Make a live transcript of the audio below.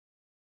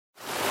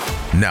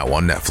Now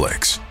on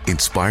Netflix,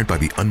 inspired by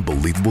the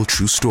unbelievable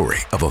true story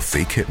of a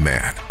fake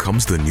hitman,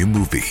 comes the new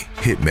movie,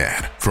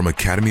 Hitman, from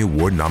Academy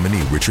Award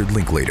nominee Richard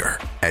Linklater.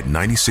 At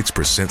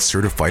 96%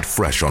 certified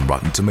fresh on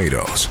Rotten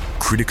Tomatoes,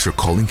 critics are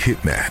calling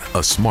Hitman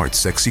a smart,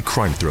 sexy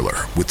crime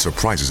thriller with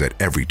surprises at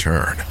every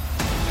turn.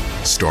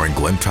 Starring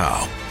Glenn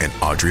Powell and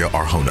Adria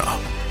Arjona,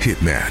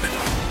 Hitman.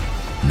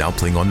 Now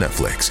playing on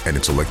Netflix and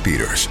in select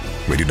theaters.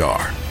 Rated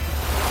R.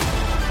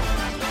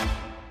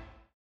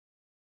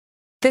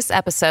 This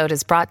episode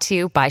is brought to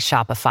you by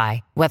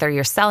Shopify. Whether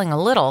you're selling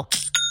a little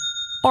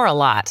or a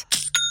lot,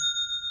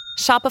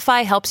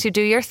 Shopify helps you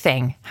do your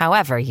thing,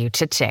 however you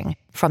cha-ching.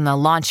 From the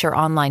launch your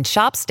online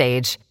shop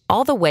stage,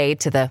 all the way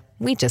to the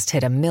we just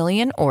hit 1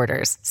 million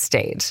orders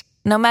stage.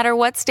 No matter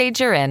what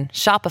stage you're in,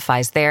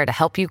 Shopify's there to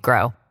help you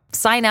grow.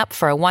 Sign up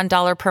for a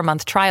 $1 per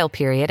month trial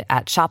period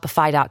at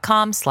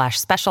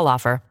shopify.com/special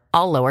offer,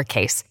 all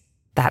lowercase.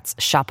 That's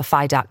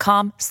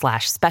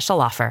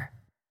shopify.com/special offer.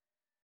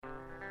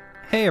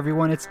 Hey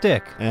everyone, it's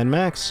Dick. And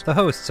Max. The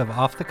hosts of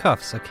Off the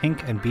Cuffs, a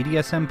kink and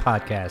BDSM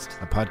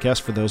podcast. A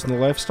podcast for those in the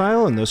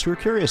lifestyle and those who are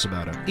curious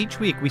about it. Each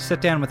week we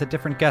sit down with a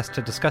different guest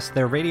to discuss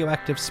their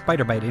radioactive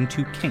spider bite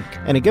into kink.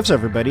 And it gives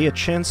everybody a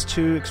chance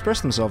to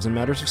express themselves in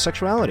matters of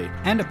sexuality.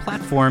 And a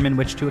platform in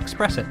which to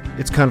express it.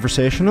 It's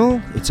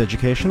conversational, it's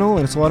educational,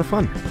 and it's a lot of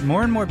fun.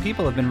 More and more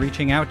people have been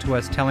reaching out to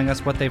us telling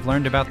us what they've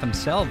learned about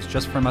themselves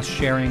just from us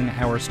sharing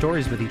our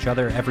stories with each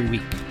other every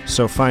week.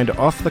 So find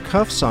Off the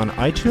Cuffs on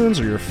iTunes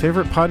or your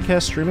favorite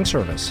podcast streaming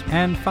service.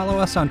 And follow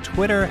us on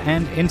Twitter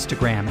and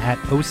Instagram at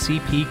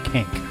OCP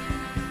Kink.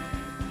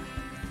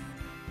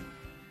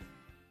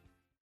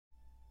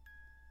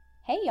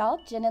 Hey y'all,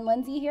 Jen and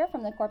Lindsay here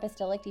from the Corpus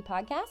Delicti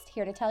podcast,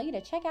 here to tell you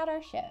to check out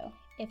our show.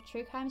 If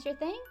true crime's your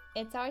thing,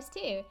 it's ours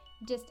too.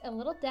 Just a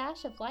little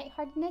dash of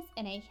lightheartedness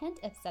and a hint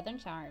of Southern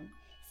charm.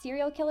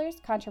 Serial killers,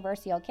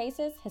 controversial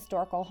cases,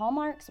 historical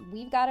hallmarks,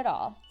 we've got it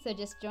all. So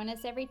just join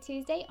us every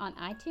Tuesday on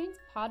iTunes,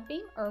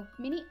 Podbean, or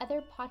many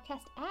other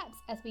podcast apps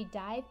as we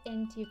dive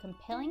into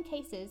compelling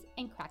cases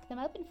and crack them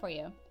open for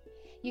you.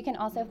 You can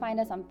also find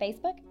us on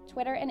Facebook,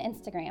 Twitter, and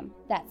Instagram.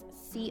 That's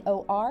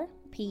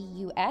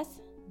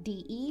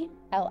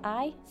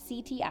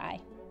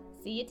CORPUSDELICTI.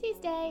 See you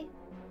Tuesday.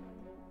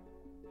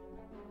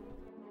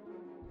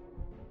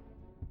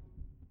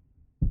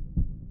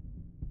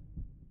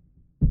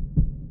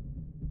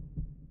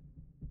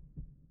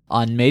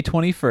 On May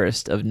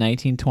 21st of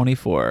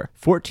 1924,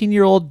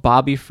 14-year-old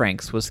Bobby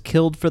Franks was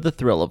killed for the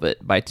thrill of it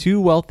by two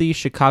wealthy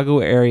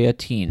Chicago-area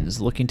teens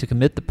looking to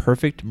commit the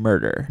perfect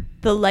murder.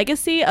 The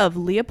legacy of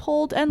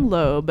Leopold and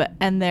Loeb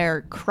and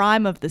their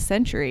crime of the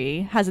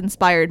century has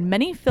inspired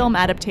many film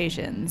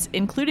adaptations,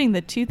 including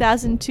the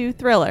 2002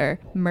 thriller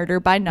Murder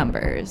by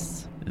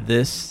Numbers.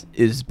 This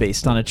is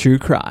based on a true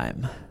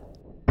crime.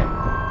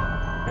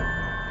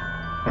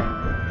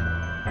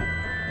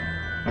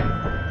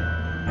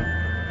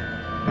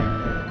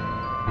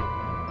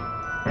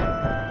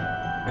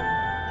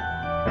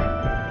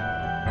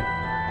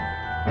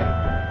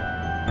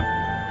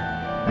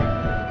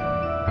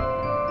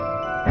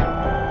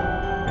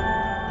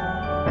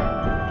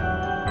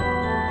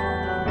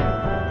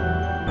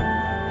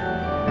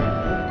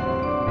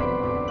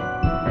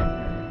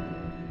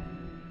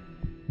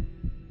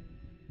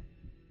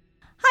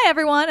 Hi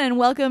everyone, and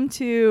welcome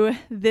to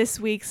this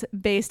week's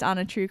Based on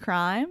a True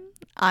Crime.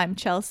 I'm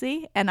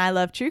Chelsea, and I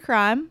love true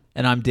crime.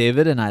 And I'm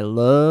David, and I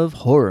love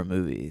horror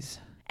movies.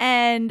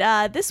 And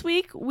this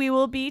week we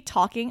will be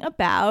talking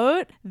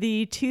about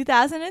the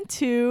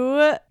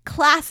 2002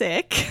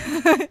 classic.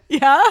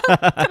 Yeah?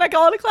 Can I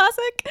call it a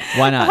classic?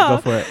 Why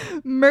not? Go for it.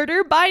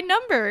 Murder by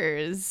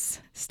Numbers,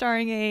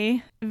 starring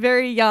a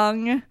very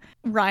young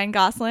Ryan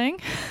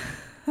Gosling.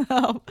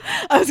 I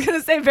was going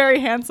to say very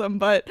handsome,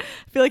 but I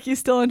feel like he's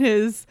still in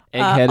his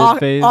egg-headed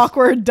phase.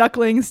 Awkward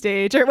duckling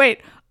stage. Or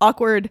wait,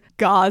 awkward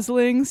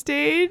gosling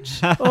stage.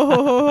 But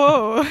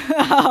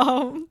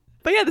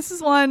yeah, this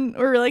is one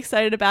we're really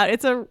excited about.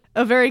 It's a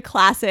very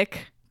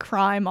classic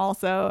crime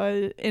also,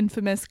 an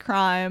infamous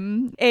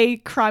crime, a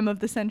crime of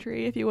the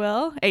century, if you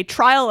will. A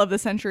trial of the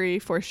century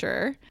for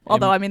sure.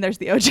 Although, I mean, there's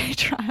the OJ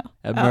trial.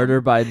 A murder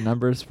by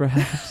numbers,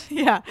 perhaps?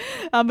 Yeah,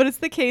 but it's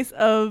the case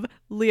of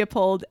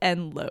Leopold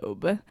and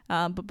Loeb.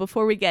 But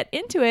before we get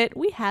into it,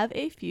 we have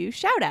a few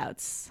shout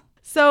outs.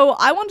 So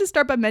I want to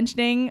start by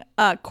mentioning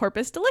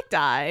Corpus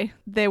Delicti.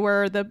 They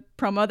were the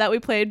promo that we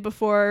played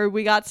before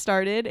we got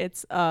started.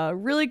 It's a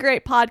really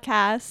great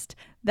podcast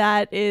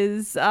that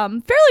is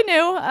fairly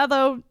new,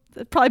 although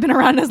it's probably been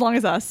around as long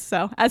as us,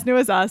 so as new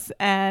as us.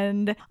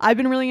 And I've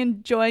been really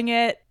enjoying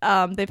it.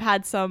 They've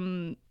had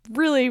some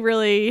really,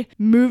 really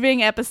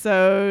moving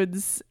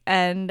episodes.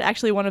 And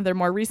actually one of their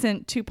more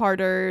recent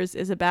two-parters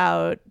is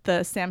about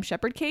the Sam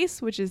Shepard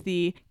case, which is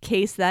the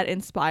case that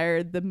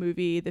inspired the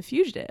movie The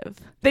Fugitive.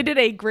 They did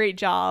a great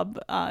job.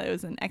 It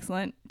was an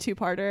excellent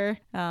two-parter.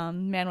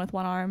 Man with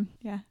One Arm.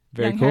 Yeah.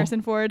 Very Young cool.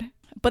 Harrison Ford.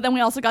 But then we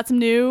also got some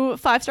new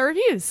 5-star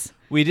reviews.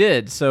 We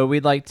did. So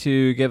we'd like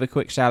to give a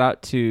quick shout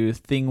out to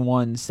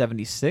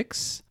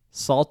Thing176,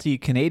 Salty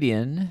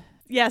Canadian,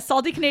 Yeah,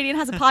 Salty Canadian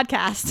has a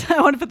podcast.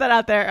 I want to put that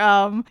out there.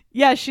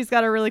 Yeah, she's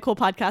got a really cool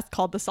podcast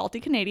called The Salty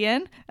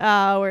Canadian,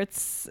 where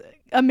it's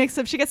a mix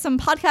of, she gets some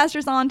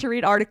podcasters on to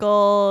read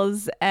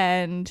articles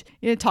and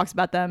talks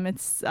about them.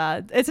 It's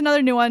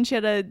another new one. She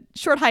had a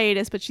short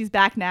hiatus, but she's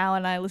back now,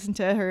 and I listened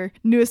to her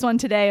newest one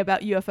today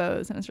about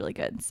UFOs, and it's really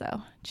good.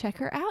 So check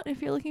her out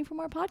if you're looking for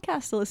more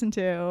podcasts to listen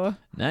to.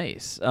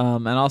 Nice.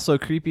 And also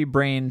Creepy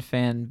Brain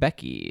fan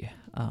Becky.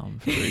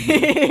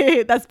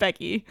 That's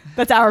Becky.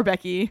 That's our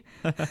Becky.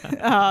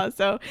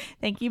 So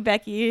thank you,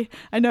 Becky.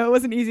 I know it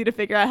wasn't easy to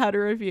figure out how to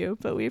review,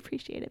 but we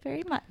appreciate it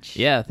very much.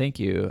 Yeah, thank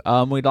you.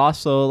 We'd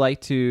also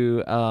like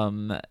to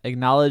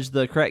acknowledge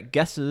the correct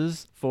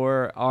guesses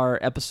for our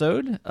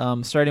episode,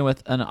 starting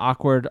with an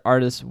awkward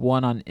artist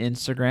 1 on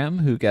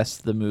Instagram who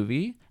guessed the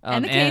movie.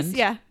 And the case,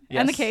 yeah. Yes.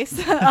 And the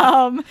case.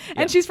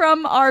 And she's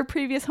from our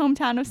previous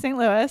hometown of St.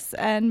 Louis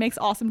and makes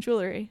awesome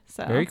jewelry.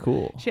 So very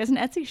cool. She has an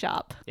Etsy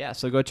shop. Yeah,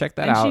 so go check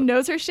that out. And she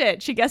knows her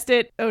shit. She guessed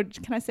it. Oh,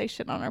 can I say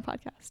shit on our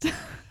podcast?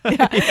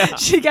 Yeah.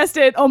 She guessed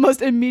it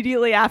almost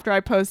immediately after I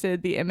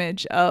posted the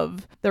image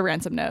of the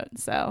ransom note.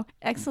 So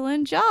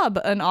excellent job,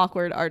 an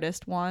awkward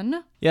artist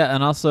 1. Yeah,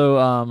 and also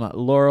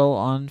Laurel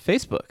on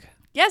Facebook.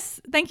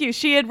 Yes, thank you.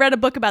 She had read a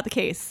book about the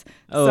case.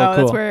 Oh, so cool.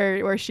 That's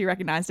where she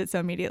recognized it so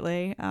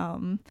immediately.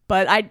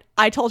 But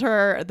I told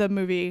her the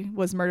movie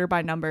was Murder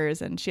by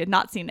Numbers, and she had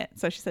not seen it.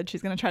 So she said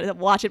she's going to try to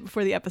watch it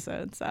before the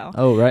episode. So.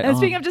 Oh, right. And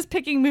speaking of just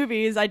picking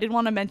movies, I did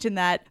want to mention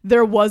that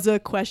there was a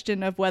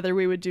question of whether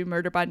we would do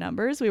Murder by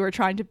Numbers. We were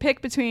trying to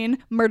pick between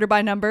Murder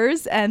by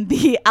Numbers and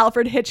the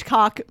Alfred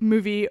Hitchcock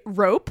movie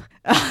Rope.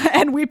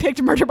 And we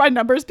picked Murder by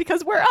Numbers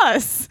because we're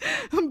us.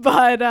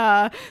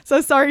 But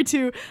so sorry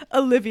to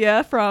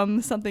Olivia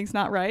from Something's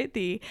Not Right,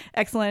 the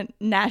excellent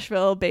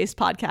Nashville-based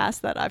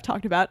podcast that I've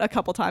talked about a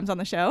couple times on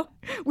the show.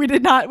 We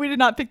did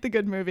not pick the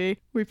good movie.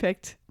 We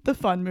picked the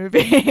fun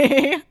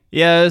movie.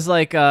 Yeah, it was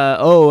like,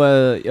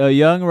 a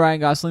young Ryan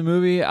Gosling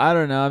movie. I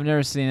don't know. I've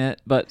never seen it,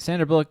 but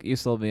Sandra Bullock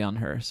used to be on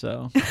her,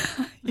 so.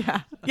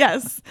 Yeah.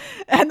 Yes.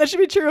 And that should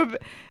be true of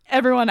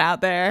everyone out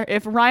there.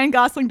 If Ryan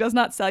Gosling does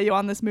not sell you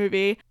on this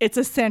movie, it's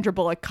a Sandra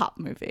Bullock cop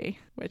movie,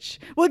 which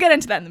we'll get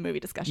into that in the movie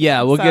discussion.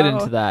 Yeah, we'll get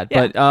into that.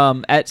 Yeah.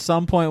 But at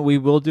some point, we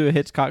will do a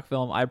Hitchcock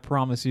film. I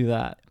promise you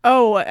that.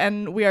 Oh,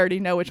 and we already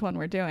know which one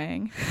we're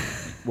doing.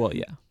 Well,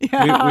 yeah.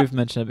 Yeah. We've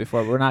mentioned it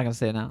before, but we're not going to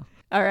say it now.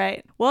 All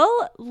right.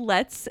 Well,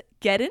 let's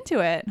get into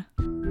it.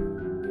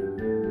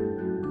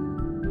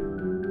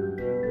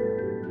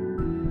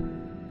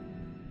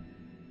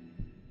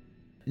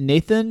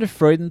 Nathan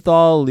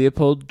Freudenthal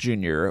Leopold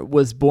Jr.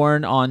 was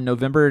born on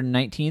November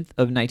 19th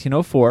of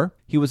 1904.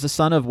 He was the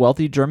son of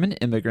wealthy German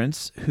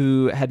immigrants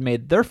who had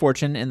made their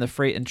fortune in the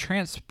freight and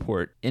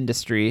transport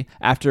industry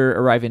after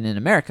arriving in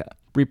America.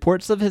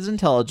 Reports of his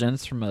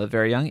intelligence from a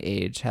very young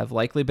age have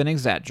likely been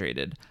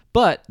exaggerated,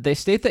 but they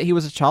state that he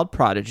was a child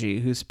prodigy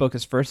who spoke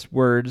his first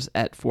words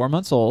at 4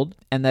 months old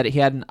and that he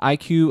had an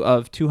IQ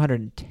of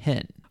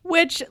 210.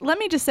 Which, let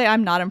me just say,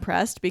 I'm not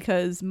impressed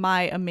because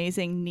my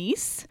amazing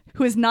niece,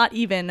 who is not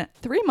even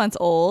 3 months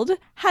old,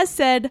 has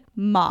said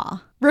ma,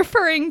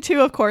 referring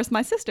to, of course,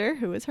 my sister,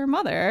 who is her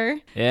mother.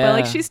 Yeah.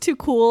 But she's too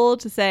cool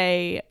to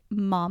say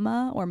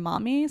mama or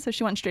mommy, so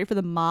she went straight for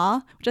the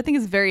ma, which I think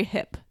is very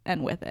hip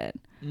and with it.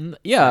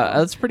 Yeah,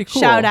 that's pretty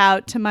cool. Shout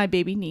out to my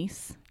baby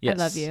niece. Yes,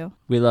 I love you.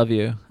 We love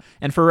you.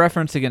 And for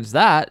reference against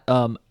that,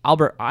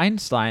 Albert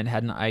Einstein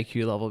had an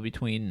IQ level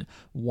between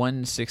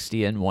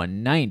 160 and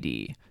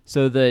 190.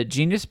 So the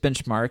genius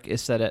benchmark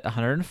is set at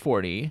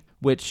 140,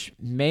 which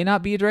may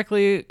not be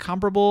directly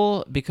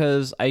comparable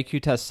because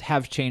IQ tests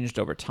have changed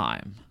over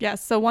time. Yeah,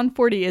 so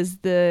 140 is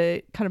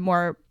the kind of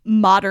more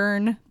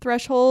modern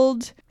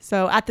threshold.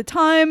 So at the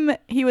time,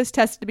 he was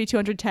tested to be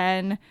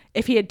 210.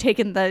 If he had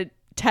taken the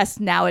test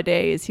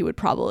nowadays, he would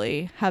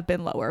probably have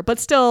been lower, but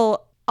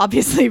still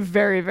obviously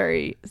very,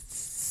 very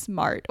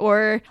smart.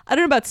 Or I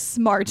don't know about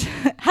smart,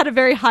 had a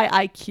very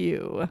high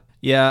IQ.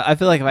 Yeah, I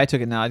feel like if I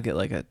took it now, I'd get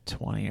like a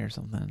 20 or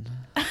something.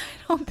 I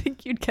don't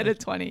think you'd get a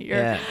 20.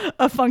 You're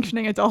a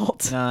functioning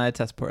adult. No, I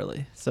test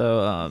poorly.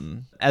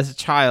 So as a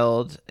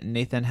child,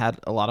 Nathan had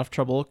a lot of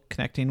trouble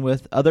connecting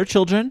with other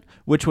children,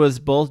 which was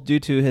both due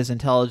to his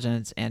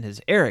intelligence and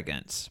his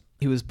arrogance.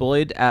 He was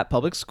bullied at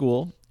public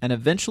school, and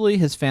eventually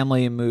his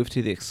family moved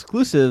to the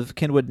exclusive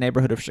Kenwood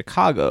neighborhood of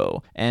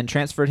Chicago and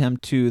transferred him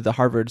to the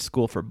Harvard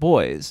School for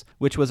Boys,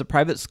 which was a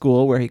private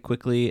school where he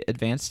quickly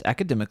advanced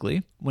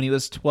academically. When he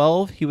was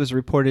 12, he was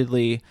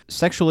reportedly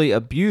sexually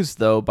abused,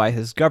 though, by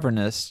his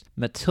governess,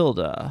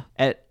 Matilda.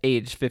 At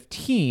age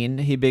 15,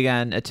 he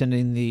began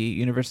attending the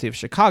University of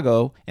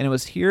Chicago, and it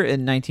was here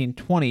in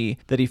 1920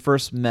 that he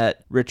first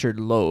met Richard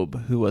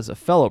Loeb, who was a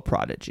fellow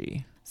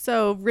prodigy.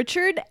 So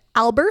Richard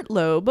Albert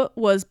Loeb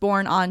was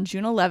born on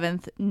June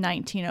 11th,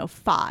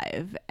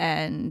 1905,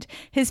 and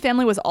his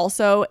family was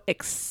also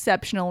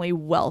exceptionally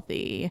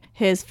wealthy.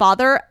 His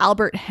father,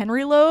 Albert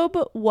Henry Loeb,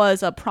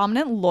 was a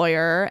prominent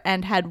lawyer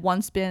and had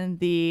once been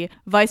the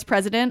vice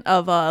president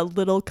of a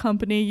little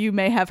company you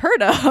may have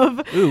heard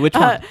of. Ooh, which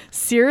one?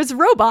 Sears,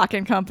 Roebuck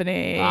and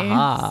Company.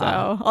 Aha.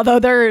 So, although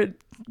they're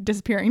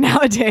disappearing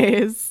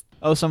nowadays.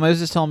 Oh, somebody was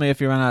just telling me if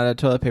you run out of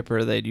toilet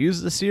paper, they'd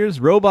use the Sears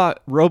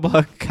Roebuck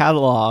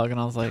catalog. And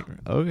I was like,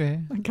 okay.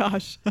 Oh my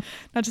gosh.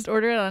 Not just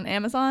order it on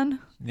Amazon?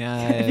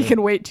 Yeah. If you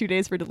can wait 2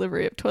 days for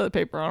delivery of toilet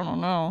paper, I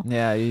don't know.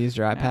 Yeah, you used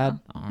your iPad?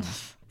 I don't know.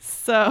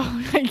 So,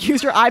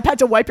 use your iPad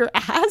to wipe your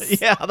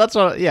ass? Yeah, that's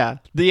what, yeah.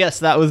 Yes,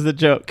 that was the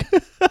joke.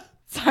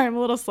 Sorry, I'm a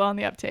little slow on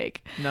the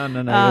uptake. No,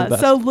 you're the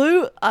best. So,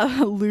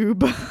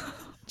 lube.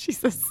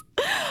 Jesus.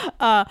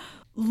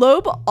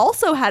 Loeb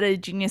also had a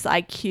genius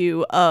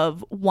IQ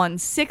of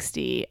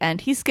 160,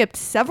 and he skipped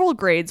several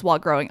grades while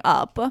growing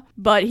up,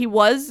 but he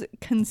was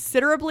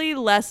considerably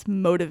less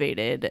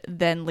motivated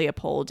than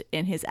Leopold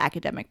in his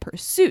academic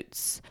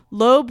pursuits.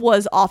 Loeb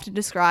was often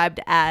described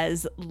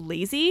as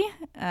lazy,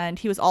 and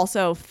he was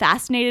also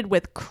fascinated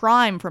with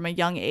crime from a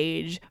young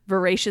age,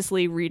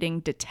 voraciously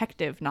reading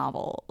detective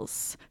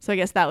novels. So I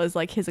guess that was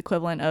like his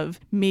equivalent of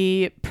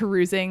me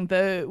perusing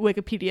the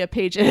Wikipedia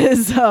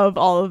pages of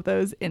all of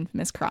those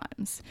infamous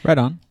crimes. Right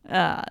on.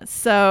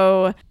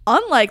 So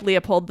unlike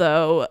Leopold,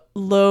 though,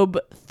 Loeb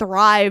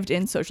thrived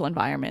in social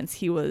environments.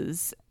 He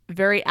was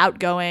very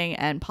outgoing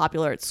and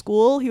popular at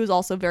school. He was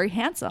also very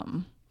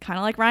handsome, kind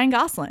of like Ryan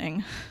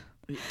Gosling.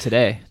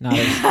 Today, not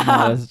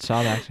as a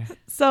child actor.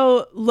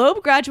 So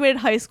Loeb graduated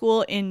high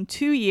school in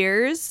 2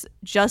 years,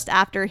 just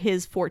after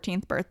his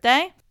 14th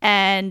birthday,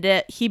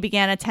 and he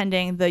began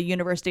attending the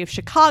University of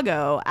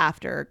Chicago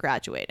after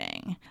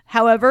graduating.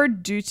 However,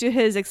 due to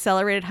his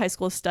accelerated high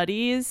school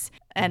studies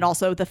and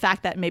also the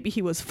fact that maybe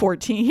he was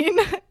 14,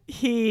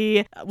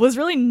 he was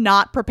really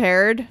not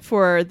prepared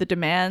for the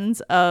demands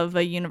of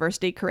a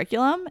university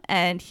curriculum,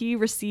 and he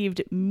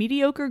received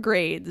mediocre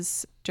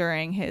grades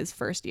during his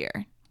first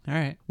year. All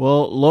right.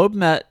 Well, Loeb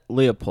met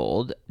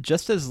Leopold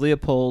just as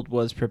Leopold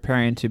was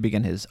preparing to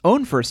begin his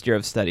own first year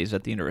of studies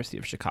at the University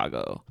of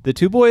Chicago. The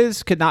two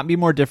boys could not be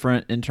more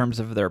different in terms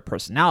of their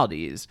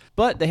personalities,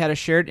 but they had a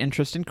shared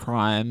interest in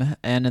crime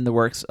and in the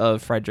works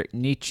of Friedrich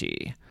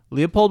Nietzsche.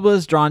 Leopold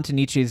was drawn to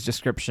Nietzsche's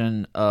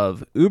description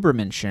of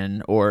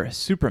Übermenschen, or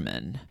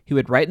Superman. He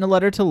would write in a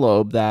letter to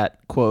Loeb that,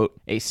 quote,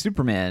 a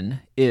Superman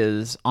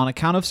is, on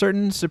account of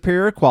certain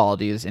superior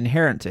qualities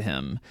inherent to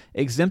him,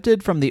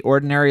 exempted from the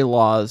ordinary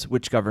laws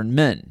which govern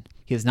men.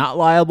 He is not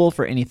liable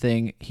for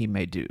anything he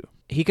may do.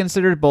 He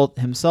considered both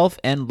himself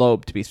and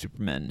Loeb to be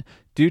Supermen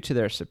due to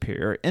their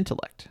superior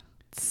intellect.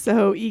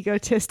 So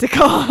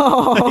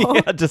egotistical.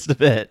 Yeah, just a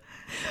bit.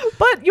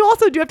 But you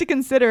also do have to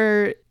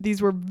consider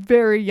these were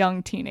very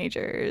young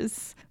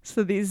teenagers.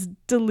 So these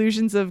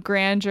delusions of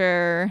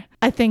grandeur,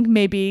 I think,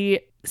 may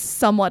be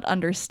somewhat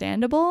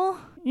understandable,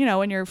 you know,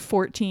 when you're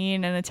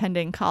 14 and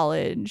attending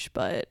college.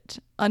 But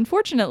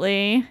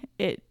unfortunately,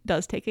 it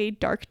does take a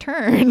dark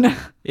turn.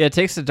 Yeah, it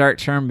takes a dark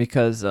turn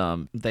because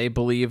they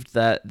believed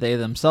that they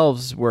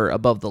themselves were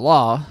above the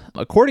law,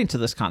 according to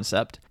this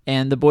concept.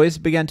 And the boys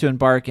began to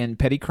embark in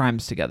petty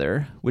crimes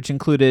together, which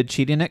included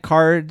cheating at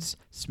cards,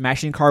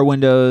 smashing car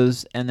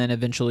windows, and then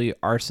eventually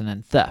arson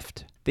and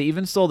theft. They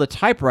even stole the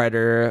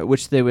typewriter,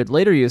 which they would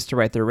later use to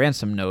write their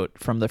ransom note,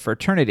 from the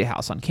fraternity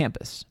house on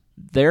campus.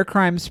 Their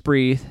crime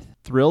spree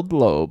thrilled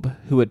Loeb,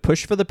 who would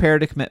push for the pair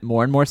to commit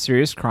more and more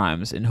serious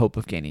crimes in hope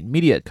of gaining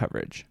media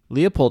coverage.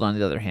 Leopold, on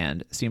the other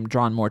hand, seemed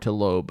drawn more to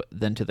Loeb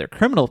than to their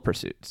criminal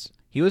pursuits.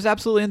 He was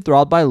absolutely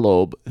enthralled by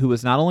Loeb, who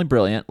was not only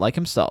brilliant, like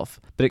himself,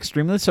 but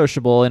extremely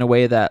sociable in a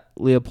way that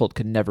Leopold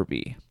could never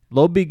be.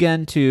 Loeb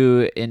began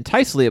to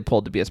entice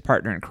Leopold to be his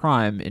partner in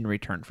crime in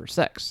return for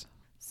sex.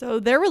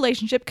 So their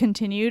relationship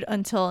continued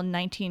until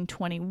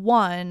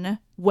 1921,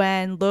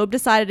 when Loeb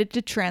decided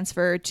to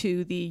transfer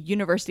to the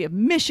University of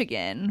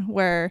Michigan,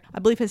 where I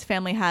believe his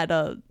family had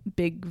a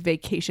big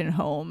vacation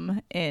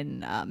home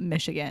in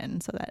Michigan.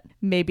 So that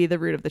may be the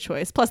route of the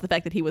choice, plus the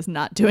fact that he was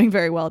not doing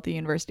very well at the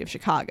University of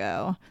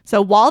Chicago.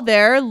 So while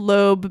there,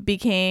 Loeb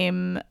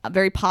became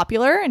very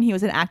popular, and he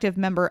was an active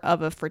member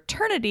of a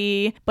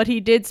fraternity, but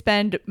he did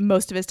spend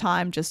most of his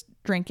time just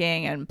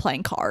drinking and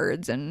playing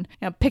cards and,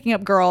 you know, picking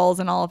up girls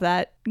and all of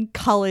that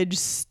college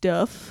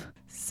stuff.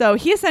 So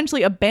he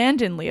essentially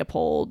abandoned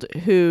Leopold,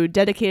 who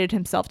dedicated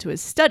himself to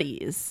his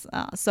studies.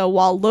 So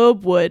while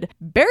Loeb would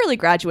barely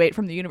graduate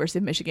from the University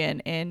of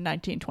Michigan in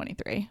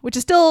 1923, which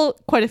is still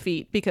quite a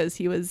feat because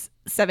he was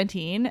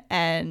 17,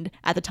 and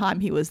at the time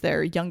he was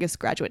their youngest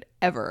graduate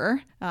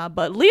ever.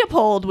 But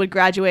Leopold would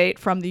graduate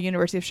from the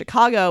University of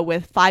Chicago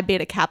with Phi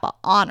Beta Kappa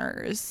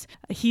honors.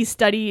 He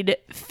studied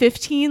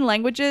 15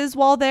 languages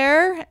while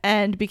there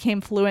and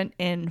became fluent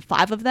in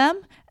 5 of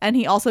them. And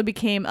he also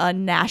became a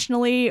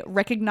nationally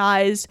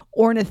recognized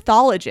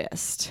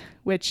ornithologist,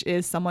 which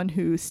is someone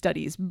who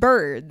studies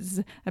birds.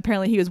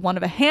 Apparently he was one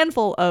of a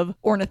handful of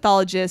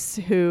ornithologists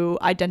who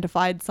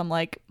identified some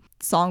like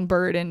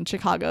songbird in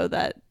Chicago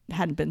that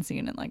hadn't been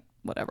seen in like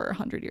whatever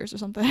 100 years or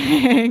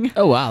something.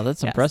 Oh wow,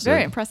 that's Yes, impressive.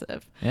 Very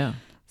impressive. Yeah.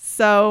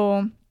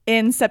 So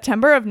In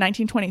September of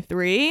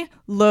 1923,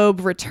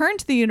 Loeb returned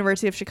to the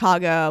University of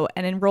Chicago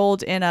and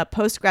enrolled in a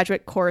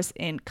postgraduate course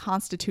in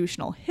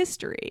constitutional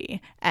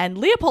history. And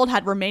Leopold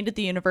had remained at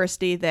the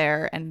university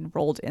there and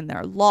enrolled in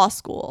their law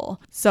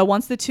school. So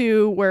once the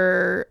two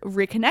were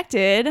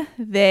reconnected,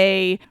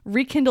 they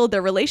rekindled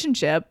their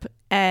relationship,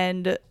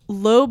 and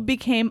Loeb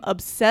became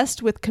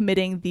obsessed with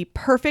committing the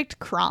perfect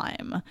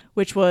crime,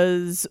 which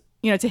was,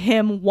 to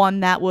him, one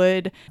that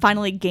would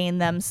finally gain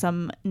them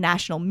some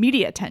national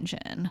media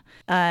attention.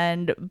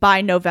 And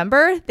by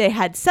November, they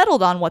had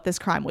settled on what this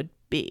crime would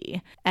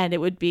be. And it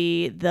would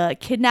be the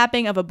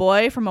kidnapping of a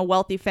boy from a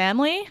wealthy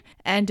family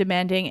and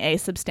demanding a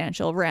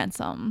substantial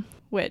ransom,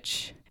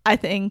 which I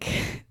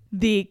think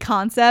the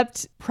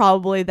concept,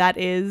 probably that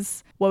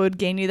is what would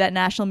gain you that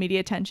national media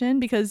attention,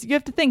 because you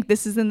have to think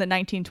this is in the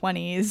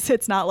 1920s.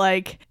 It's not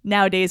like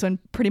nowadays when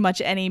pretty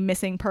much any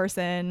missing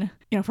person,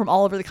 from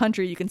all over the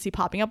country you can see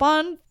popping up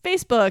on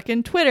Facebook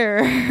and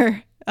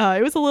Twitter.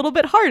 It was a little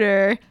bit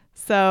harder.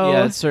 So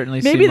yeah, it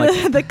certainly maybe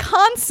seemed the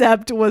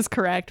concept was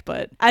correct,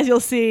 but as you'll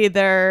see,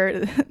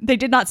 they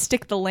did not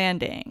stick the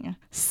landing.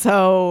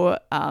 So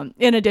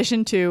in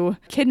addition to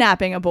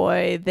kidnapping a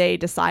boy, they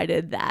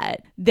decided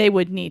that they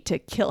would need to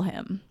kill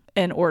him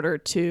in order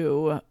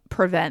to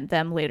prevent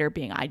them later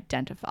being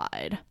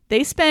identified.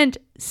 They spent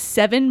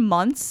 7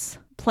 months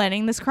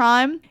planning this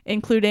crime,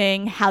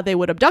 including how they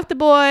would abduct the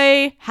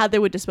boy, how they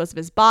would dispose of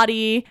his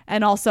body,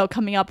 and also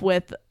coming up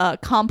with a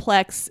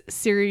complex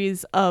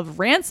series of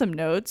ransom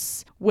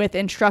notes with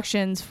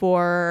instructions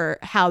for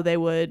how they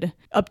would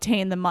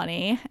obtain the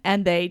money.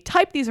 And they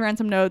typed these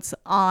ransom notes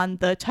on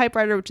the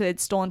typewriter which they had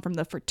stolen from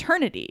the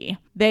fraternity.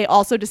 They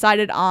also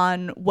decided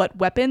on what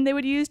weapon they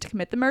would use to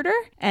commit the murder,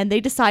 and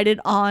they decided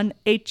on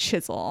a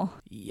chisel.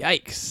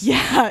 Yikes.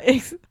 Yeah,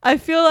 I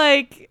feel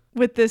like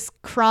with this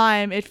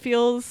crime, it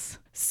feels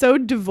so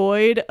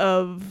devoid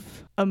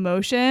of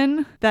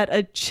emotion that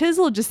a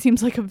chisel just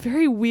seems like a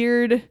very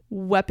weird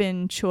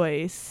weapon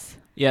choice.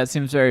 Yeah, it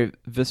seems very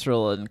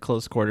visceral and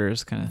close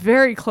quarters kind of.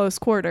 Very close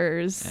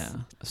quarters.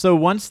 Yeah. So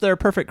once their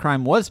perfect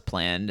crime was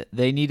planned,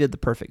 they needed the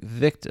perfect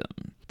victim.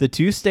 The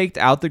two staked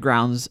out the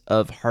grounds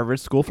of Harvard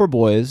School for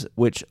Boys,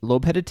 which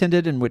Loeb had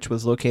attended and which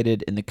was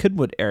located in the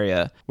Goodwood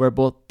area where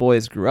both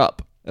boys grew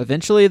up.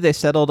 Eventually, they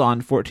settled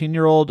on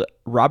 14-year-old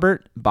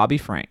Robert Bobby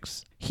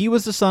Franks. He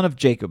was the son of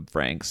Jacob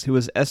Franks, who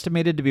was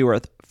estimated to be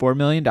worth $4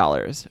 million,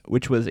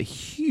 which was a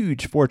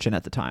huge fortune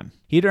at the time.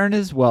 He'd earned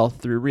his wealth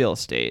through real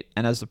estate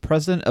and as the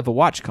president of a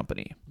watch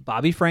company.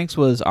 Bobby Franks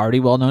was already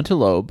well known to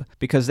Loeb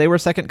because they were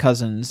second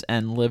cousins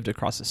and lived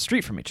across the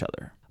street from each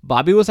other.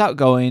 Bobby was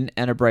outgoing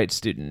and a bright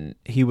student.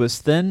 He was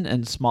thin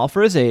and small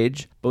for his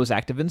age, but was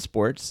active in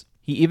sports.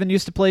 He even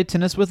used to play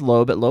tennis with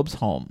Loeb at Loeb's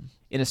home.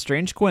 In a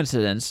strange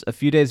coincidence, a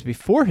few days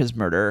before his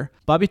murder,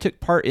 Bobby took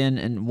part in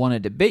and won a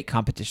debate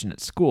competition at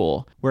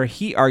school where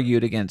he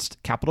argued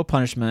against capital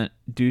punishment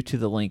due to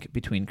the link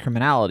between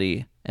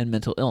criminality and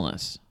mental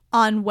illness.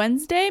 On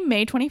Wednesday,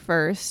 May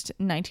 21st,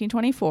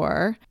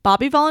 1924,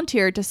 Bobby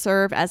volunteered to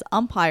serve as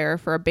umpire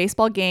for a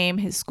baseball game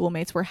his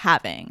schoolmates were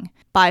having.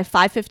 By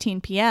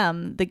 5:15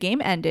 p.m., the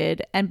game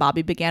ended and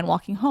Bobby began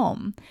walking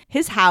home.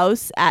 His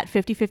house at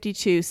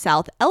 5052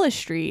 South Ellis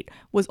Street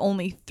was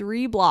only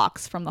 3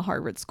 blocks from the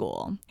Harvard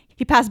School.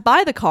 He passed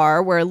by the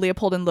car where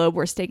Leopold and Loeb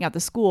were staking out the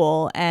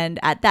school, and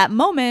at that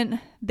moment,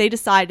 they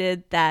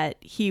decided that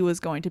he was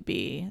going to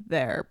be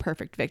their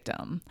perfect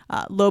victim.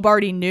 Loeb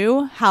already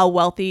knew how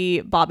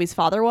wealthy Bobby's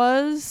father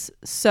was,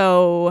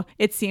 so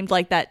it seemed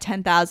like that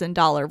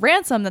 $10,000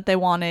 ransom that they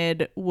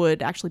wanted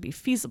would actually be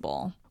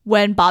feasible.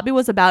 When Bobby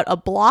was about a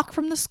block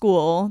from the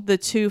school, the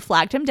two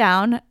flagged him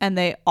down and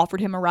they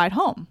offered him a ride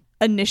home.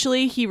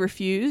 Initially, he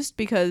refused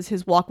because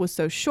his walk was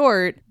so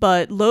short,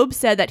 but Loeb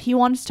said that he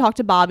wanted to talk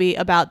to Bobby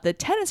about the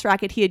tennis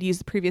racket he had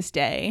used the previous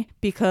day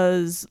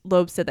because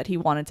Loeb said that he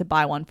wanted to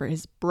buy one for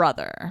his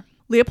brother.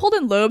 Leopold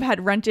and Loeb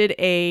had rented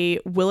a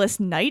Willis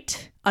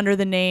Knight under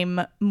the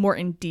name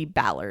Morton D.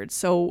 Ballard.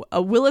 So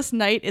a Willis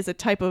Knight is a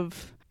type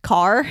of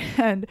car,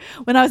 and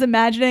when I was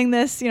imagining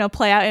this,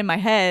 play out in my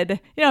head,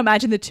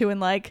 imagine the two in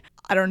like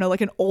an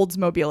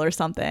Oldsmobile or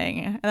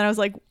something. And then I was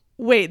like,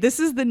 wait, this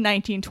is the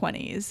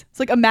 1920s. It's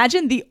like,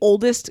 imagine the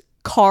oldest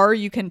car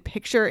you can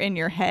picture in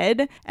your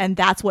head, and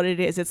that's what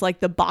it is. It's like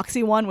the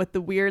boxy one with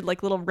the weird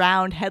little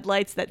round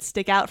headlights that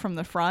stick out from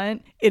the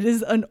front. It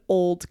is an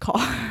old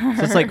car.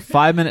 So it's like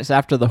 5 minutes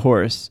after the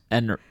horse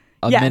and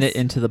a minute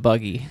into the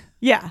buggy.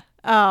 Yeah.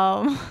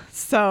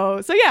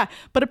 So yeah,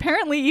 but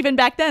apparently even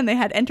back then they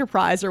had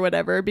Enterprise or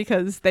whatever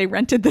because they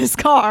rented this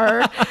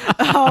car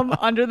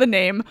under the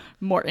name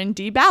Morton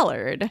D.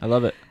 Ballard. I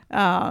love it.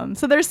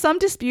 So there's some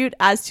dispute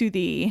as to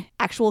the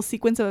actual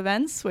sequence of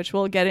events, which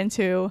we'll get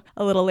into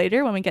a little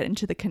later when we get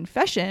into the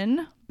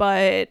confession.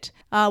 But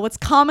what's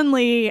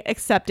commonly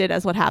accepted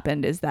as what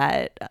happened is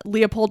that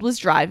Leopold was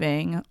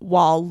driving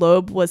while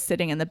Loeb was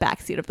sitting in the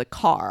backseat of the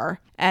car.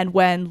 And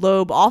when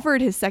Loeb offered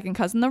his second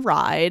cousin the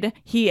ride,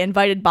 he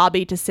invited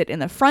Bobby to sit in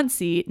the front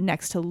seat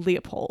next to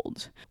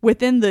Leopold.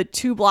 Within the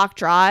 2-block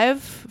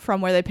drive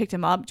from where they picked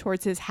him up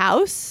towards his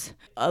house,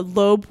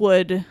 Loeb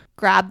would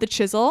grab the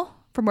chisel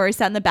from where he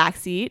sat in the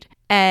backseat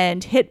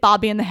and hit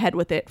Bobby in the head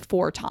with it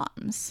 4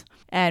 times.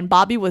 And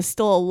Bobby was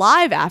still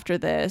alive after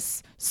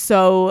this,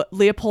 so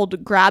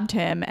Leopold grabbed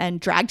him and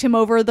dragged him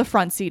over the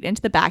front seat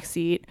into the back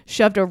seat,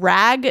 shoved a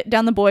rag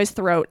down the boy's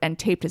throat, and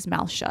taped his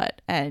mouth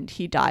shut. And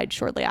he died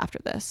shortly after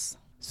this.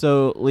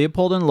 So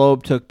Leopold and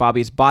Loeb took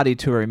Bobby's body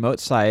to a remote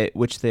site,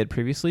 which they had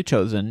previously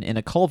chosen, in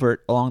a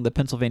culvert along the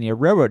Pennsylvania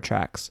Railroad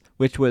tracks,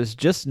 which was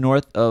just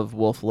north of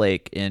Wolf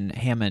Lake in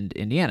Hammond,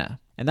 Indiana.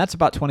 And that's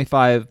about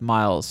 25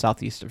 miles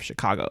southeast of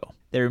Chicago.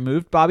 They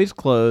removed Bobby's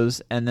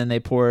clothes, and then they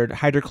poured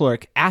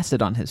hydrochloric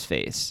acid on his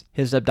face,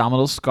 his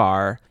abdominal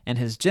scar, and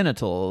his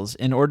genitals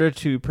in order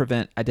to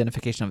prevent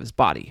identification of his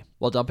body.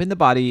 While dumping the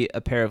body,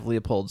 a pair of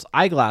Leopold's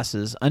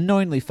eyeglasses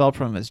unknowingly fell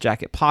from his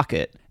jacket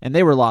pocket, and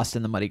they were lost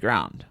in the muddy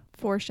ground.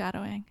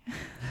 Foreshadowing.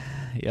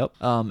 Yep.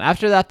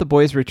 After that, the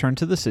boys returned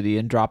to the city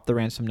and dropped the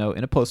ransom note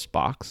in a post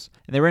box,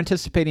 and they were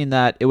anticipating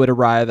that it would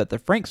arrive at the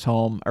Franks'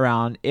 home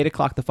around 8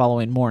 o'clock the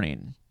following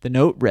morning. The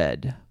note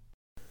read,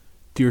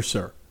 Dear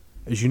Sir,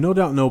 as you no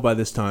doubt know by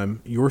this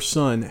time, your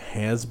son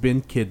has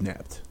been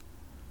kidnapped.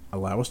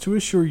 Allow us to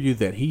assure you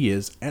that he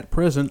is, at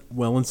present,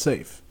 well and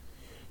safe.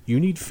 You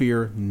need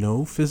fear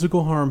no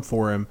physical harm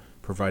for him,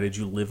 provided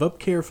you live up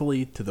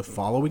carefully to the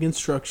following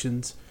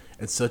instructions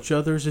and such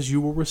others as you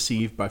will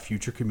receive by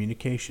future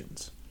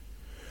communications.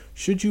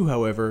 Should you,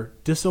 however,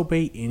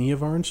 disobey any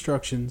of our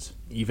instructions,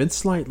 even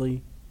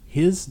slightly,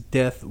 his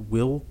death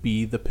will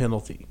be the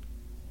penalty.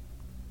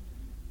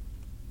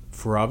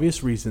 For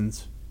obvious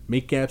reasons,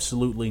 make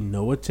absolutely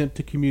no attempt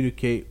to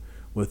communicate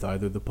with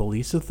either the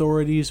police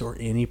authorities or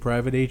any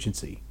private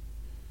agency.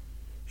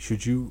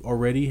 Should you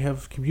already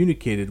have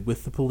communicated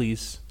with the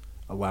police,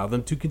 allow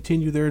them to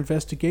continue their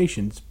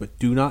investigations, but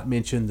do not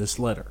mention this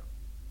letter.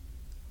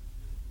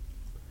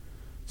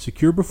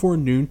 Secure before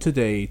noon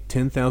today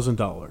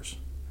 $10,000.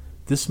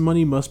 This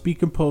money must be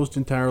composed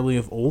entirely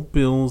of old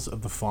bills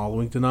of the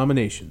following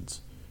denominations: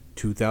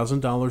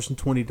 $2,000 and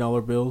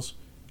 $20 bills,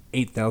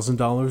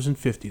 $8,000 and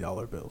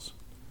 $50 bills.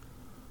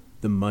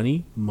 The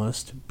money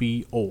must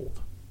be old.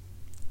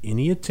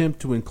 Any attempt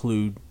to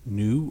include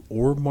new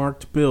or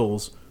marked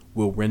bills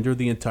will render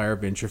the entire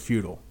venture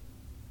futile.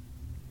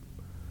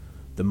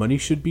 The money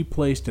should be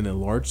placed in a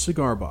large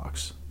cigar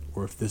box,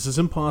 or if this is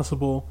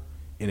impossible,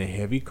 in a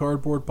heavy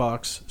cardboard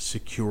box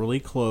securely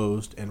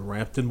closed and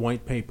wrapped in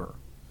white paper.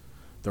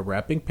 The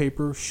wrapping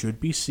paper should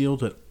be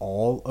sealed at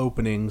all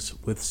openings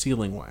with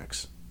sealing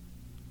wax.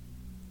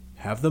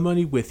 Have the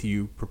money with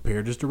you,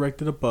 prepared as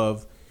directed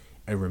above,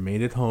 and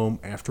remain at home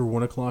after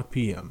 1 o'clock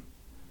p.m.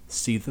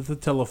 See that the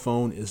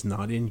telephone is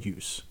not in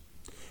use.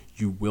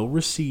 You will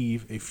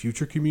receive a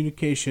future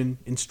communication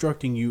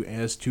instructing you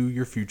as to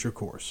your future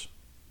course.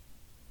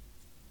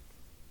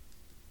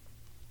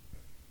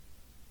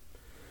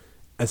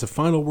 As a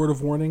final word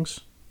of warnings,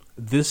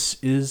 this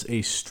is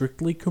a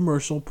strictly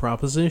commercial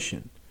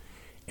proposition,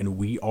 and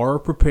we are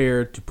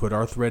prepared to put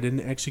our threat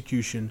into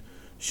execution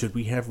should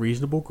we have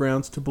reasonable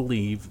grounds to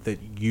believe that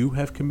you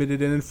have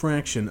committed an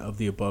infraction of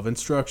the above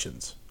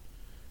instructions.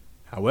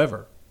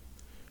 However,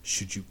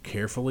 should you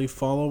carefully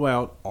follow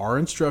out our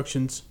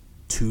instructions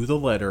to the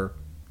letter,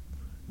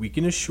 we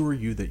can assure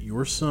you that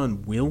your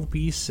son will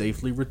be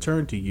safely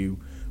returned to you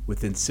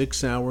within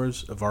 6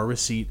 hours of our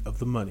receipt of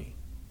the money.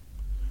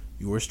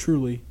 Yours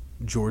truly,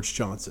 George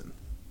Johnson.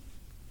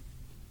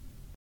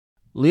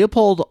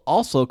 Leopold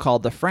also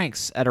called the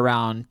Franks at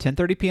around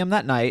 10:30 p.m.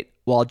 that night,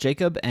 while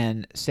Jacob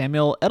and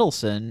Samuel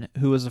Edelson,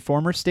 who was a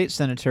former state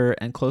senator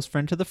and close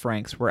friend to the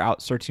Franks, were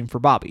out searching for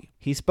Bobby.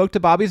 He spoke to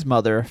Bobby's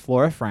mother,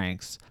 Flora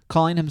Franks,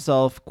 calling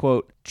himself,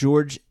 quote,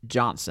 George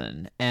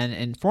Johnson, and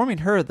informing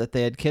her that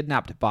they had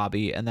kidnapped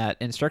Bobby and that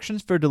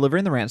instructions for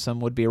delivering the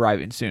ransom would be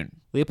arriving soon.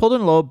 Leopold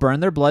and Loeb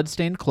burned their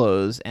blood-stained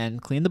clothes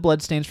and cleaned the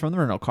bloodstains from the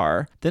rental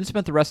car, then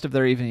spent the rest of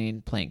their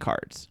evening playing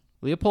cards.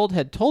 Leopold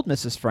had told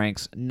Mrs.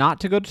 Franks not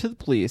to go to the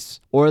police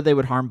or they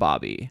would harm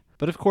Bobby.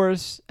 But of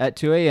course, at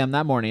 2 a.m.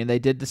 that morning, they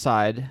did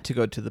decide to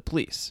go to the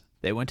police.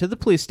 They went to the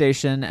police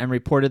station and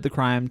reported the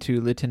crime to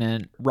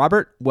Lieutenant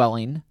Robert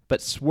Welling,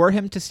 but swore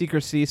him to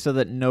secrecy so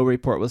that no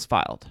report was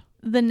filed.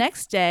 The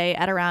next day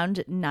at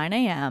around 9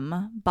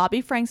 a.m.,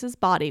 Bobby Franks'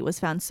 body was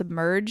found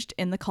submerged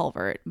in the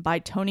culvert by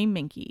Tony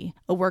Minky,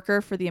 a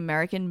worker for the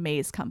American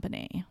Maize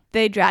Company.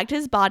 They dragged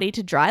his body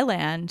to dry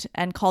land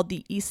and called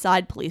the East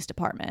Side Police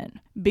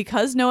Department.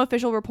 Because no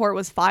official report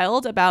was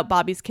filed about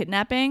Bobby's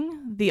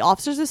kidnapping, the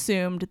officers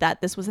assumed that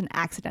this was an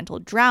accidental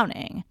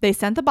drowning. They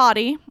sent the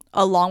body,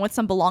 along with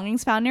some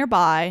belongings found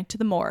nearby, to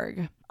the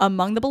morgue.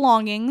 Among the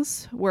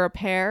belongings were a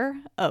pair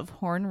of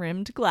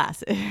horn-rimmed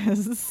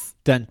glasses.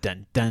 Dun,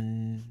 dun,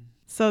 dun.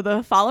 So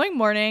the following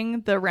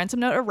morning, the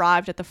ransom note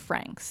arrived at the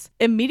Franks.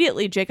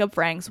 Immediately, Jacob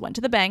Franks went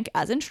to the bank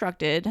as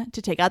instructed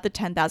to take out the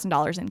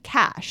 $10,000 in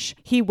cash.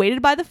 He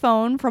waited by the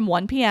phone from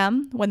 1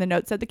 p.m. when the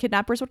note said the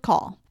kidnappers would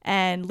call.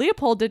 and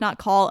Leopold did not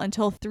call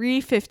until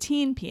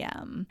 3:15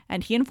 p.m.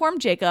 And he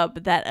informed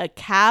Jacob that a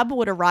cab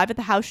would arrive at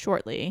the house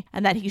shortly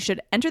and that he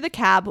should enter the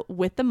cab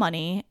with the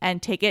money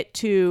and take it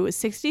to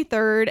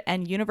 63rd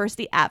and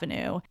University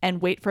Avenue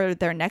and wait for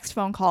their next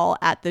phone call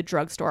at the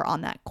drugstore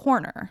on that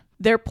corner.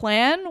 Their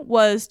plan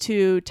was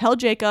to tell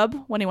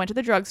Jacob when he went to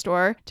the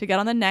drugstore to get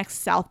on the next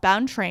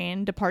southbound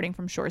train departing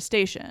from Shore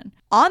Station.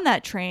 On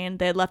that train,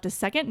 they had left a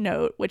second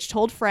note which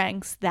told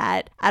Franks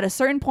that at a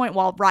certain point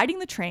while riding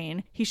the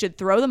train, he should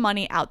throw the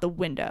money out the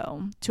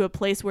window to a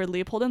place where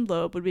Leopold and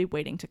Loeb would be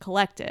waiting to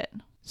collect it.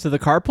 So the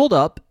car pulled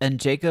up and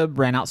Jacob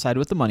ran outside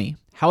with the money.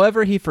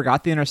 However, he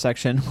forgot the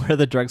intersection where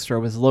the drugstore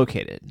was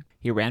located.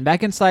 He ran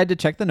back inside to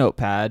check the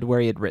notepad where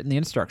he had written the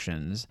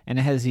instructions, and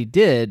as he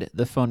did,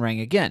 the phone rang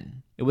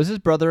again. It was his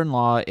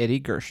brother-in-law, Eddie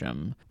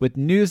Gershom, with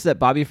news that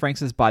Bobby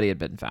Franks' body had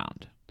been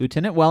found.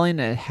 Lieutenant Welling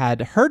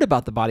had heard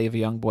about the body of a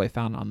young boy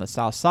found on the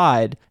south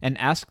side and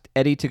asked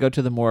Eddie to go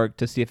to the morgue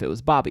to see if it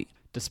was Bobby.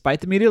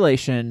 Despite the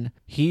mutilation,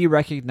 he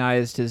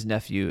recognized his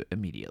nephew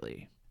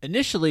immediately.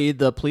 Initially,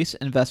 the police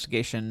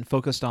investigation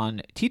focused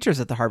on teachers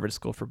at the Harvard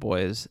School for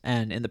Boys,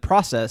 and in the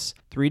process,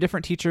 3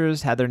 different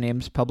teachers had their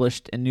names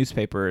published in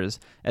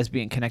newspapers as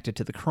being connected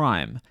to the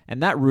crime,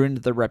 and that ruined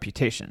their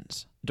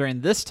reputations.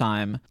 During this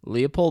time,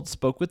 Leopold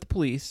spoke with the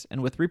police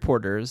and with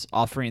reporters,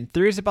 offering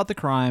theories about the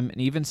crime and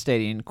even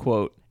stating,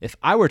 quote, "If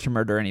I were to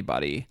murder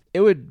anybody,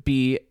 it would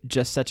be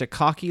just such a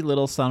cocky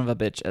little son of a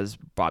bitch as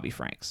Bobby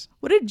Franks."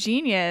 What a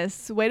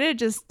genius. Way to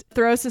just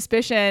throw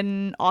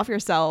suspicion off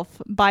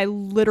yourself by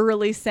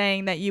literally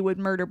saying that you would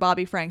murder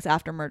Bobby Franks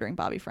after murdering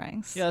Bobby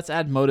Franks. Yeah, let's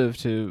add motive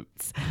to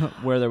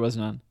where there was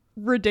none.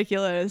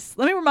 Ridiculous.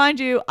 Let me remind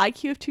you,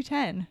 IQ of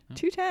 210.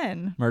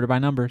 210. Murder by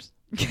numbers.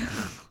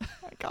 Oh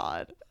my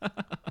God.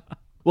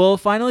 Well,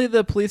 finally,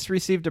 the police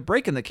received a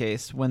break in the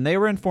case when they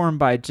were informed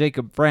by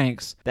Jacob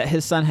Franks that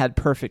his son had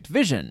perfect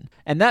vision,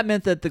 and that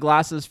meant that the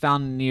glasses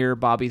found near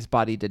Bobby's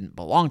body didn't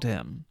belong to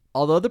him.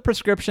 Although the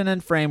prescription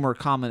and frame were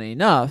common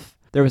enough,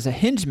 there was a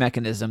hinge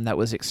mechanism that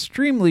was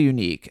extremely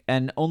unique,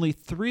 and only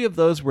 3 of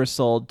those were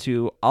sold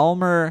to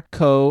Almer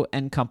Co.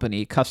 and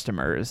Company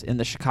customers in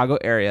the Chicago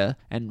area,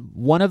 and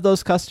one of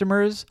those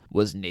customers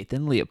was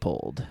Nathan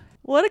Leopold.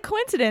 What a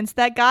coincidence.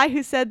 That guy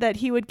who said that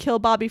he would kill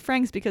Bobby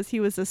Franks because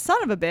he was a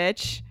son of a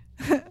bitch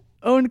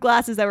owned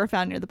glasses that were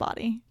found near the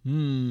body.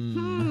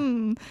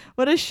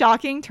 What a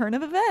shocking turn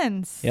of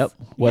events. Yep.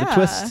 What a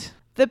twist.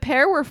 The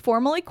pair were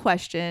formally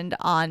questioned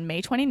on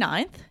May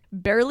 29th,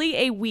 barely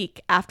a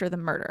week after the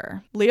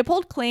murder.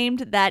 Leopold claimed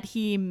that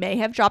he may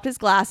have dropped his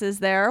glasses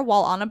there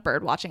while on a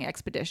birdwatching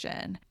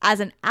expedition. As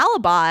an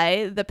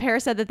alibi, the pair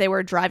said that they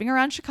were driving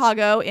around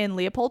Chicago in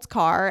Leopold's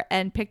car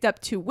and picked up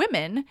 2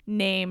 women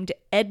named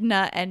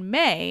Edna and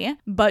May,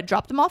 but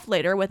dropped them off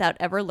later without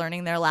ever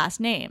learning their last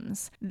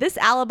names. This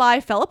alibi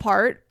fell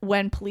apart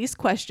when police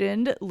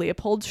questioned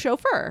Leopold's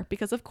chauffeur,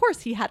 because of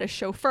course he had a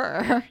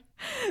chauffeur.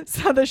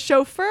 So the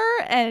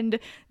chauffeur and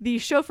the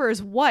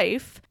chauffeur's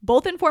wife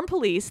both informed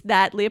police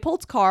that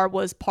Leopold's car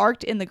was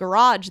parked in the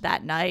garage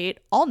that night,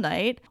 all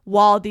night,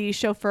 while the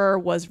chauffeur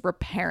was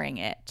repairing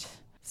it.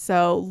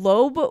 So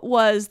Loeb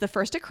was the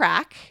first to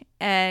crack,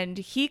 and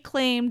he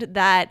claimed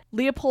that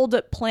Leopold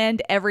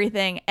planned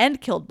everything and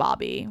killed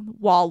Bobby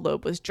while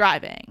Loeb was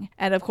driving.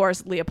 And of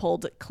course,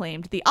 Leopold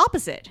claimed the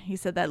opposite. He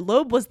said that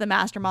Loeb was the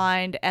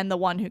mastermind and the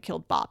one who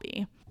killed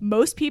Bobby.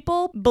 Most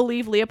people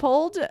believe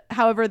Leopold.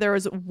 However, there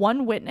was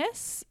one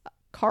witness,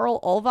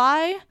 Carl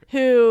Ulvey,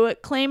 who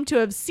claimed to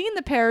have seen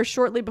the pair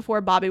shortly before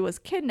Bobby was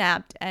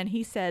kidnapped, and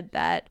he said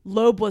that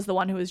Loeb was the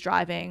one who was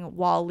driving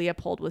while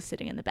Leopold was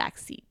sitting in the back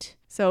seat.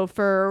 So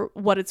for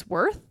what it's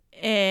worth,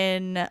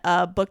 in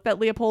a book that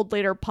Leopold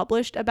later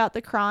published about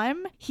the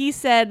crime, he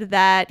said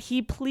that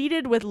he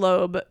pleaded with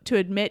Loeb to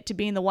admit to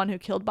being the one who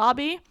killed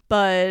Bobby,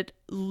 but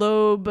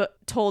Loeb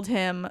told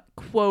him,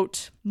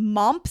 quote,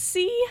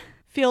 "Mompsy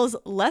feels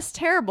less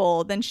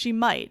terrible than she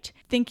might,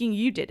 thinking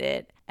you did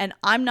it, and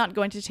I'm not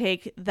going to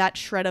take that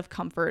shred of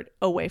comfort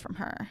away from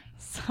her."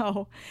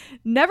 So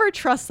never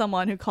trust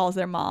someone who calls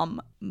their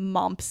mom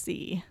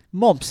Mompsy.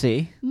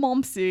 Mompsy.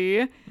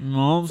 Mompsy.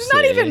 Mompsy. It's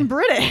not even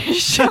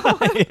British. Yeah.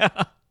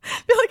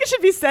 I feel like it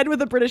should be said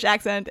with a British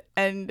accent,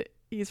 and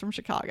he's from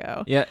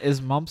Chicago. Yeah, is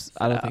Mumps?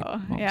 I don't think.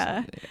 Mumps,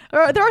 yeah.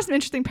 There are some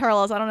interesting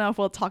parallels. I don't know if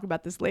we'll talk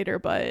about this later,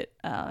 but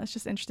it's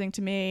just interesting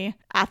to me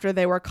after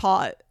they were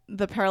caught,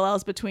 the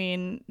parallels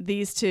between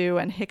these two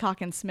and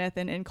Hickok and Smith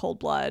in Cold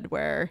Blood,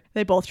 where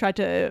they both tried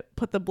to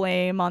put the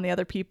blame on the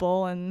other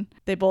people, and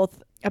they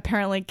both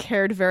apparently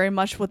cared very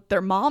much what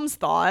their moms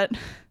thought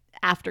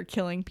after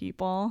killing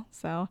people.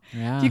 So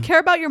if you care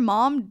about your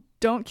mom,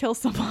 don't kill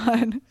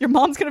someone. Your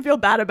mom's going to feel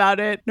bad about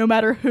it, no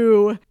matter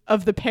who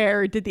of the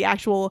pair did the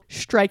actual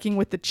striking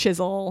with the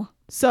chisel.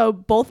 So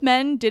both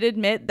men did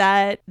admit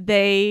that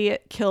they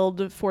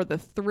killed for the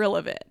thrill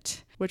of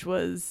it, which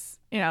was,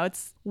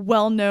 it's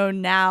well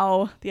known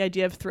now, the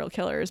idea of thrill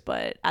killers,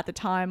 but at the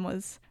time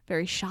was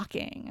very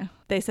shocking.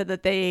 They said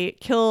that they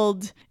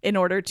killed in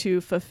order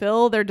to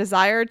fulfill their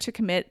desire to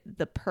commit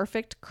the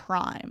perfect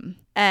crime.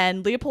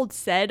 And Leopold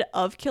said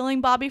of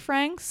killing Bobby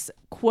Franks,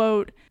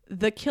 quote,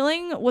 the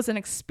killing was an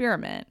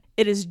experiment.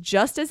 It is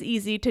just as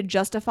easy to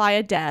justify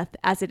a death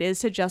as it is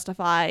to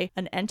justify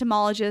an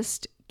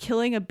entomologist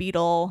killing a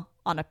beetle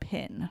on a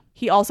pin.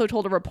 He also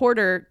told a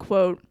reporter,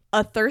 quote,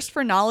 "A thirst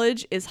for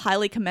knowledge is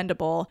highly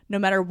commendable, no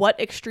matter what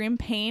extreme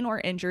pain or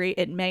injury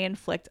it may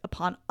inflict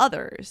upon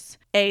others.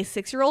 A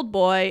 6-year-old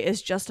boy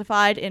is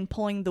justified in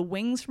pulling the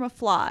wings from a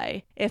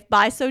fly, if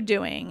by so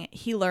doing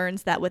he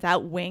learns that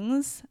without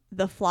wings,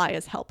 the fly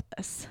is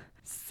helpless."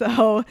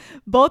 So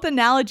both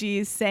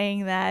analogies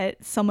saying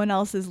that someone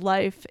else's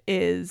life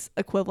is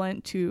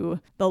equivalent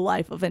to the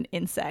life of an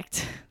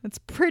insect. That's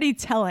pretty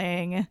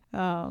telling.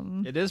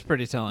 It is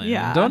pretty telling.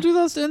 Yeah. Don't do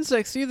those to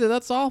insects either.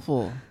 That's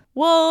awful.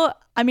 Well,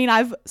 I mean,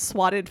 I've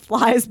swatted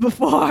flies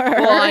before.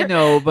 Well, I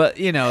know, but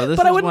this But is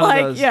I wouldn't one of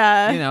like, those,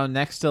 yeah.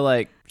 Next to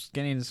like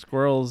skinning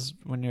squirrels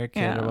when you're a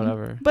kid or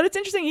whatever. But it's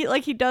interesting.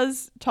 He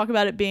does talk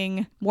about it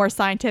being more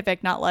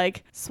scientific, not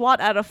like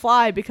swat at a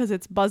fly because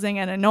it's buzzing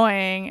and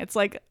annoying. It's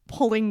like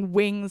pulling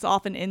wings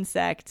off an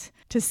insect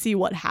to see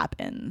what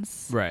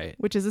happens. Right.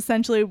 Which is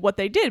essentially what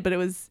they did, but it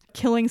was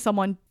killing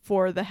someone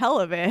for the hell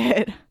of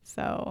it.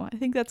 So I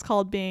think that's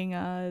called being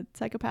a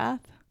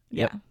psychopath.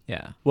 Yeah. Yep.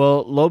 Yeah.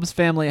 Well, Loeb's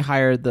family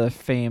hired the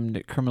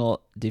famed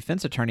criminal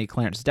defense attorney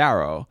Clarence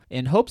Darrow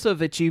in hopes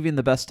of achieving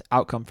the best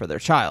outcome for their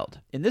child.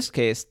 In this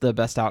case, the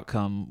best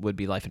outcome would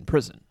be life in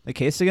prison. The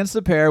case against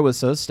the pair was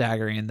so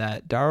staggering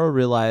that Darrow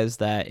realized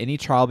that any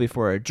trial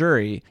before a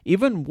jury,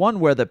 even one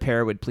where the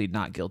pair would plead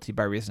not guilty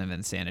by reason of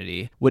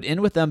insanity, would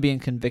end with them being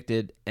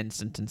convicted and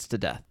sentenced to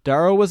death.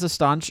 Darrow was a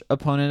staunch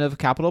opponent of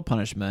capital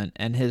punishment,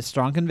 and his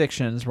strong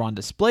convictions were on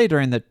display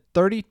during the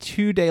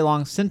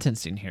 32-day-long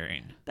sentencing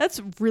hearing.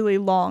 That's really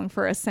long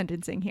for a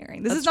sentencing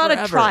hearing. This That's is not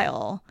forever. a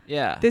trial.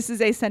 Yeah. This is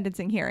a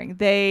sentencing hearing.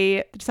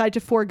 They decide to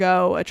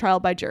forego a trial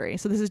by jury.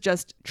 So this is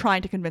just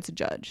trying to convince a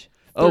judge.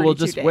 Oh, well,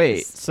 32 just days.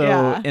 wait. So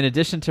Yeah. in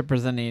addition to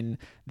presenting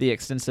the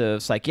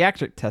extensive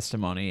psychiatric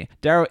testimony,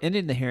 Darrow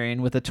ended the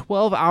hearing with a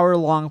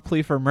 12-hour-long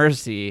plea for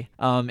mercy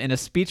in a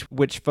speech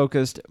which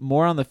focused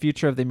more on the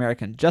future of the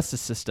American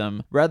justice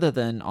system rather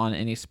than on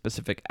any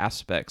specific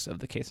aspects of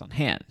the case on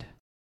hand.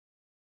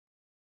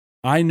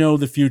 I know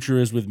the future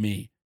is with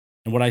me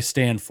and what I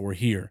stand for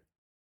here,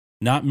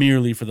 not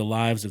merely for the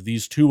lives of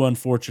these two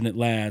unfortunate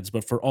lads,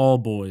 but for all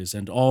boys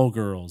and all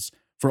girls,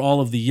 for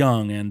all of the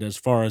young and, as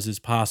far as is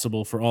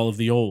possible, for all of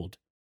the old.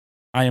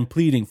 I am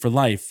pleading for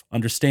life,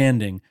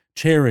 understanding,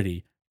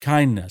 charity,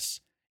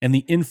 kindness, and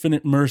the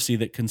infinite mercy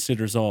that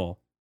considers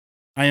all.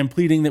 I am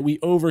pleading that we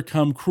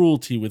overcome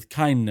cruelty with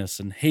kindness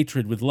and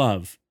hatred with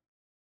love.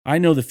 I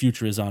know the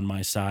future is on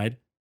my side,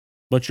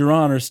 but your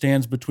honor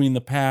stands between the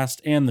past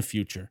and the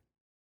future.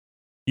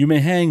 You may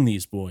hang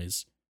these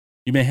boys.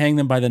 You may hang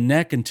them by the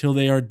neck until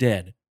they are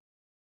dead.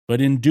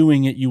 But in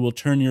doing it, you will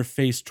turn your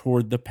face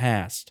toward the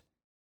past.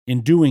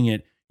 In doing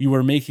it, you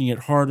are making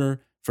it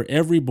harder for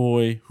every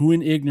boy who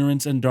in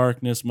ignorance and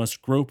darkness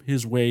must grope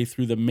his way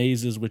through the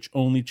mazes which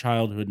only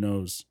childhood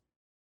knows.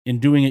 In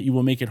doing it, you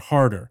will make it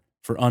harder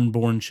for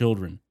unborn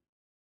children.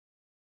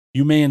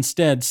 You may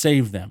instead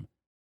save them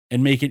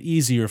and make it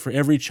easier for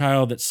every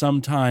child that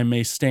sometime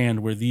may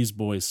stand where these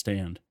boys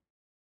stand.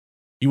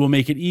 You will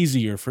make it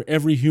easier for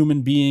every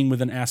human being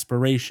with an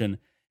aspiration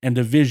and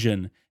a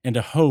vision and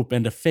a hope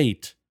and a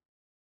fate.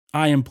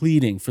 I am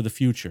pleading for the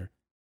future.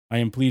 I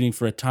am pleading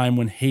for a time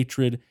when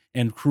hatred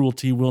and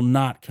cruelty will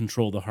not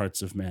control the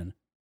hearts of men,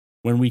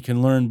 when we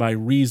can learn by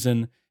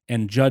reason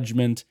and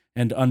judgment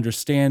and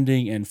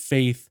understanding and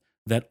faith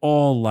that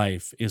all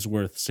life is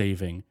worth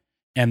saving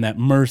and that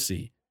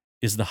mercy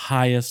is the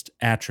highest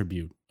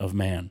attribute of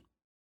man.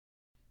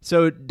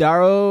 So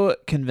Darrow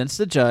convinced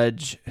the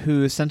judge,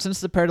 who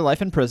sentenced the pair to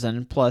life in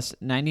prison, plus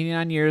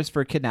 99 years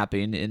for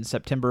kidnapping in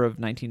September of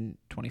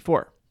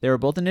 1924. They were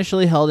both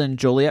initially held in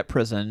Joliet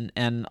Prison,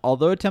 and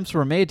although attempts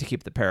were made to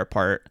keep the pair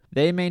apart,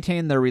 they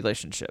maintained their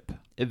relationship.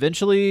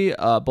 Eventually,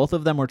 both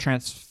of them were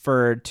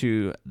transferred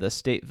to the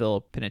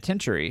Stateville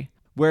Penitentiary,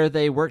 where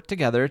they worked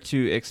together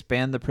to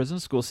expand the prison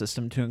school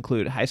system to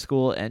include high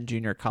school and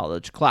junior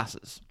college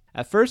classes.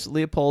 At first,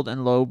 Leopold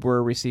and Loeb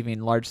were receiving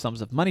large sums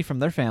of money from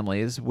their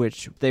families,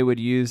 which they would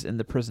use in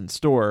the prison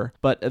store,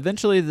 but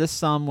eventually this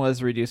sum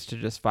was reduced to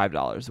just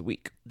 $5 a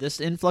week.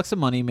 This influx of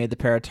money made the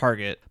pair a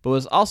target, but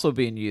was also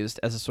being used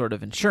as a sort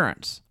of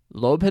insurance.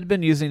 Loeb had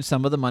been using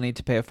some of the money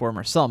to pay a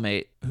former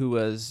cellmate, who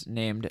was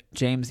named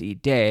James E.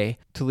 Day,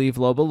 to leave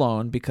Loeb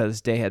alone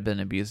because Day had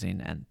been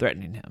abusing and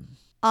threatening him.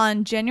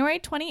 On January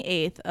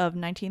 28th of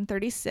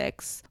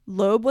 1936,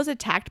 Loeb was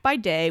attacked by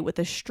Day with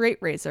a straight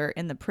razor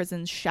in the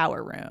prison's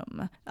shower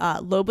room.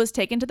 Loeb was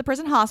taken to the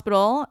prison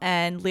hospital,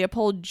 and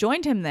Leopold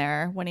joined him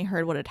there when he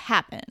heard what had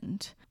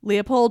happened.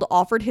 Leopold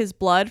offered his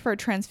blood for a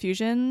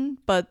transfusion,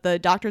 but the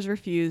doctors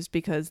refused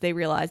because they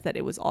realized that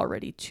it was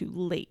already too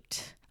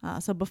late.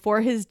 So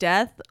before his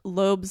death,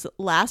 Loeb's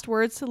last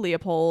words to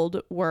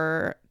Leopold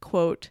were,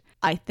 quote,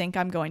 "I think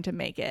I'm going to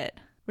make it."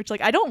 Which,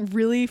 I don't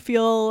really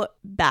feel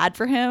bad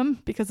for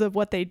him because of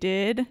what they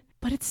did,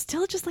 but it's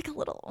still just a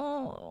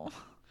little,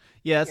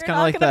 Yeah, it's you're kind of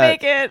not like gonna that.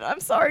 make it.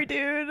 I'm sorry,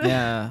 dude.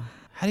 Yeah.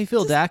 How do you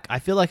feel, Dak? I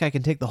feel like I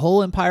can take the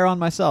whole empire on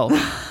myself.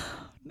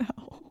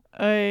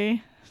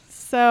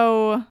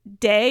 So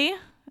Day,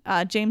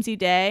 James E.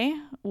 Day,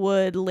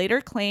 would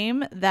later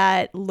claim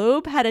that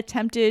Loeb had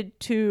attempted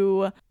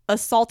to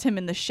assault him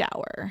in the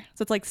shower.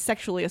 So it's like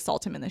sexually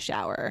assault him in the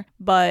shower.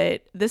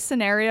 But this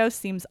scenario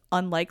seems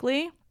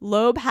unlikely.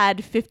 Loeb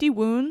had 50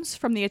 wounds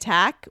from the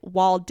attack,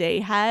 while Day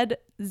had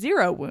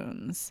 0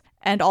 wounds.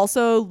 And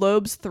also,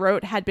 Loeb's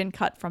throat had been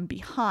cut from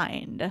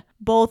behind.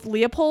 Both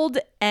Leopold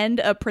and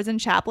a prison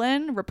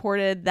chaplain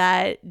reported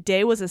that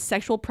Day was a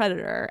sexual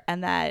predator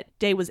and that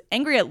Day was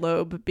angry at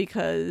Loeb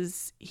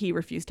because he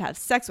refused to have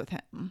sex with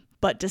him.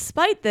 But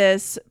despite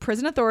this,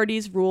 prison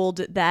authorities ruled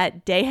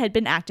that Day had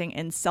been acting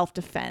in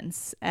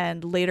self-defense,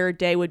 and later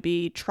Day would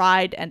be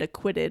tried and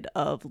acquitted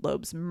of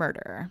Loeb's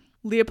murder.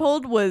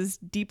 Leopold was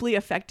deeply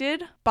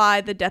affected by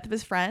the death of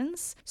his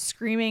friends,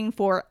 screaming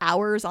for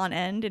hours on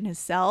end in his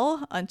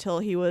cell until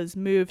he was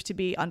moved to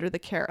be under the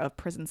care of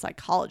prison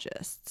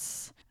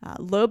psychologists.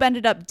 Loeb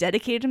ended up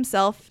dedicating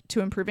himself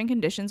to improving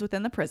conditions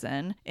within the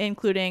prison,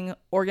 including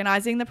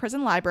organizing the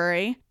prison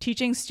library,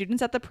 teaching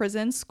students at the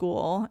prison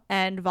school,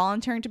 and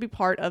volunteering to be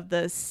part of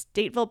the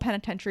Stateville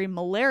Penitentiary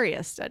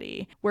malaria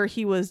study, where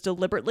he was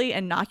deliberately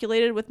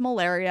inoculated with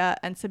malaria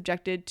and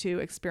subjected to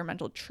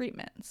experimental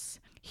treatments.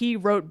 He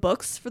wrote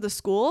books for the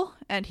school,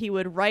 and he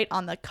would write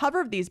on the cover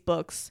of these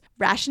books,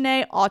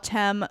 Ratione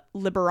Autem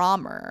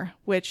Liberamer,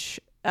 which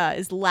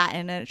is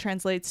Latin, and it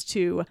translates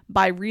to,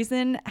 by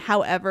reason,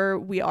 however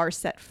we are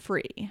set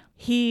free.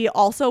 He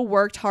also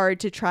worked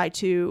hard to try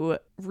to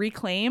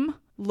reclaim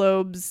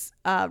Loeb's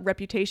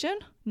reputation,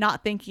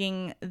 not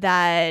thinking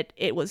that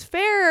it was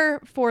fair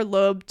for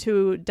Loeb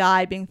to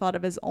die being thought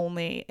of as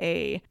only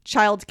a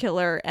child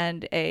killer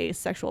and a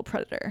sexual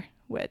predator,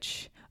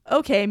 which...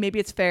 okay, maybe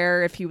it's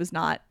fair if he was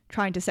not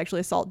trying to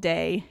sexually assault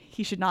Day.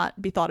 He should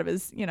not be thought of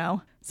as,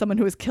 someone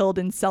who was killed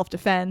in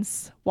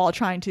self-defense while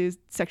trying to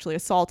sexually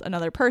assault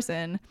another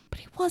person. But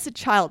he was a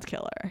child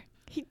killer.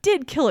 He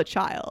did kill a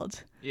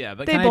child. Yeah,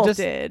 but they both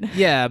did.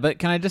 Yeah, but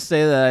can I just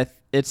say that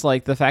it's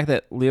like the fact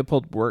that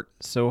Leopold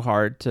worked so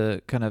hard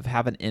to kind of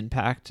have an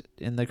impact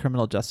in the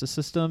criminal justice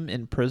system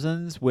in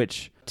prisons,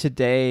 which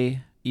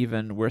today...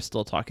 even we're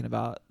still talking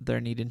about there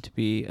needing to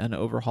be an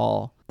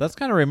overhaul. That's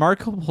kind of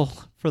remarkable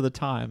for the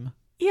time.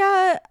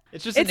 Yeah.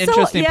 It's just an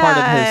interesting part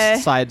of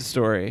his side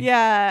story.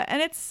 Yeah.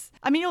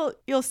 And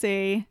you'll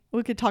see.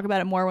 We could talk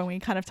about it more when we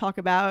kind of talk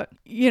about,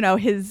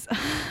 his,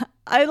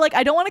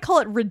 I don't want to call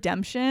it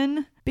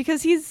redemption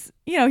because he's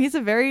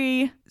a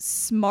very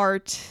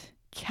smart,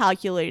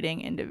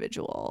 calculating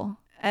individual.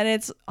 And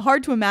it's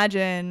hard to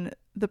imagine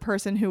the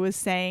person who was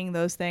saying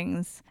those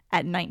things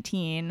at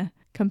 19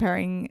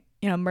 comparing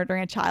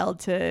murdering a child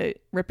to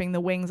ripping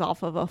the wings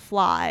off of a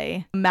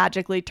fly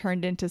magically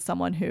turned into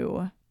someone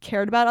who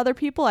cared about other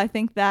people. I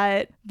think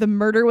that the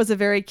murder was a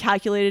very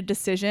calculated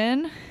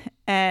decision,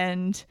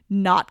 and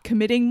not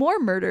committing more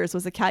murders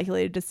was a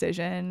calculated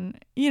decision.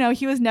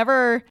 He was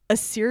never a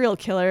serial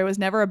killer. It was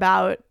never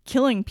about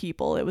killing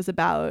people. It was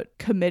about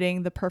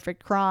committing the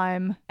perfect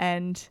crime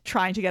and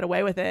trying to get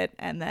away with it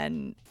and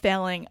then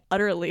failing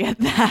utterly at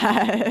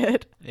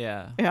that.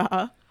 Yeah.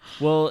 Yeah.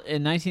 Well,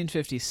 in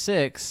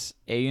 1956,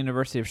 a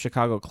University of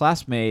Chicago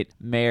classmate,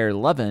 Meyer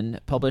Levin,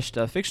 published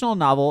a fictional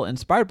novel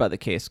inspired by the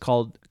case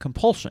called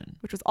Compulsion,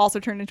 which was also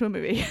turned into a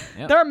movie.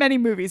 Yep. There are many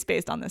movies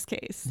based on this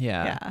case.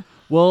 Yeah.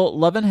 Well,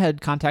 Levin had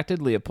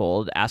contacted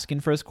Leopold asking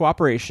for his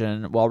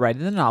cooperation while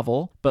writing the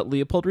novel, but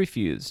Leopold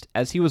refused,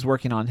 as he was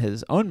working on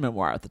his own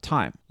memoir at the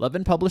time.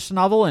 Levin published the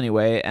novel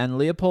anyway, and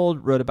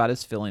Leopold wrote about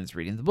his feelings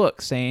reading the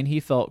book, saying he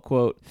felt,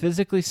 quote,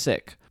 physically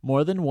sick.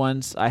 More than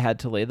once, I had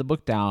to lay the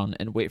book down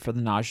and wait for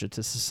the nausea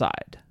to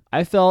subside.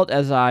 I felt,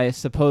 as I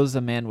suppose a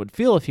man would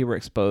feel if he were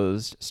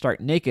exposed, stark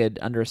naked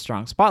under a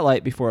strong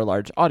spotlight before a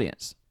large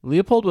audience.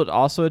 Leopold would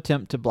also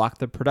attempt to block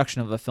the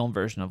production of a film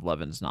version of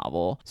Levin's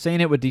novel,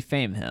 saying it would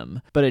defame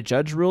him, but a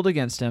judge ruled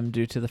against him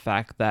due to the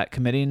fact that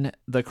committing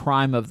the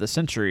crime of the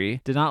century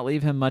did not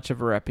leave him much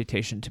of a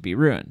reputation to be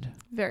ruined.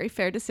 Very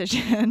fair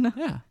decision.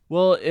 Yeah.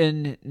 Well,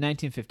 in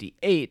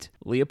 1958,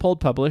 Leopold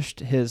published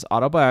his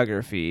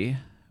autobiography,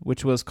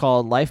 which was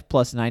called Life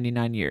Plus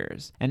 99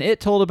 Years, and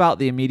it told about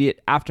the immediate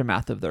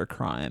aftermath of their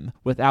crime,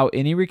 without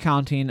any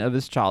recounting of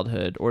his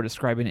childhood or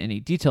describing any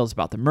details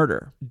about the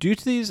murder. Due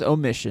to these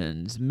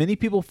omissions, many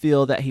people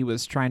feel that he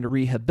was trying to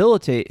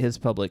rehabilitate his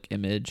public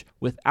image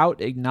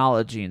without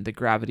acknowledging the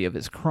gravity of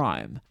his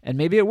crime. And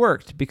maybe it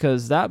worked,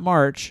 because that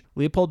March,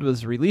 Leopold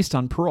was released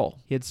on parole.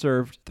 He had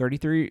served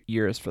 33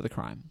 years for the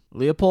crime.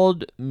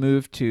 Leopold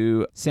moved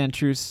to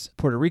Santurce,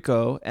 Puerto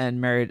Rico,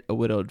 and married a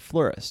widowed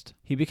florist.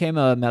 He became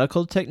a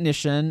medical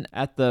technician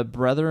at the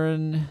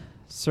Brethren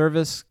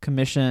Service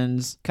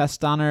Commission's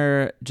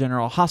Castaner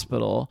General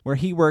Hospital, where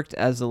he worked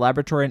as a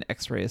laboratory and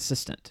x-ray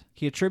assistant.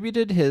 He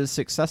attributed his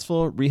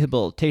successful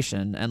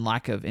rehabilitation and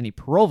lack of any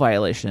parole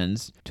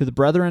violations to the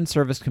Brethren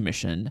Service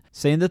Commission,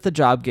 saying that the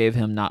job gave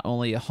him not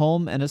only a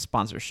home and a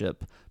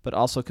sponsorship, but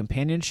also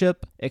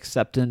companionship,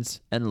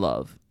 acceptance, and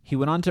love. He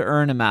went on to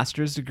earn a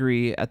master's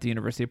degree at the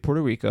University of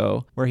Puerto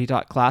Rico, where he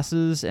taught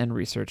classes and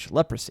researched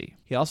leprosy.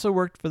 He also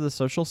worked for the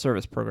Social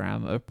Service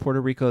Program of Puerto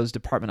Rico's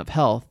Department of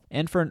Health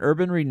and for an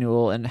urban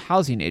renewal and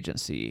housing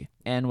agency,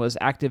 and was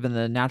active in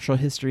the Natural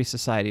History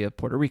Society of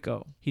Puerto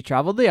Rico. He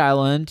traveled the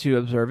island to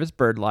observe its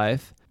bird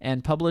life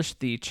and published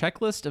the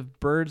Checklist of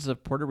Birds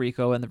of Puerto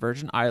Rico and the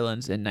Virgin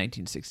Islands in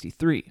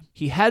 1963.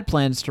 He had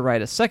plans to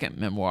write a second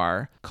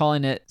memoir,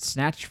 calling it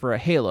Snatched for a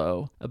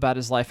Halo, about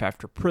his life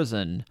after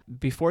prison.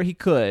 Before he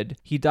could,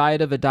 he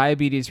died of a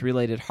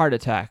diabetes-related heart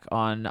attack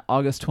on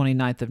August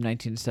 29th of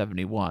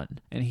 1971,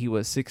 and he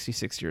was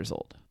 66 years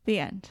old. The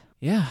end.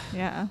 Yeah.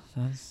 Yeah.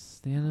 That's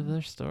the end of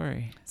their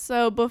story.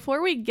 So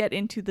before we get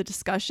into the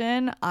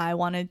discussion, I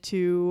wanted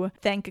to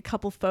thank a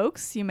couple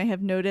folks. You may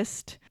have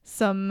noticed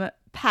some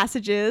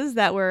passages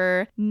that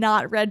were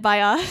not read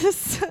by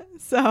us.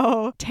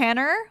 So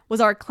Tanner was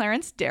our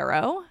Clarence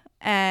Darrow,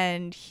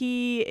 and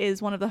he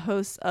is one of the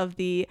hosts of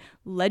the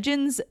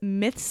Legends,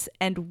 Myths,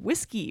 and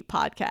Whiskey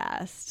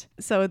podcast.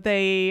 So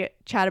they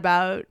chat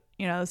about,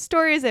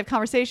 stories, they have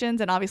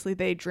conversations, and obviously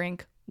they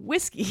drink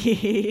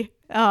whiskey.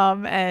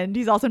 And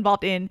he's also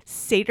involved in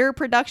Seder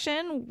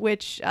Production,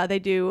 which they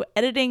do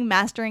editing,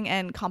 mastering,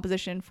 and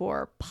composition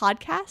for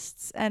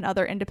podcasts and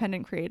other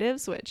independent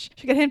creatives, which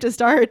should get him to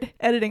start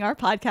editing our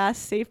podcast,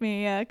 save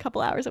me a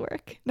couple hours of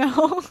work.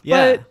 No,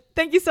 yeah. But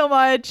thank you so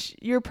much.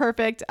 You're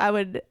perfect. I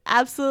would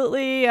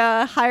absolutely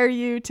hire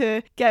you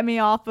to get me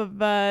off of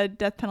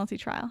death penalty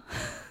trial.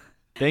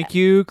 Thank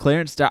you,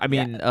 Clarence.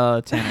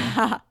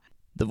 Tanner.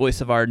 The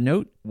voice of our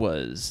note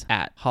was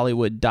at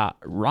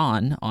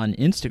Hollywood.Ron on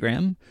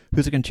Instagram,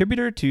 who's a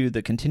contributor to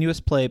the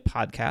Continuous Play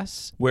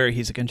podcasts, where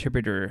he's a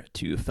contributor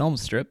to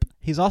Filmstrip.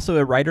 He's also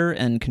a writer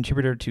and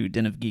contributor to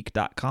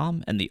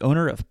denofgeek.com and the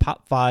owner of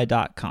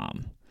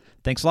popfi.com.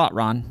 Thanks a lot,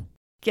 Ron.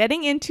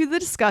 Getting into the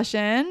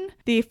discussion,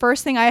 the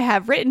first thing I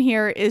have written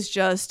here is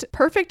just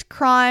perfect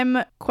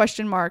crime, ?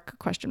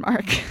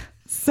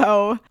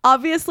 So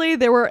obviously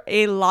there were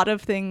a lot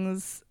of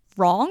things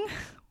wrong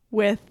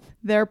with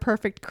their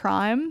perfect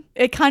crime.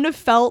 It kind of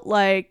felt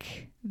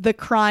like the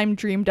crime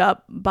dreamed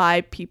up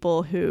by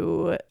people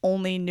who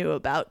only knew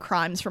about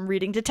crimes from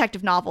reading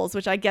detective novels,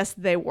 which I guess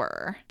they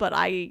were. But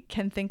I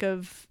can think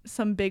of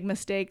some big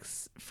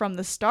mistakes from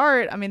the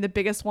start. I mean, the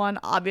biggest one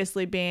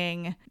obviously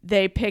being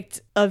they picked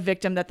a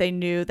victim that they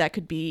knew that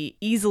could be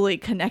easily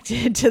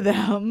connected to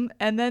them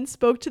and then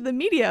spoke to the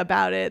media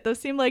about it. Those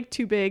seem like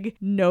two big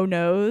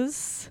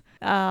no-nos.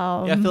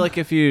 I feel like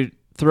if you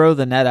throw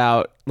the net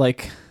out,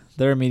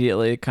 they're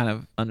immediately kind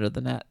of under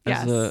the net.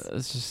 Yes.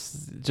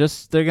 It's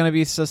just they're going to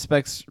be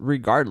suspects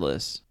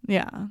regardless.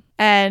 Yeah.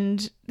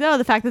 And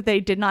the fact that they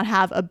did not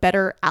have a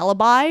better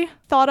alibi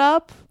thought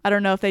up. I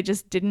don't know if they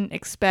just didn't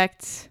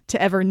expect to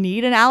ever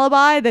need an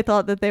alibi. They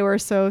thought that they were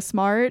so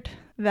smart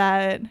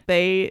that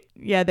they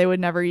would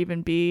never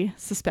even be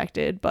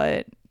suspected.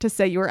 But to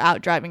say you were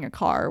out driving a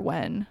car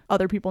when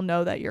other people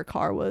know that your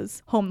car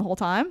was home the whole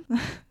time.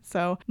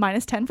 So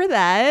 -10 for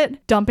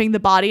that. Dumping the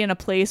body in a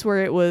place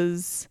where it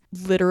was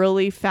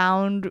literally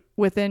found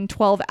within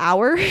 12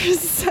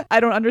 hours. I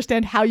don't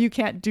understand how you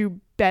can't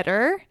do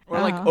better. Or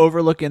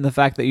overlooking the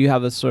fact that you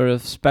have a sort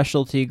of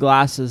specialty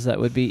glasses that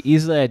would be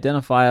easily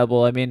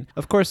identifiable. I mean,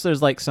 of course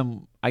there's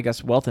some, I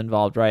guess, wealth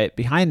involved, right?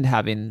 Behind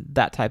having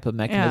that type of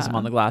mechanism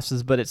on the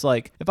glasses. But it's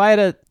like, if I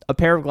had a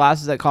pair of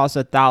glasses that cost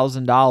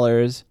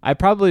 $1,000, I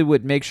probably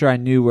would make sure I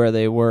knew where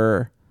they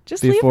were.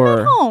 Just leave them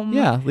at home.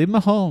 Yeah, leave them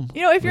at home.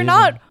 If you're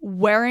not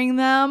wearing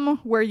them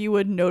where you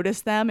would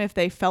notice them if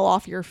they fell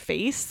off your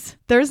face,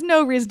 there's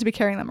no reason to be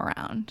carrying them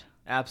around.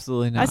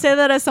 Absolutely not. I say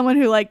that as someone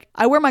who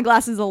I wear my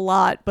glasses a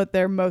lot, but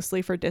they're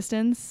mostly for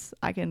distance.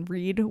 I can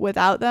read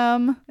without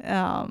them.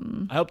 I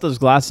hope those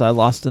glasses I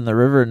lost in the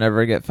river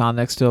never get found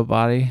next to a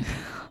body.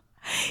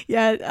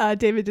 Yeah,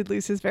 David did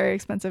lose his very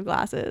expensive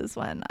glasses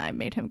when I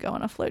made him go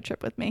on a float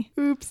trip with me.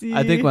 Oopsie.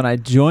 I think when I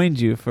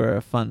joined you for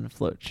a fun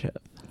float trip.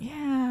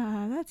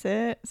 Yeah, that's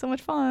it. So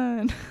much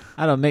fun.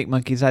 I don't make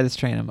monkeys. I just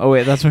train them. Oh,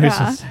 wait, that's what you're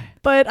supposed to say.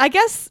 But I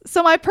guess,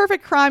 so my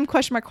perfect crime, ?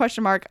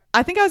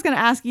 I think I was going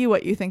to ask you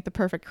what you think the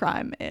perfect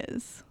crime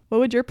is. What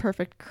would your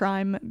perfect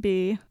crime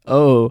be?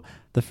 Oh,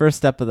 the first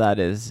step of that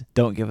is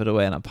don't give it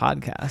away on a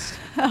podcast.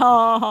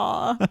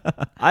 Aww.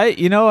 I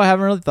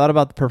haven't really thought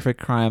about the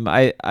perfect crime.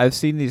 I've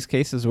seen these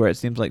cases where it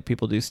seems like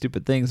people do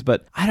stupid things,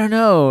 but I don't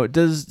know.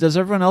 Does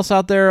everyone else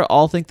out there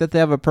all think that they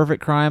have a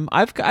perfect crime?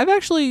 I've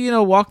actually,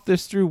 walked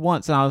this through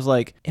once and I was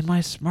like, am I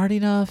smart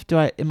enough?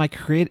 Am I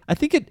creative? I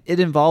think it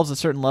involves a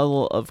certain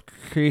level of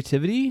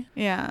creativity.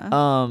 Yeah.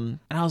 And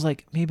I was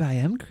like, maybe I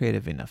am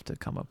creative enough to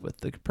come up with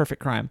the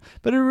perfect crime,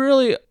 but it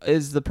really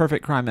is the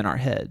perfect crime in our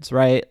heads,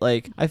 right?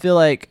 I feel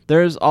like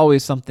there's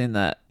always something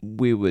that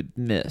we would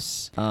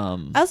miss. I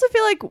also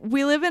feel like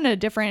we live in a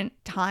different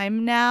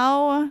time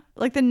now.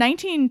 Like the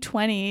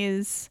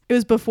 1920s, it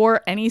was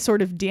before any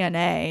sort of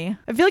DNA.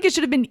 I feel like it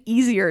should have been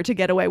easier to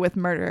get away with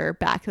murder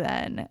back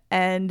then.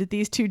 And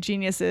these two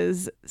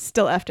geniuses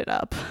still effed it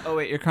up. Oh,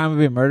 wait, your crime would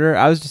be murder?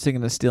 I was just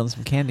thinking of stealing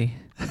some candy.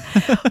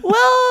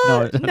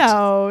 Well,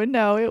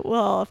 no, it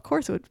will. Of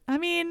course it would. I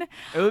mean,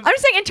 I'm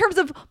just saying in terms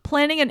of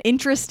planning an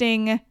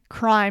interesting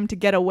crime to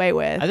get away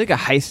with. I think a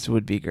heist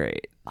would be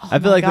great. Oh I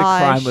feel like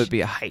gosh. the crime would be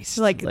a heist.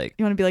 Like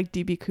you want to be like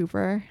DB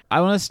Cooper?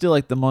 I want to steal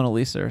like the Mona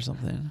Lisa or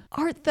something.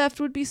 Art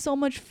theft would be so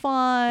much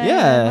fun.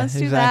 Yeah, let's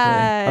do exactly.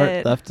 that.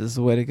 Art theft is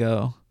the way to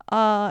go.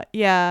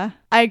 Yeah,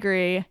 I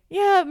agree.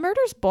 Yeah,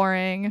 murder's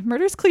boring.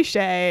 Murder's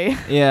cliche.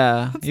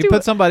 Yeah, you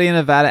put somebody in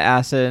a vat of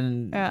acid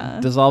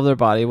and dissolve their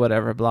body,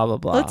 whatever, blah, blah,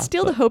 blah. Let's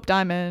steal the Hope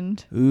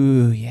Diamond.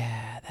 Ooh,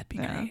 yeah, that'd be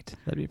great.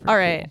 That'd be pretty All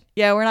right. cool.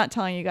 Yeah, we're not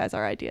telling you guys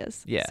our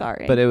ideas. Yeah,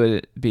 sorry. but it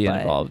would be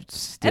involved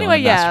stealing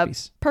anyway, a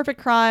masterpiece. Perfect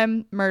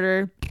crime,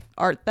 murder,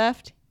 art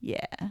theft.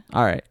 Yeah.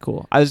 All right,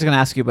 cool. I was just gonna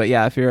ask you, but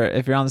yeah, if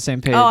you're on the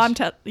same page. Oh,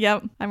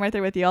 I'm right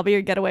there with you. I'll be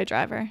your getaway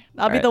driver.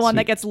 I'll be the one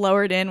that gets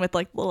lowered in with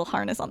like little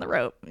harness on the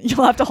rope.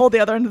 You'll have to hold the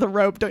other end of the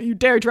rope. Don't you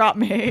dare drop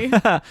me.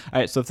 All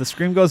right, so if the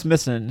scream goes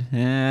missing,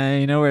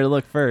 you know where to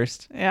look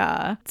first.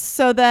 Yeah.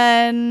 So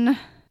then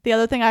the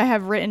other thing I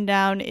have written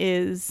down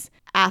is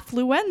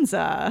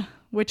affluenza,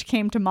 which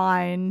came to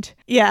mind.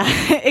 Yeah,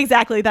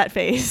 exactly that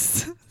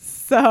face.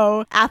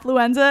 So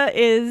affluenza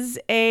is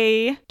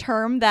a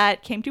term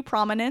that came to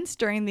prominence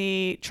during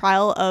the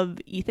trial of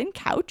Ethan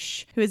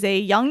Couch, who is a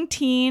young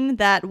teen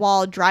that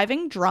while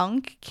driving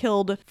drunk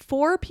killed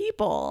 4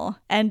 people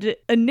and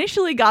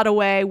initially got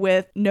away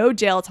with no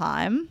jail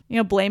time,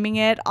 blaming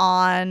it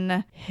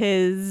on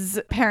his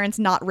parents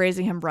not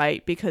raising him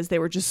right because they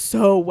were just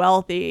so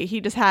wealthy.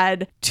 He just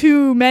had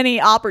too many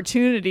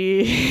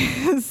opportunities.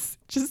 It was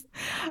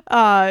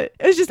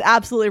just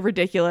absolutely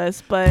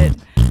ridiculous, but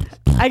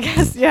I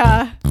guess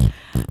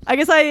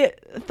I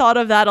thought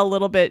of that a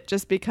little bit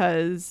just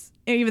because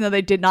even though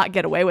they did not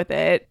get away with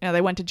it,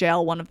 they went to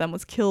jail. One of them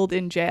was killed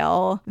in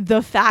jail.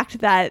 The fact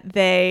that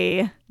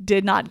they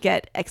did not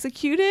get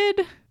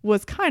executed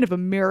was kind of a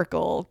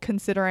miracle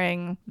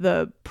considering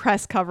the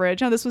press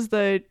coverage. Now, this was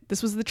the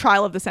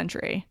trial of the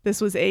century. This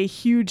was a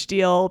huge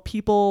deal.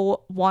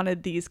 People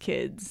wanted these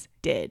kids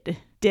dead.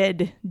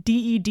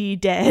 D-E-D,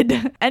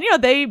 dead. And,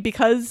 they,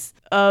 because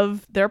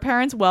of their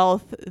parents'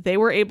 wealth, they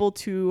were able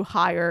to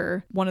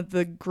hire one of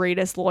the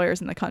greatest lawyers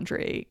in the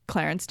country,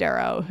 Clarence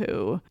Darrow,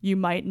 who you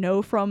might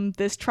know from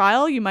this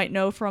trial. You might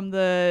know from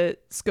the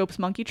Scopes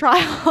Monkey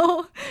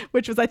trial,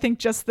 which was, I think,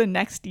 just the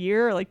next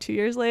year, or like 2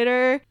 years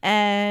later.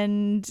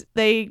 And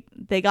they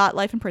got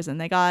life in prison.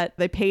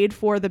 They paid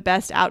for the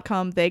best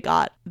outcome. They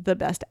got the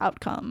best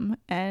outcome.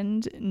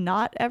 And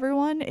not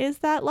everyone is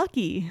that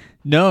lucky.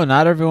 No,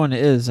 not everyone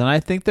is. And I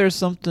think there's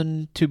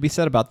something to be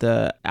said about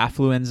the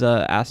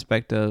affluenza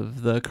aspect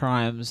of the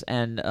crimes.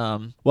 And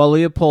while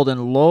Leopold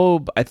and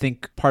Loeb, I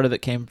think part of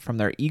it came from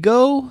their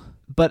ego.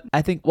 But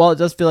I think while it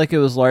does feel like it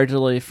was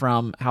largely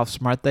from how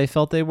smart they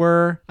felt they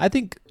were, I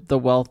think the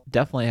wealth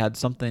definitely had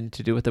something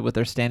to do with it, with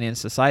their standing in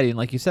society. And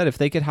like you said, if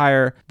they could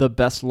hire the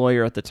best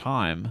lawyer at the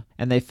time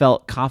and they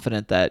felt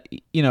confident that,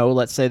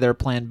 let's say their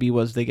plan B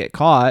was they get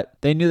caught,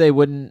 they knew they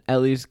wouldn't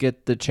at least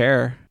get the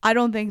chair. I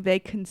don't think they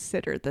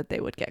considered that they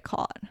would get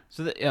caught.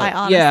 So I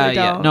honestly don't.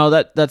 Yeah. No,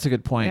 that's a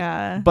good point.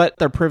 Yeah. But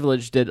their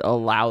privilege did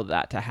allow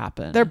that to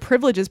happen. Their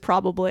privilege is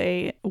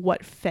probably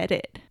what fed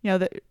it.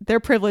 Their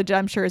privilege,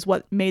 I'm sure, is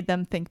what made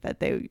them think that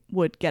they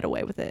would get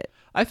away with it.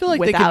 I feel like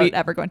without they could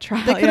ever going to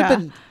trial. They could have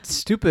been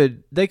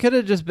stupid. They could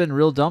have just been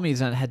real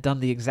dummies and had done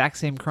the exact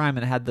same crime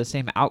and had the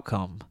same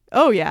outcome.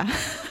 Oh, yeah.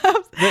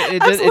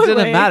 It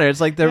didn't matter.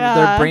 It's like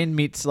their brain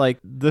meets like,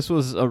 this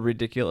was a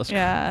ridiculous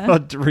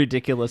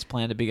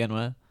plan to begin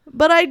with.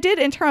 But I did,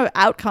 in terms of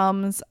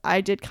outcomes, I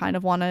did kind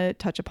of want to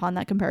touch upon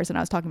that comparison I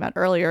was talking about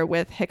earlier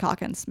with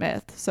Hickok and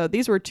Smith. So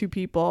these were two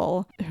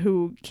people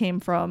who came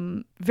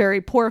from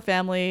very poor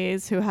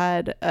families, who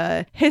had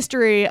a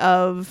history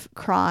of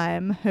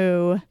crime,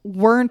 who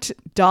weren't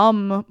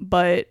dumb,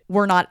 but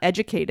were not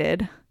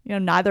educated.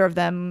 Neither of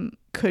them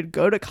could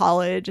go to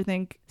college. I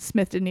think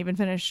Smith didn't even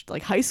finish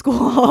like high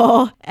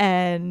school.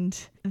 And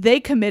they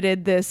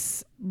committed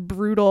this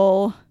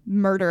brutal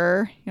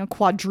murder,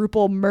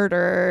 quadruple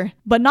murder,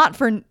 but not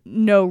for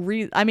no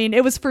reason. I mean,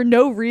 it was for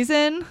no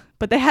reason,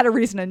 but they had a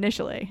reason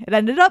initially. It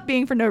ended up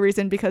being for no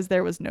reason because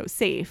there was no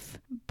safe.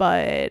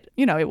 But,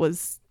 it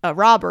was a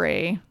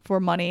robbery for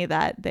money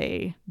that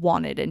they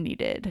wanted and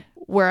needed.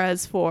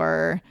 Whereas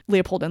for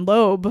Leopold and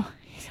Loeb,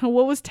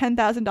 what was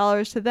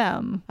 $10,000 to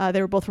them?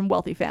 They were both from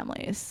wealthy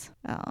families.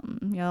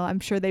 I'm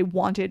sure they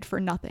wanted for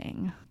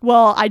nothing.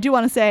 Well, I do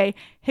want to say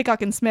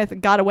Hickok and Smith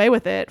got away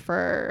with it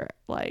for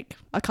like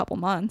a couple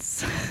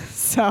months.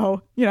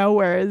 So,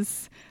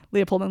 whereas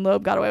Leopold and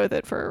Loeb got away with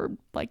it for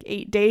like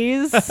 8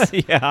 days.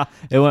 Yeah,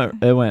 it went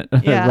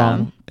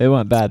wrong. It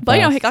went bad. But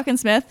fast. Hickok and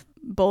Smith,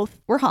 both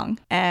were hung,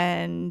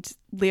 and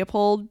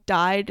Leopold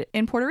died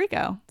in Puerto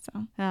Rico.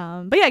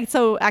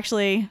 So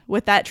actually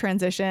with that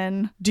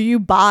transition, do you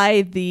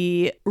buy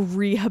the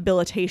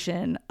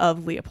rehabilitation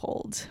of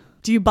Leopold?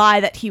 Do you buy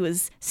that he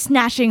was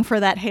snatching for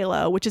that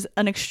halo, which is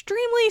an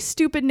extremely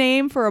stupid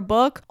name for a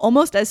book,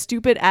 almost as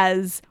stupid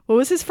as, what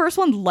was his first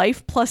one?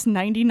 Life plus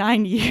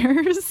 99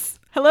 years?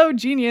 Hello,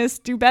 genius,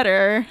 do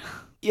better.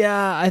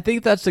 Yeah, I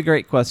think that's a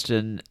great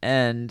question.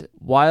 And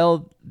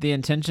while the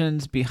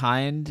intentions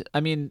behind,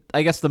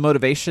 I guess the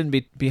motivation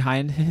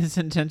behind his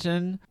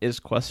intention is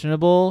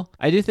questionable,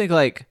 I do think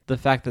like the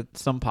fact that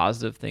some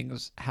positive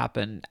things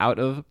happen out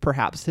of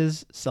perhaps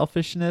his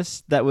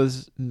selfishness that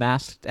was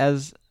masked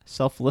as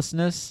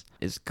selflessness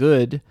is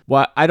good.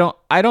 Well, I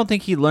don't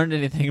think he learned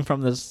anything from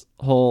this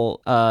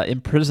whole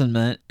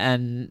imprisonment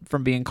and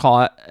from being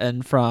caught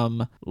and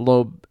from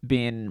Loeb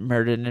being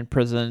murdered in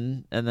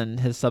prison and then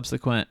his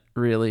subsequent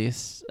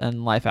release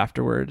and life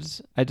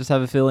afterwards. I just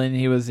have a feeling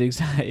he was the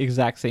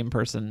exact same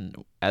person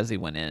as he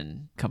went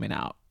in, coming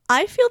out.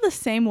 I feel the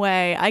same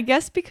way, I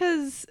guess,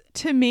 because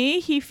to me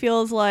he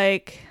feels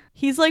like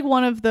he's like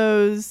one of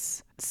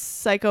those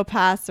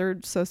psychopaths or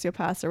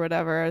sociopaths or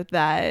whatever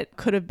that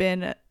could have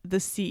been the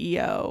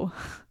CEO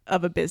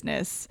of a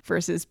business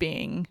versus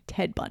being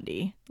Ted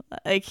Bundy.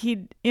 Like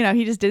he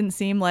just didn't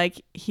seem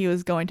like he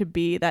was going to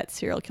be that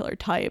serial killer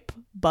type.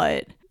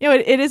 But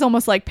it is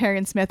almost like Perry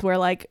and Smith, where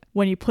like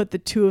when you put the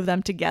two of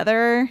them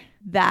together,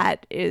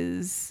 that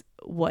is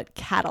what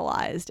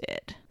catalyzed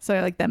it. So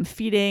like them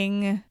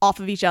feeding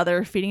off of each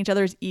other, feeding each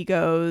other's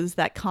egos,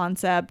 that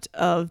concept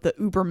of the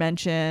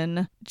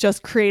Übermenschen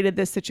just created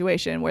this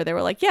situation where they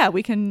were like, yeah,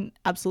 we can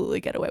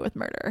absolutely get away with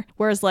murder.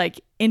 Whereas like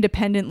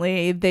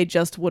independently, they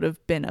just would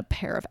have been a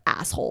pair of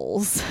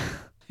assholes.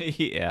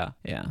 Yeah.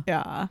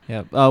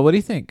 What do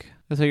you think?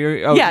 So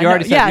you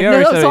already said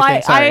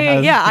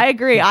I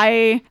agree.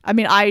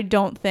 I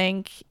don't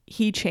think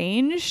he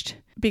changed,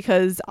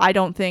 because I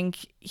don't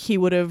think he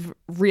would have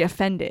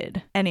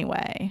reoffended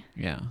anyway.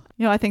 Yeah.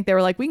 I think they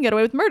were like, we can get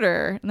away with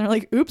murder. And they're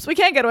like, oops, we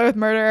can't get away with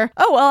murder.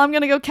 Oh, well, I'm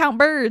going to go count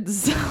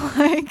birds.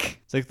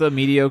 It's like the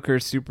mediocre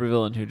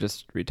supervillain who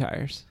just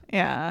retires.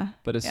 Yeah.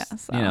 But it's,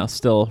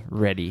 still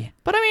ready.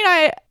 But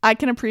I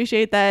can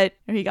appreciate that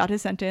he got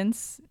his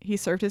sentence. He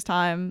served his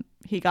time.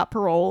 He got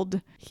paroled.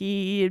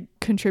 He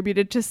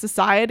contributed to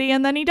society,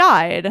 and then he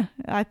died.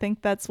 I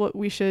think that's what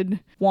we should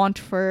want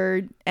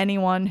for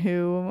anyone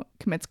who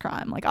commits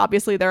crime. Like,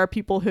 obviously, there are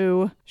people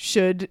who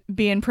should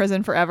be in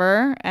prison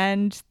forever,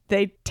 and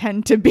they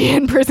tend to be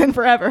in prison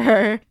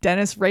forever.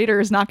 Dennis Rader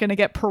is not going to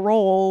get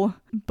parole,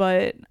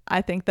 but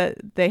I think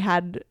that they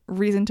had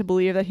reason to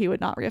believe that he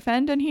would not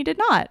reoffend, and he did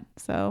not.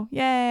 So,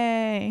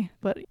 yay.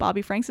 But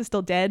Bobby Franks is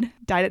still dead.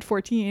 Died at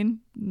 14.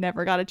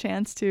 Never got a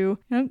chance to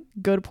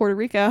go to Puerto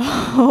Rico.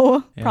 Yeah.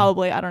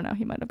 Probably. I don't know.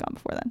 He might have gone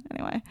before then.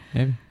 Anyway.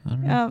 Maybe. I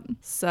don't know.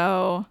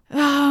 So,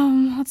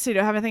 let's see. Do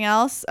I have anything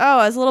else? Oh,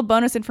 as a little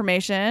bonus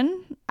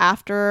information,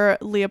 after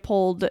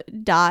Leopold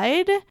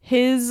died,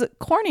 his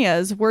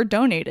corneas were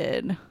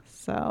donated.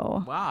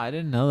 So. Wow, I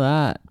didn't know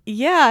that.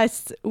 Yeah,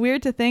 it's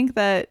weird to think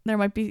that there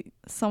might be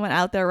someone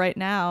out there right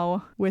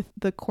now with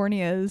the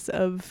corneas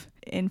of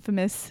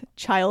infamous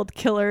child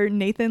killer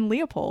Nathan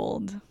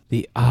Leopold.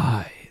 The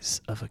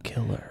eyes of a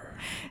killer.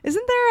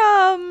 Isn't there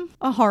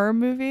a horror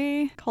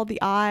movie called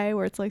The Eye,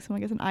 where it's like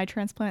someone gets an eye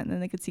transplant and then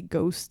they could see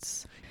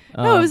ghosts?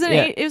 No, it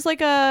was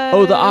like a...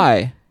 Oh, The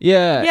Eye.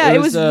 Yeah. Yeah, it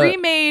was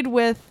remade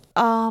with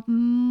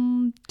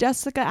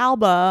Jessica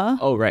Alba.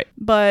 Oh, right.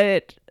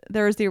 But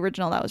there was the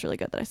original that was really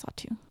good that I saw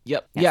too.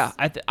 Yep. Yes.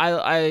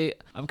 Yeah.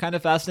 I'm kind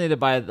of fascinated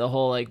by the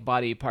whole like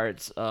body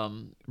parts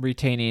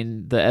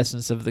retaining the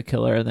essence of the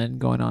killer and then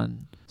going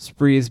on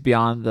sprees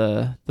beyond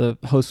the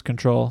host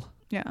control.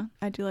 Yeah,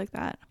 I do like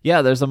that.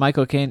 Yeah, there's a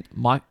Michael Caine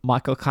movie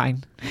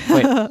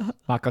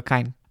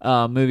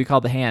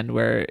called The Hand,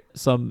 where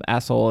some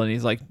asshole and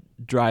he's like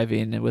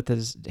driving with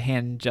his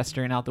hand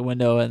gesturing out the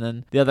window, and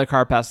then the other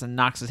car passes and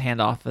knocks his hand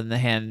off, and the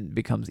hand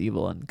becomes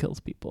evil and kills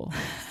people.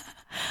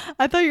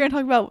 I thought you were going to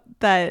talk about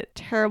that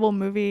terrible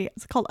movie.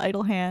 It's called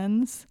Idle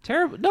Hands.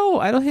 Terrible? No,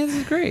 Idle Hands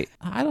is great.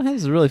 Idle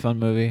Hands is a really fun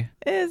movie.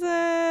 Is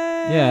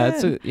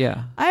it?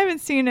 Yeah, I haven't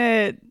seen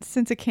it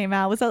since it came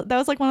out. That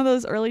was like one of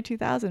those early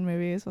 2000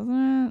 movies,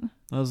 wasn't it?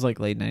 That was like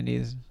late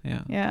 90s.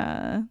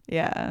 Yeah.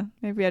 Yeah.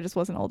 Maybe I just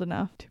wasn't old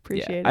enough to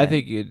appreciate it. I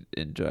think you'd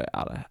enjoy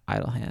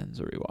Idle Hands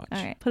rewatch.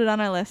 All right. Put it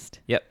on our list.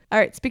 Yep. All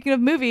right. Speaking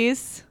of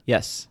movies.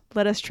 Yes.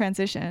 Let us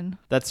transition.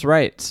 That's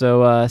right.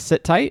 So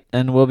sit tight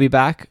and we'll be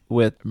back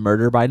with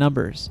Murder by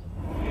Numbers.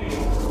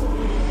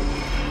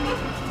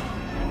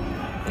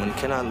 One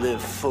cannot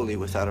live fully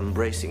without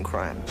embracing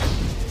crime.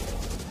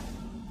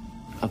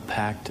 A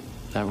pact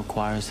that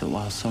requires that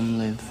while some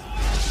live,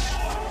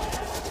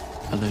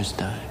 others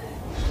die.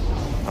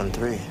 On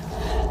 3. 1,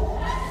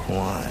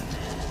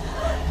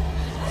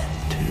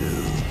 2,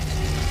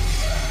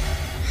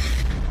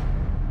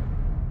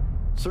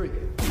 3.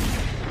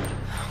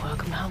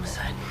 Welcome to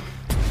homicide.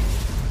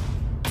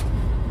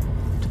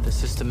 To the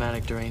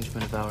systematic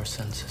derangement of our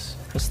senses.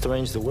 Let's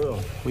derange the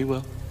world. We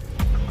will.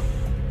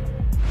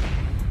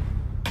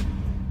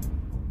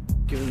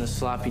 Given the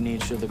sloppy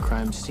nature of the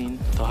crime scene,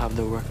 they'll have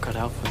their work cut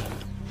out for them.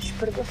 You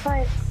put a good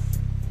fight.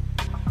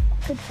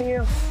 Good for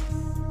you.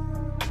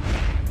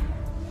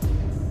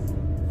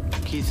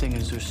 Key thing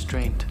is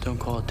restraint. Don't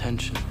call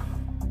attention.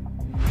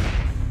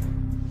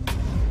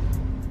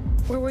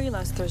 Where were you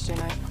last Thursday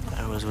night?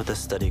 I was with a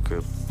study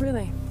group.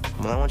 Really?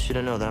 Well, I want you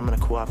to know that I'm going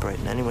to cooperate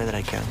in any way that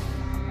I can.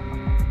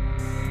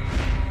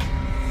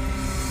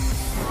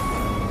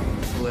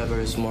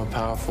 Whoever is more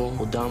powerful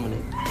will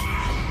dominate.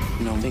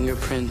 No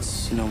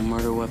fingerprints, no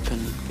murder weapon.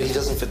 He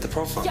doesn't fit the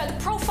profile. Yeah,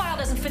 the profile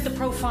doesn't fit the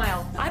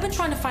profile. I've been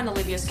trying to find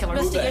Olivia's killer.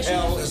 Who the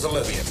hell is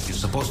Olivia? You're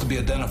supposed to be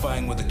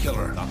identifying with the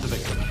killer, not the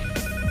victim.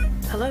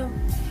 Hello?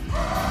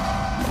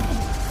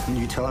 Did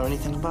you tell her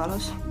anything about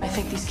us? I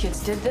think these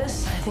kids did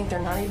this. I think they're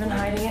not even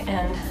hiding it,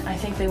 and I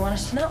think they want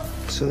us to know.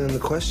 So then the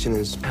question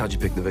is, how'd you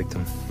pick the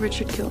victim?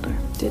 Richard killed her,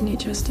 didn't he,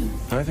 Justin?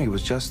 I think it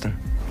was Justin.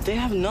 They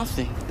have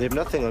nothing. They have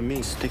nothing on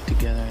me. Stick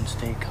together and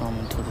stay calm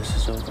until this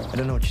is over. I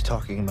don't know what you're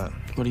talking about.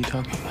 What are you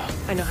talking about?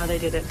 I know how they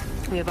did it.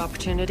 We have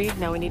opportunity,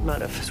 now we need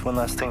motive. Just one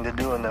last thing to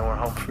do, and then we're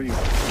home free.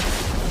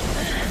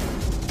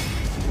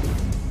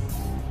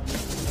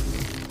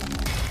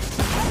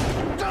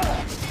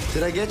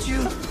 Did I get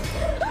you?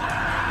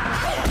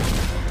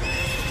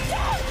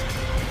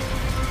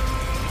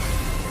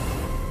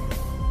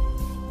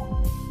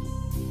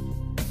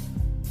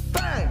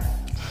 Bang!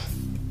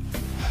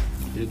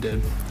 You're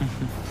dead.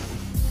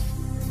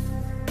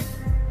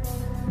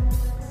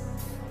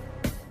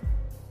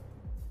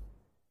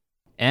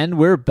 And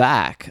we're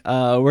back.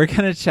 We're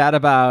going to chat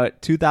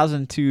about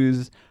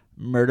 2002's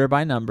Murder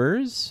by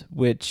Numbers,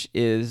 which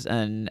is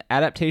an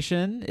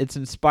adaptation. It's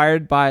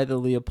inspired by the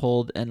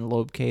Leopold and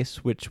Loeb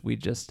case, which we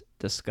just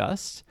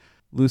discussed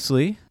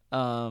loosely.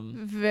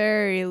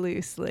 Very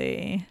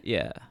loosely.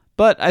 Yeah.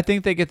 But I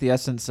think they get the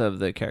essence of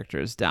the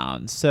characters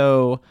down.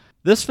 So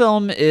this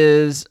film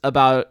is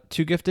about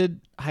two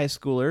gifted high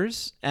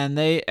schoolers, and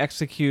they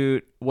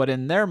execute what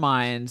in their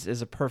minds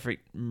is a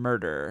perfect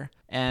murder.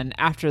 And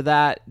after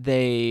that,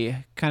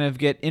 they kind of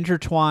get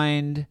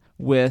intertwined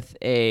with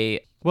really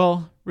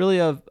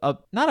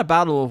not a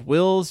battle of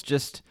wills,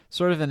 just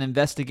sort of an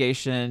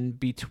investigation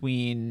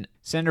between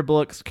Sandra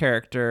Bullock's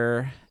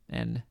character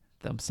and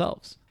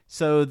themselves.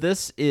 So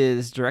this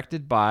is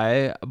directed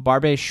by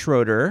Barbet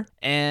Schroeder,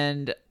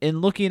 and in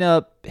looking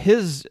up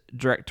his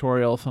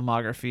directorial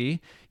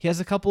filmography, he has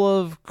a couple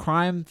of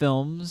crime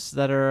films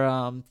that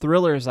are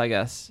thrillers, I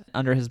guess,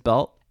 under his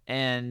belt.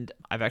 And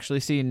I've actually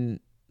seen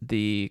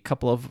the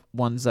couple of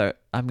ones that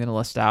I'm going to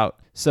list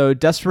out. So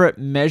Desperate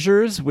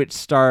Measures, which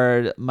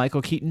starred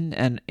Michael Keaton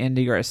and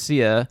Andy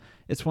Garcia.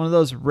 It's one of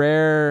those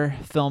rare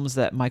films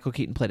that Michael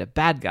Keaton played a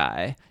bad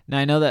guy. Now,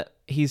 I know that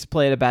he's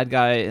played a bad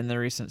guy in the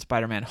recent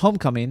Spider-Man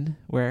Homecoming,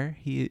 where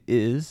he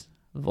is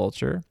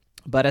Vulture.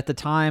 But at the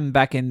time,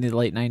 back in the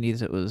late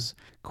 90s, it was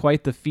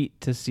quite the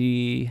feat to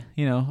see,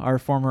 our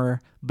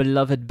former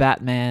beloved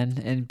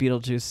Batman and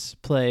Beetlejuice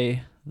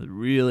play the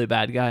really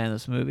bad guy in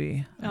this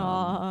movie.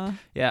 Aww.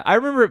 Yeah, I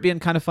remember it being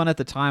kind of fun at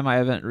the time. I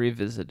haven't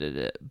revisited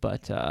it,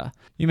 but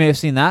you may have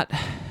seen that.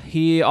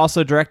 He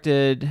also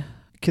directed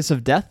Kiss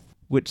of Death,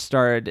 which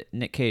starred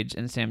Nick Cage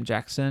and Sam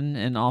Jackson,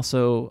 and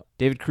also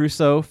David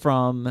Caruso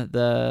from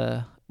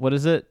Miami,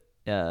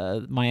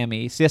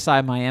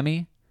 CSI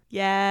Miami.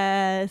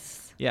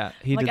 Yes. Yeah,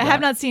 he did I that.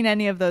 have not seen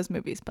any of those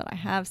movies, but I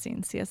have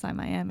seen CSI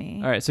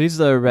Miami. All right, so he's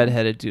the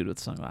redheaded dude with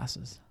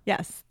sunglasses.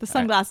 Yes, the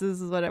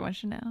sunglasses is what I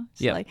want you to know.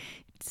 Yeah.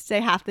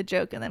 Say half the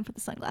joke and then put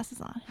the sunglasses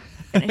on.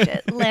 Finish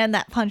it. Land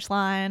that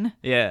punchline.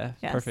 Yeah,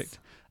 yes. Perfect.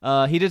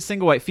 He did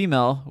Single White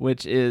Female,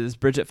 which is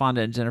Bridget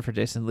Fonda and Jennifer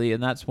Jason Leigh,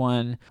 and that's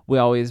one we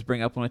always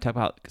bring up when we talk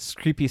about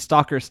creepy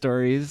stalker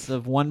stories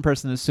of one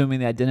person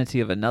assuming the identity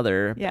of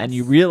another, and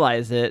you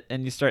realize it,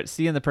 and you start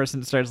seeing the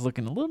person starts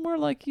looking a little more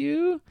like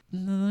you.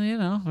 Maybe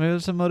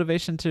there's some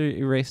motivation to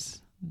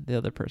erase the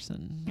other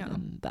person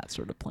and that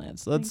sort of plan.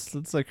 So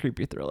that's a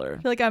creepy thriller.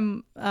 I feel like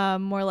I'm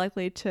more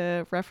likely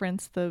to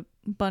reference the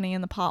bunny in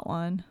the pot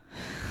one.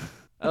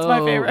 That's my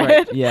favorite.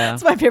 Right. Yeah.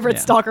 It's my favorite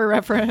stalker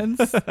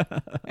reference.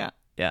 Yeah.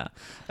 Yeah.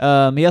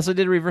 He also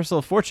did Reversal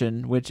of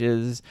Fortune, which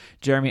is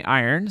Jeremy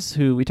Irons,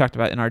 who we talked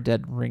about in our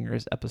Dead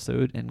Ringers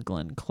episode, and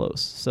Glenn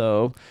Close.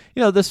 So,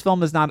 this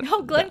film is not...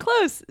 Oh, Glenn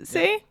Close.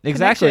 See?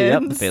 Exactly.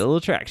 Yep. The Fatal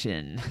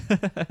Attraction.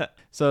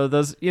 So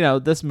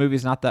this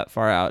movie's not that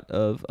far out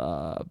of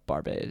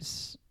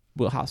Barbet's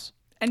wheelhouse.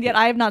 And yet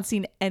I have not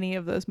seen any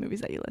of those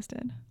movies that you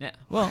listed. Yeah.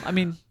 Well, I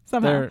mean,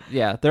 somehow.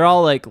 They're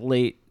all like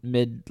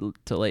mid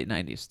to late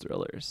 90s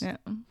thrillers. Yeah.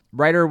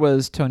 Writer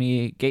was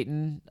Tony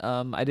Gayton.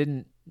 I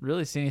didn't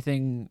really see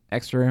anything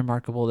extra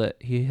remarkable that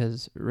he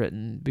has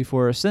written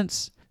before or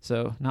since.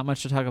 So not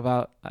much to talk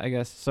about, I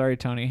guess. Sorry,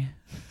 Tony.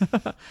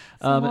 It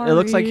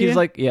looks like he's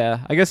I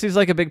guess he's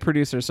like a big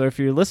producer. So if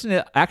you're listening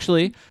to,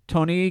 actually,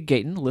 Tony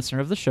Gayton, listener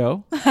of the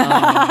show, just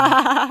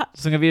gonna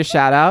give you a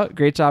shout out.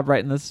 Great job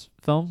writing this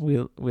film.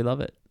 We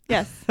love it.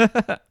 Yes.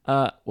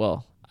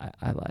 Well,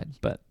 I lied,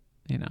 but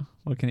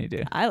what can you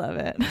do? I love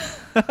it.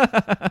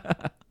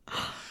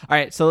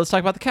 right, so let's talk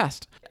about the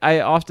cast.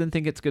 I often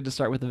think it's good to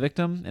start with the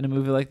victim in a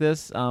movie like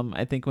this.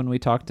 I think when we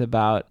talked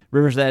about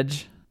River's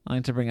Edge, I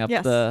like to bring up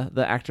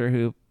the actor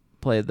who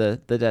played the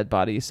dead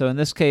body. So in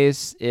this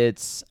case,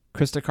 it's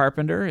Krista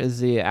Carpenter is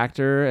the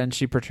actor, and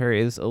she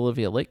portrays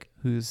Olivia Lake,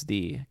 who's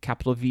the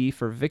capital V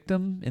for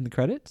victim in the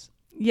credits.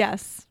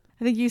 Yes.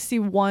 I think you see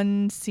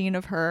one scene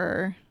of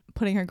her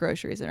putting her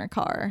groceries in her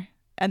car,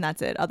 and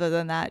that's it. Other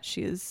than that,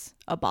 she's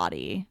a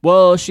body.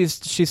 Well,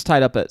 she's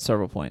tied up at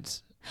several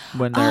points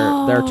when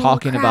they're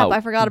talking about.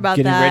 I forgot about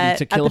getting that ready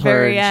to kill at the her.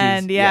 very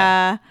end.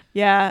 Yeah.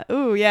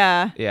 Ooh,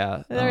 yeah.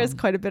 Yeah. There is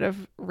quite a bit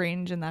of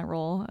range in that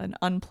role, an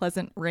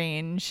unpleasant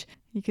range.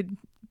 You could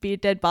be a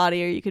dead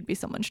body, or you could be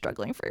someone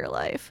struggling for your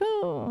life.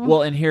 Ooh.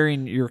 Well, and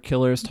hearing your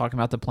killers talking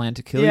about the plan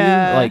to kill you,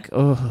 like,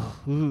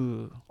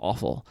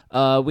 awful.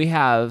 We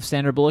have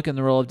Sandra Bullock in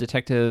the role of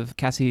Detective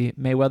Cassie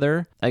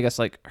Mayweather. I guess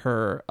like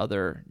her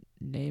other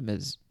name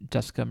is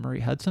Jessica Marie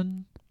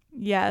Hudson.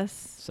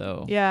 Yes.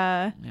 So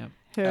yeah. Yep.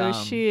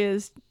 She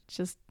is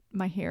just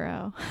my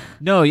hero.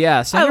 No,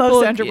 yeah, I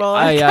love Sandra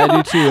Bullock. I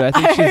do too. I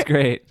think she's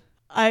great.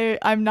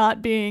 I'm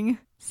not being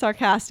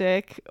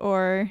sarcastic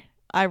or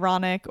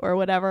ironic or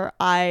whatever.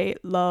 I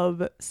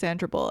love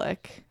Sandra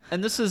Bullock.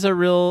 And this is a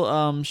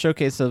real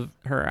showcase of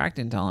her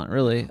acting talent,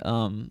 really.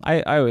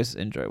 I always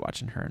enjoy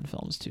watching her in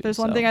films too. There's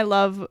one thing I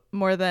love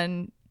more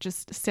than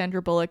just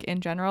Sandra Bullock in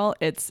general.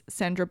 It's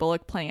Sandra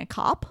Bullock playing a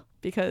cop,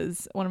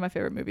 because one of my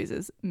favorite movies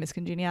is Miss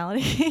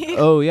Congeniality.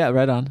 Oh yeah,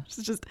 right on. It's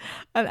just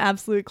an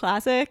absolute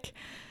classic.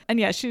 And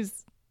yeah, she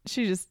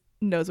just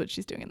knows what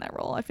she's doing in that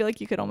role. I feel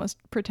like you could almost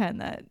pretend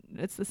that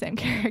it's the same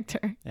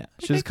character. Yeah,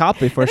 she was a cop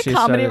before she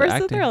comedy started versus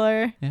acting.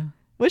 Thriller. Yeah.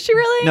 Was she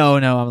really? No,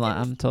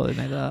 I'm totally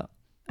made that up.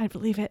 I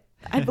believe it.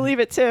 I believe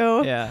it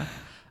too. Yeah.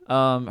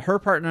 Her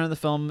partner in the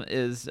film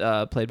is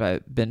played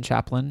by Ben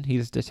Chaplin.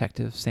 He's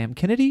Detective Sam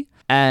Kennedy,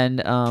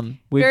 and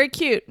very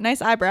cute,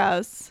 nice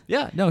eyebrows.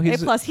 Yeah, no,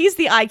 he's A+. He's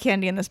the eye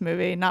candy in this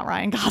movie, not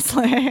Ryan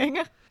Gosling.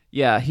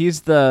 Yeah,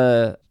 he's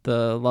the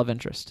love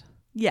interest.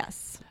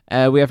 Yes.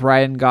 We have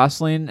Ryan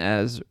Gosling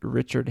as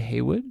Richard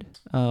Haywood.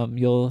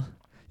 You'll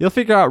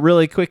figure out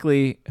really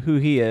quickly who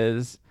he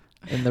is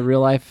in the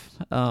real life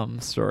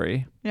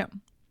story. Yeah.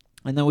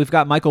 And then we've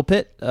got Michael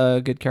Pitt,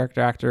 a good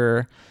character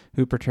actor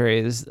who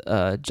portrays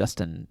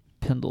Justin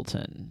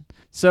Pendleton.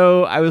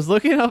 So I was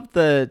looking up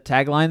the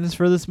taglines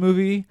for this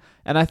movie,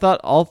 and I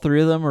thought all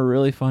three of them were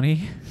really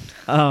funny.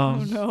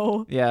 Oh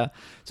no. Yeah.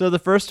 So the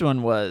first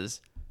one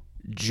was,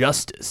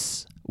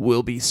 "Justice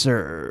will be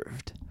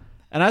served."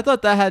 And I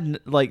thought that had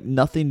like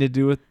nothing to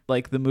do with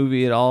like the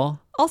movie at all.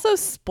 Also,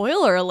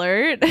 spoiler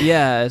alert.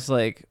 Yeah, it's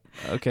like,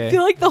 okay. I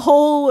feel like the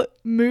whole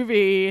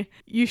movie,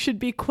 you should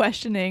be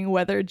questioning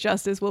whether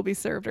justice will be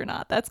served or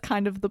not. That's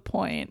kind of the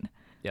point.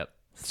 Yep.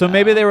 So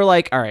maybe they were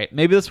like, all right,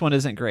 maybe this one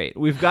isn't great.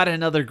 We've got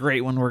another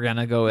great one we're going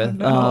to go with.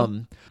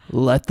 No.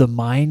 Let the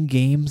mind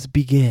games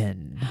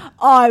begin.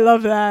 Oh, I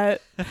love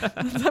that.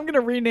 I'm going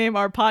to rename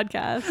our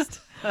podcast.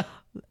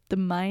 The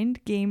mind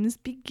games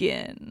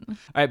begin. All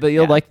right, but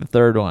you'll like the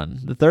third one.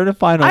 The third and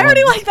final one. I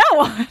already like that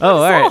one. Oh,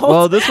 all right.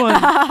 Well,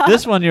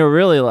 this one you'll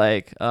really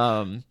like.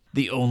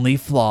 The only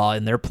flaw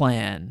in their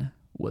plan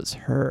was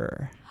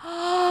her.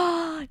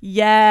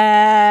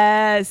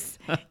 Yes.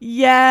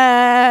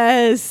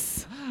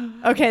 Yes.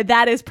 Okay,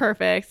 that is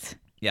perfect.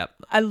 Yep.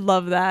 I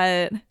love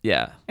that.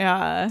 Yeah.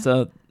 Yeah.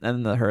 So,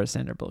 and her is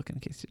Sandra Bullock, in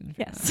case you didn't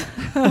Yes.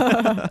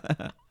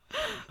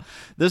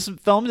 This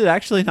film did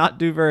actually not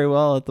do very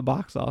well at the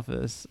box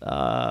office.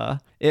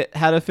 It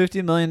had a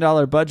 $50 million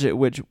budget,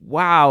 which,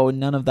 wow,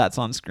 none of that's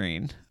on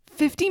screen.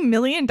 $50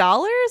 million?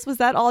 Was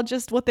that all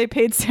just what they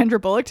paid Sandra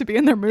Bullock to be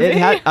in their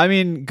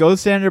movie? Go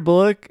Sandra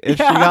Bullock. If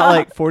she got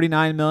like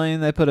 $49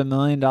 million, they put $1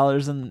 million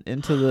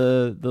into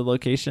the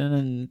location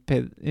and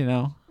paid,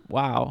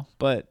 wow.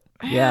 But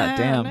yeah,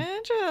 damn.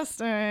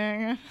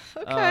 Interesting.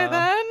 Okay,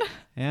 then.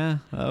 Yeah,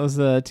 that was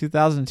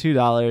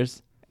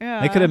 $2,002.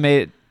 Yeah. They could have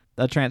made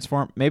a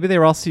transform. Maybe they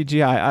were all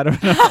CGI. I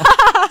don't know.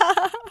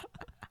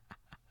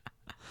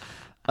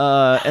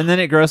 And then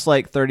it grossed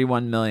like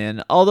 $31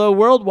 million. Although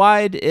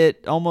worldwide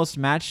it almost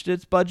matched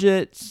its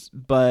budget,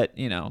 but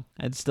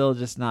it's still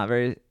just not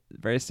very,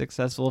 very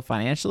successful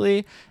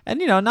financially. And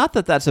not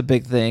that that's a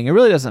big thing. It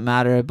really doesn't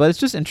matter, but it's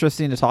just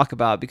interesting to talk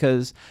about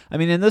because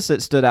in this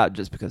it stood out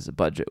just because the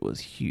budget was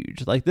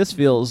huge. Like this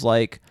feels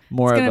like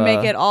more it's of gonna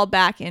make it all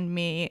back in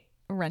me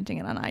renting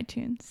it on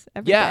iTunes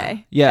every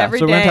day. Yeah. Every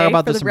so we're gonna talk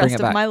about for this the and bring rest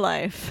it back. of my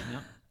life.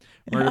 Yep.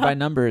 Murder by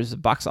numbers,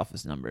 box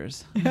office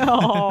numbers.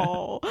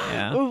 Oh.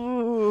 Yeah.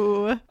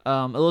 Ooh.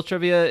 A little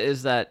trivia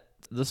is that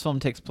this film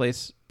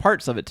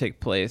parts of it take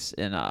place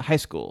in high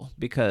school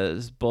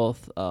because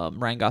both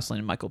Ryan Gosling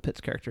and Michael Pitt's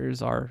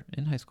characters are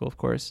in high school, of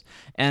course.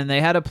 And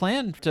they had a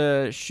plan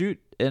to shoot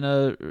in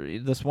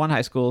this one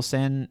high school,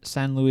 San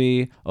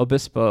Luis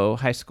Obispo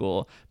High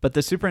School. But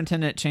the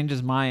superintendent changed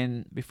his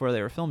mind before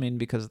they were filming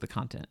because of the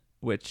content.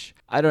 Which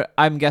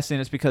I'm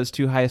guessing it's because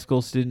two high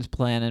school students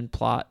plan and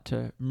plot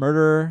to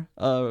murder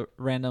a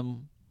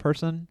random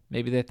person.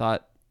 Maybe they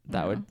thought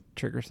that would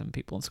trigger some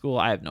people in school.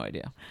 I have no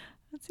idea.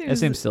 It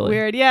seems silly.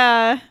 Weird.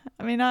 Yeah.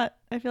 I mean, I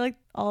feel like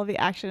all of the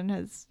action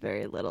has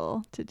very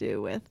little to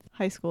do with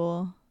high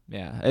school.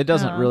 Yeah, it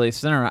doesn't really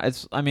center.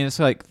 It's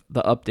like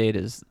the update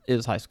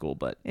is high school,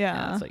 but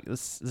yeah, it's like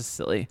this is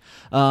silly.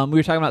 We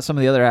were talking about some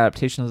of the other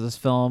adaptations of this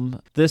film.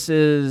 This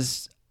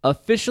is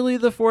officially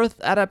the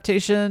fourth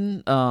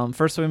adaptation.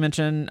 First we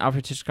mentioned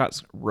Alfred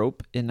Hitchcock's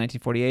Rope in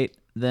 1948,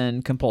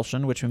 then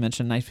Compulsion, which we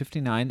mentioned in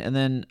 1959, and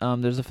then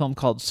there's a film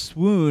called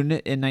Swoon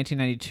in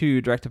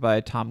 1992, directed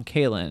by Tom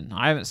Kalin.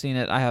 I haven't seen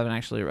it. I haven't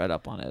actually read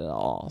up on it at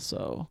all.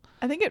 So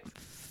I think it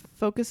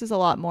focuses a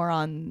lot more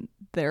on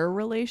their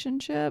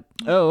relationship.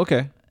 Oh,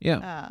 okay.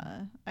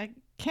 Yeah. I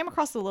came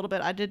across it a little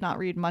bit. I did not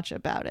read much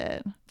about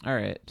it. All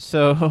right.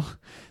 So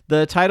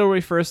the title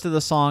refers to the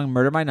song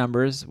Murder by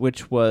Numbers,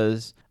 which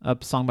was a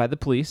song by the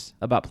Police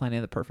about planning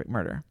the perfect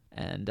murder.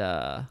 And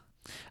I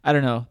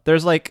don't know.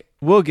 There's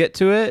we'll get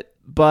to it,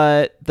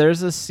 but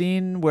there's a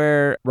scene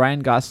where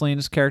Ryan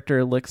Gosling's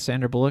character licks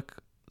Sandra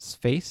Bullock's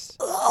face.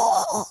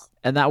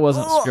 And that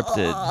wasn't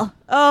scripted.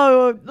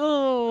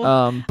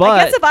 But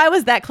I guess if I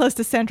was that close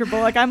to Sandra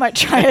Bullock, I might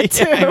try it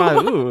too.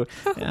 Ooh,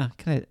 yeah.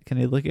 Can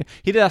I look at?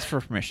 He did ask for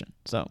permission,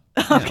 so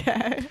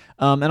okay.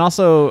 And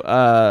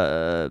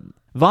also,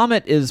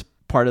 vomit is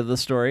part of the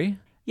story.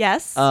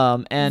 Yes.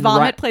 And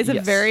vomit plays a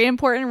very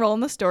important role in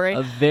the story.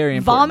 A very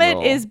important vomit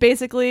role. Is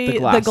basically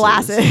the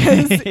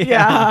glasses.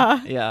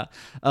 Yeah. Yeah.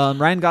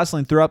 Ryan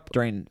Gosling threw up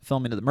during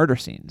filming of the murder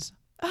scenes.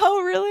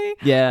 Oh, really?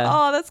 Yeah.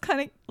 Oh, that's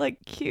kind of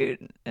cute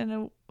in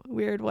a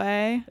weird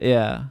way.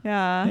 Yeah.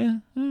 Yeah.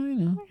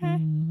 Yeah. Okay.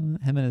 Him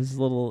and his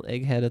little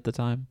egghead at the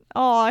time.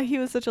 Oh, he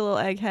was such a little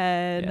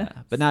egghead. Yeah.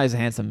 But now he's a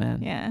handsome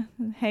man. Yeah.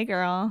 Hey,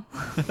 girl.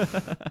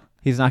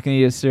 He's not going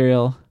to eat a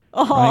cereal.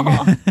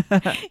 Oh,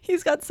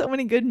 he's got so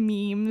many good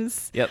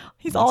memes. Yep.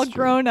 He's all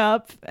grown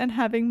up and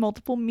having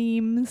multiple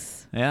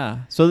memes. Yeah.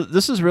 So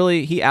this is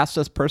really, he asked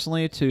us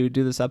personally to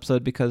do this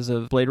episode because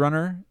of Blade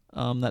Runner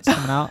that's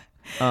coming out.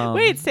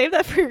 Wait, save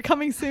that for your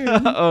coming soon.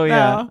 Oh,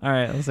 yeah. All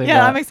right. Let's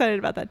yeah, I'm excited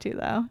about that too,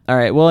 though. All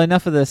right. Well,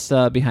 enough of this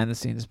behind the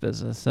scenes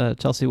business.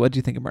 Chelsea, what do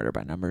you think of Murder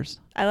by Numbers?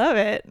 I love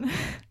it.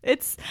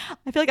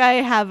 I feel like I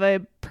have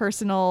a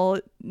personal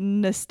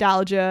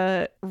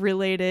nostalgia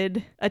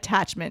related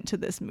attachment to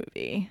this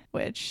movie,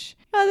 which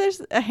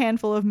there's a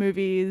handful of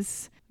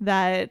movies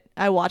that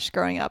I watched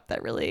growing up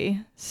that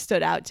really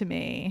stood out to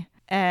me.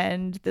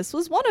 And this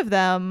was one of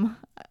them.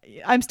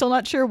 I'm still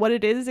not sure what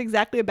it is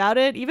exactly about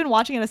it. Even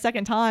watching it a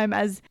second time,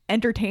 as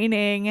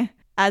entertaining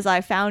as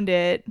I found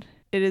it,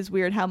 it is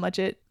weird how much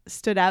it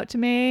stood out to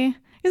me.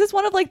 Because it's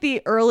one of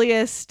the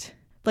earliest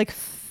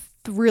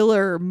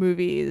thriller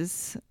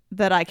movies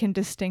that I can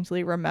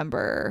distinctly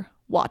remember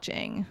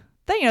watching.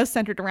 That,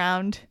 centered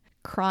around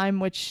crime,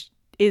 which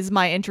is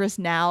my interest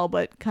now,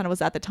 but kind of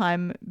was at the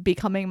time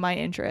becoming my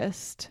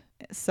interest.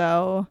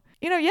 So...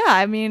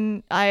 I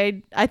mean,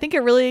 I think it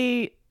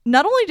really,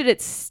 not only did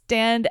it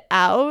stand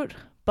out,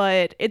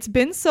 but it's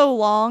been so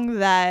long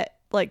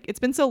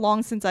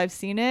since I've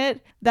seen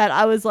it that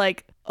I was a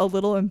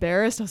little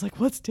embarrassed. I was like,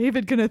 what's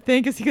David going to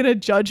think? Is he going to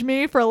judge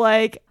me for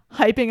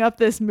hyping up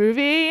this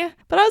movie?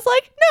 But I was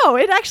like, no,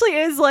 it actually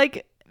is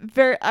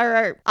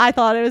I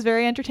thought it was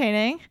very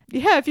entertaining.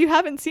 Yeah, if you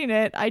haven't seen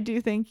it, I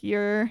do think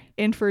you're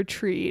in for a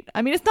treat.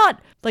 I mean, it's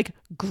not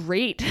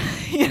great,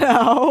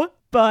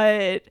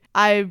 but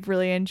I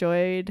really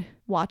enjoyed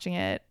watching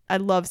it. I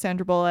love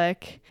Sandra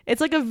Bullock.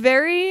 It's a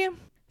very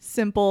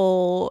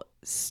simple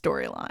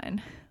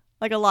storyline.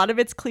 A lot of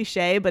it's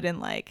cliche, but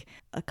in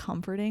a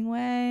comforting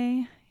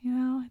way.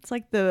 It's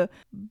the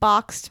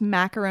boxed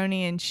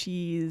macaroni and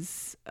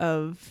cheese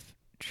of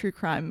true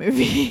crime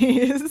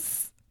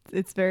movies.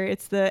 It's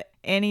the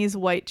Annie's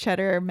white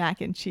cheddar mac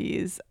and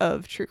cheese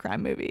of true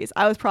crime movies.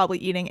 I was probably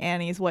eating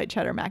Annie's white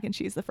cheddar mac and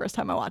cheese the first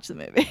time I watched the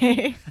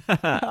movie.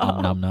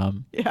 Nom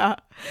nom. Yeah.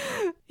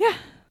 Yeah.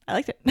 I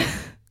liked it.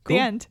 Cool. The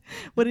end.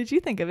 What did you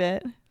think of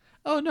it?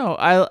 Oh, no.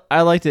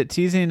 I liked it.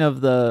 Teasing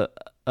of the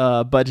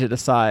budget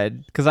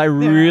aside, because I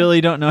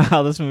really don't know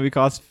how this movie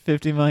cost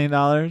 $50 million.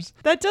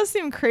 That does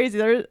seem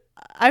crazy.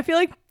 I feel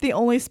like the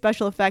only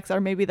special effects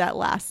are maybe that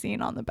last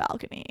scene on the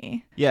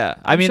balcony. Yeah.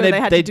 I mean, sure they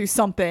had to do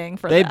something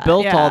for that. They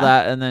built all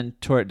that and then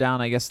tore it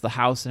down, I guess, the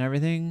house and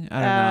everything.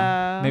 I don't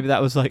know. Maybe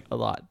that was a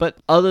lot. But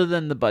other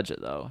than the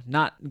budget, though,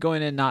 not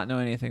going in, not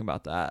knowing anything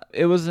about that,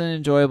 it was an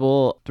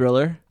enjoyable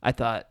thriller. I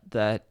thought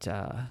that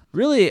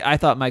I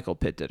thought Michael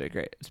Pitt did it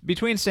great.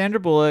 Between Sandra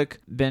Bullock,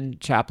 Ben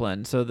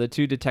Chaplin, so the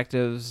two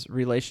detectives'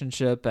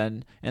 relationship,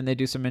 and they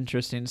do some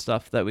interesting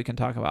stuff that we can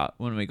talk about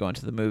when we go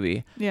into the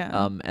movie.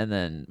 Yeah. And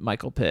then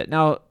Michael Pitt.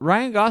 Now,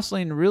 Ryan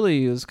Gosling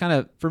really was kind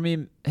of, for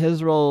me,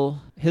 his role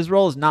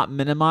is not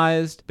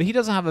minimized, but he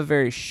doesn't have a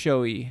very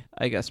showy,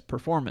 I guess,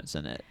 performance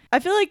in it. I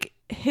feel like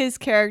his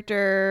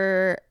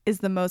character is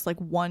the most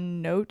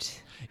one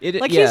note. He's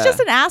just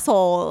an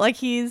asshole.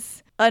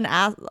 He's an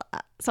ass.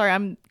 Sorry,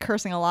 I'm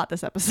cursing a lot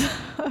this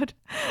episode.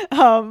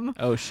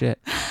 Oh shit.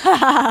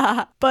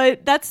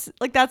 But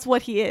that's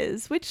what he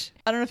is, which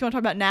I don't know if you want to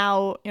talk about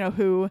now,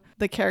 who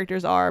the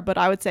characters are, but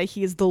I would say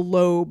he is the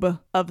Loeb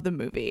of the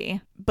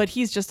movie. But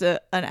he's just an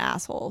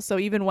asshole. So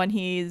even when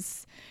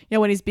he's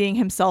being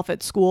himself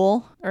at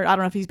school, or I don't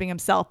know if he's being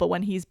himself, but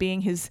when he's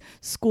being his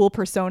school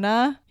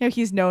persona,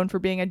 he's known for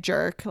being a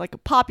jerk, like a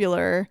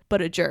popular,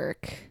 but a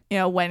jerk.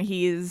 When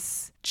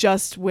he's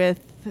just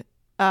with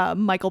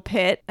Michael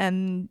Pitt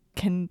and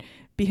can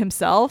be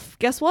himself,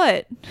 guess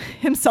what?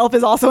 Himself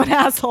is also an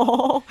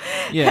asshole.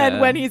 Yeah.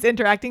 And when he's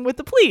interacting with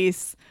the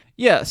police.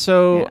 Yeah,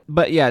 so,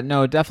 but yeah,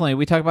 no, definitely.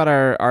 We talk about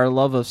our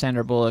love of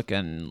Sandra Bullock,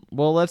 and,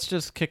 well, let's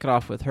just kick it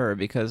off with her,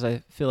 because I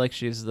feel like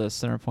she's the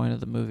center point of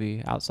the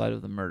movie outside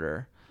of the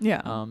murder.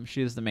 Yeah.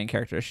 She is the main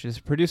character. She's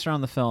a producer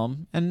on the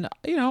film, and,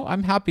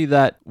 I'm happy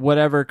that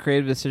whatever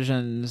creative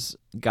decisions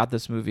got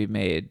this movie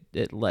made,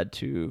 it led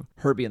to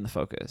her being the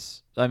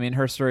focus. I mean,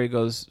 her story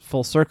goes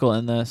full circle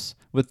in this,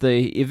 with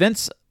the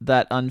events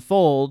that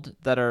unfold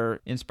that are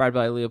inspired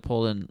by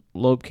Leopold and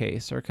Loeb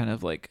case are kind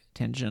of like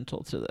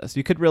tangential to this.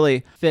 You could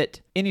really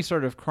fit any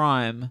sort of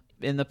crime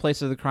in the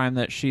place of the crime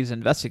that she's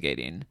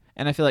investigating.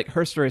 And I feel like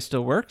her story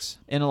still works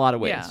in a lot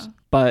of ways. Yeah.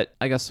 But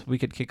I guess we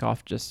could kick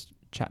off just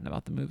chatting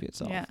about the movie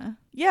itself.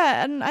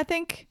 Yeah, and I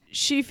think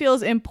she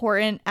feels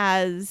important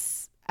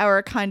as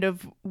our kind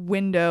of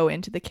window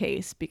into the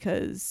case,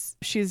 because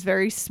she's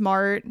very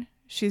smart,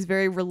 she's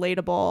very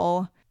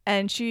relatable,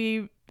 and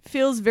she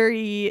feels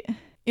very,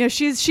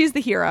 she's the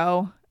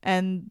hero,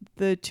 and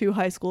the two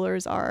high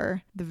schoolers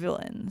are the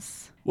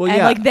villains. Well, and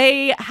yeah, like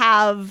they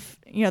have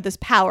this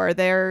power.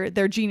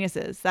 They're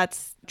geniuses.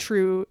 That's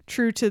true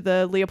to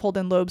the Leopold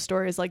and Loeb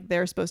stories. Like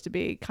they're supposed to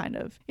be kind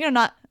of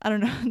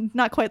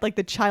not quite like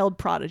the child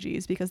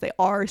prodigies, because they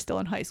are still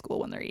in high school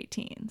when they're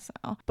 18.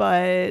 So,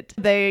 but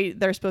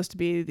they're supposed to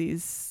be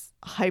these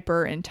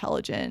hyper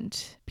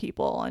intelligent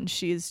people, and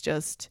she's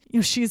just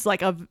she's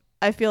like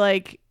I feel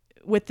like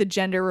with the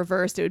gender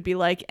reversed, it would be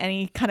like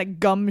any kind of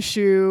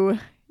gumshoe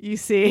you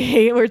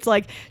see, where it's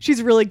like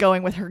she's really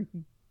going with her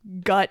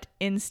gut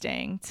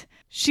instinct.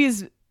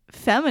 She's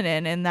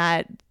feminine in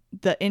that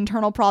the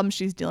internal problem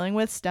she's dealing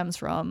with stems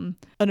from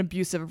an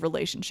abusive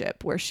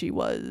relationship where she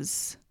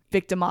was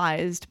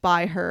victimized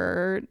by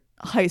her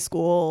high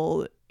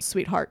school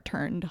sweetheart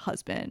turned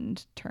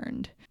husband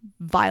turned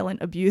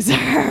violent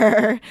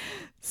abuser.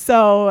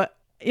 So,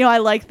 I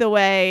like the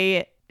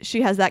way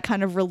she has that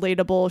kind of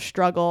relatable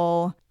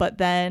struggle, but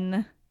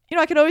then,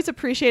 I could always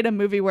appreciate a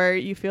movie where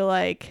you feel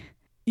like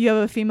you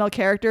have a female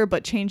character,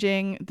 but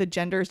changing the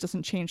genders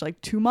doesn't change like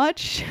too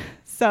much.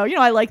 So,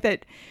 I like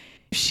that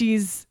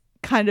she's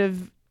kind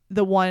of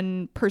the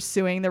one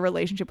pursuing the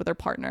relationship with her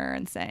partner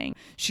and saying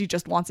she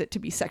just wants it to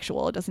be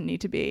sexual. It doesn't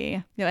need to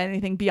be,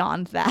 anything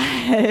beyond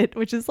that,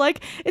 which is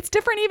like, it's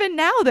different even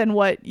now than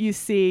what you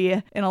see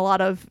in a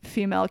lot of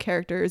female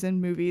characters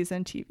in movies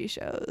and TV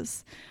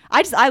shows.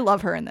 I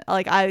love her in that.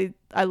 Like, I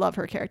love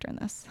her character in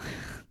this.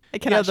 I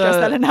cannot stress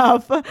that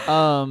enough.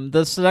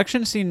 The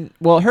seduction scene,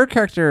 well, her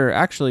character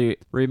actually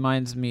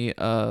reminds me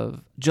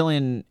of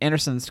Gillian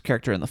Anderson's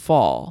character in The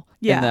Fall.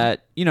 Yeah. In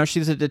that,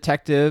 she's a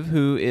detective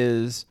who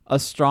is a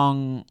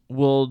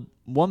strong-willed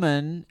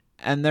woman,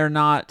 and they're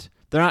not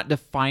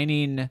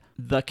defining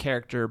the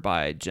character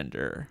by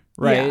gender,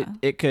 right? Yeah.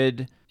 It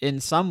could, in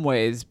some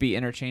ways, be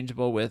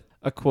interchangeable with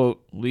a,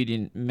 quote,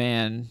 leading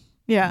man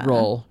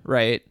role,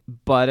 right?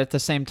 But at the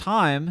same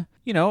time,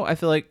 I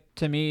feel like,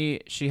 to me,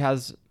 she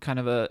has kind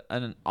of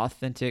an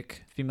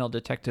authentic female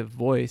detective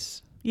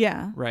voice.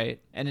 Yeah. Right.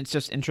 And it's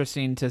just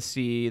interesting to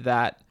see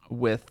that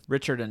with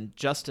Richard and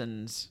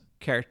Justin's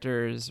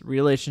characters'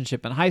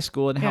 relationship in high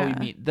school and how we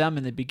meet them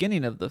in the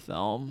beginning of the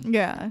film.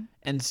 Yeah.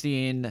 And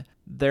seeing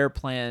their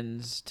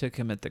plans to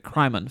commit the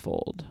crime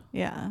unfold.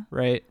 Yeah.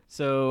 Right.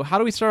 So how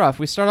do we start off?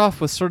 We start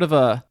off with sort of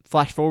a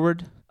flash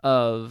forward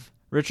of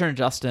Richard and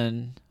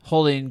Justin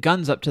holding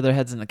guns up to their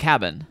heads in the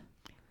cabin.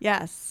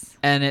 Yes.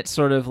 And it's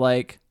sort of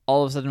like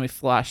all of a sudden we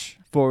flash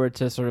forward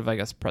to sort of, I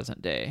guess,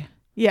 present day.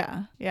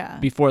 Yeah. Yeah.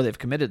 Before they've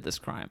committed this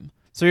crime.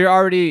 So you're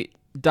already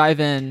dive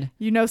in.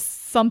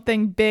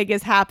 Something big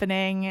is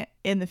happening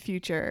in the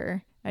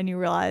future, and you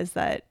realize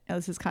that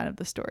this is kind of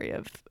the story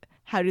of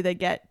how do they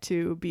get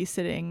to be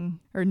sitting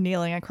or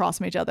kneeling across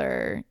from each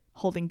other,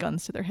 holding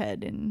guns to their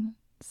head in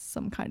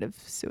some kind of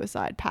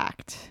suicide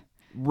pact.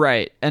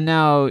 Right. And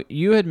now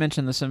you had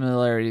mentioned the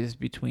similarities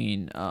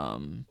between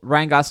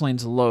Ryan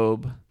Gosling's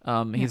Loeb.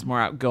 He's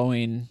more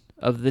outgoing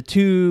of the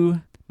two.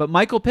 But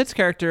Michael Pitt's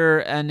character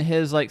and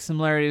his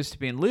similarities to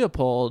being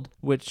Leopold,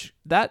 which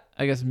that,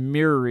 I guess,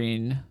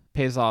 mirroring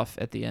pays off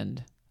at the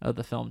end of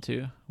the film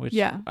too, which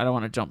I don't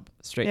want to jump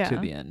straight to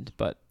the end,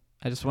 but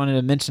I just wanted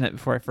to mention it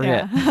before I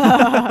forget.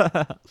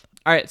 Yeah.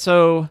 All right.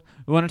 So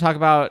we want to talk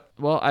about,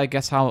 well, I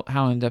guess how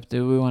in depth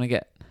do we want to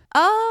get?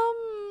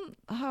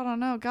 I don't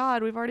know.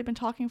 God, we've already been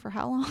talking for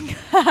how long?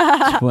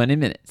 20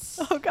 minutes.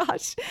 Oh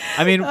gosh.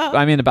 I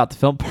mean about the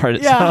film part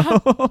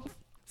itself. Yeah.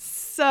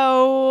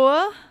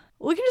 So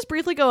we can just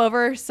briefly go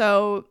over.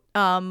 So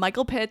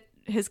Michael Pitt,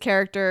 his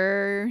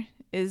character,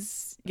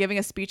 is giving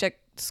a speech at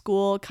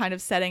school, kind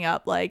of setting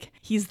up like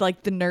he's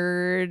like the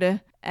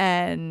nerd,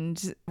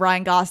 and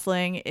Ryan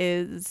Gosling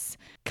is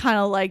kind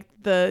of like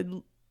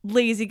the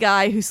lazy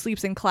guy who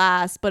sleeps in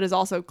class but is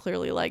also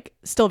clearly like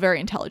still very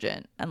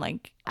intelligent and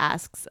like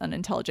asks an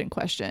intelligent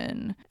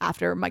question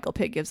after Michael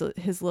Pitt gives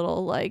his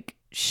little like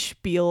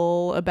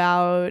spiel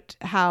about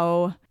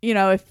how, you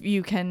know, if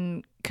you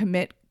can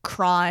commit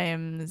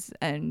crimes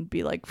and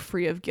be like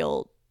free of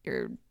guilt,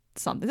 you're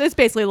something. It's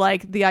basically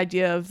like the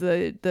idea of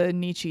the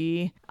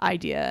Nietzsche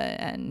idea.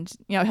 And,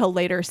 you know, he'll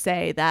later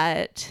say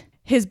that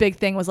his big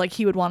thing was like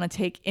he would want to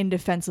take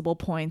indefensible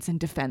points and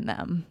defend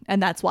them.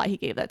 And that's why he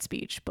gave that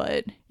speech.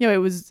 But, you know, it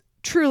was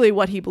truly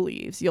what he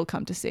believes, you'll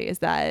come to see, is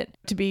that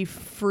to be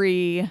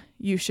free,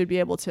 you should be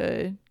able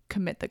to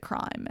commit the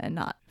crime and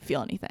not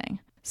feel anything.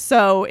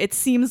 So it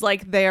seems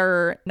like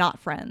they're not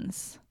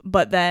friends.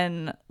 But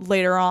then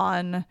later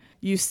on,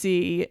 you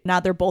see now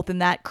they're both in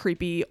that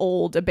creepy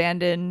old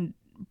abandoned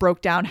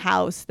broke down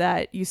house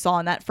that you saw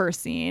in that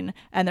first scene,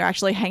 and they're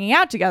actually hanging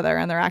out together,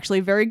 and they're actually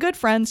very good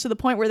friends to the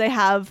point where they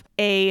have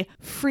a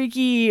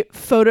freaky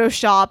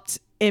photoshopped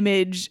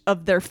image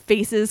of their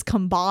faces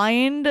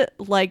combined,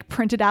 like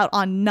printed out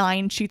on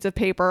 9 sheets of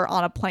paper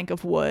on a plank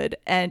of wood,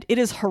 and it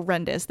is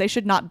horrendous. They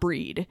should not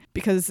breed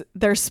because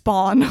their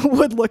spawn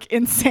would look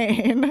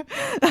insane. You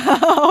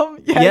know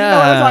what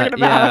I'm talking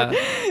about.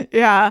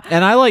 Yeah.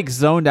 And I like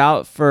zoned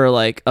out for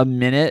like a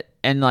minute,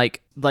 and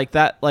like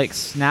that like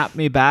snapped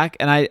me back,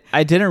 and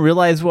I didn't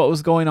realize what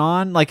was going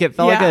on. Like it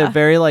felt like a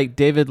very like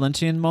David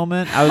Lynchian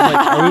moment. I was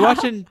like, are we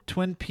watching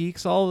Twin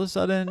Peaks all of a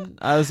sudden?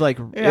 I was like,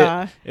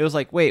 it was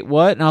like, wait,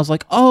 what? And I was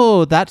like,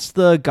 oh, that's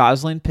the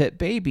Gosling Pitt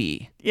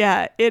baby.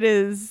 Yeah, it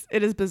is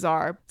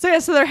bizarre. So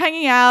so they're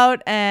hanging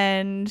out,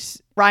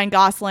 and Ryan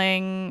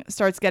Gosling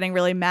starts getting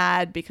really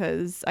mad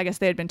because I guess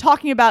they had been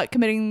talking about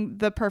committing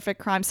the perfect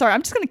crime. Sorry,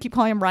 I'm just going to keep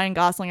calling him Ryan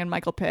Gosling and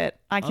Michael Pitt.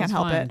 I can't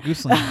help it.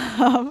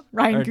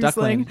 Ryan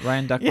Gosling.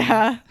 Ryan Duckling.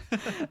 Yeah.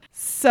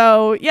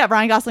 So, yeah,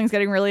 Ryan Gosling's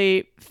getting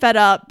really fed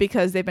up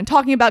because they've been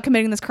talking about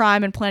committing this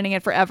crime and planning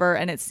it forever,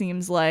 and it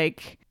seems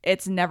like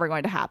it's never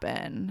going to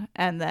happen.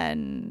 And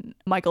then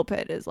Michael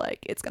Pitt is like,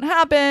 it's going to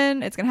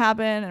happen.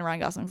 And Ryan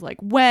Gosling's like,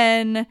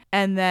 when?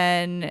 And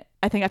then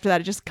I think after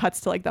that, it just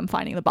cuts to like them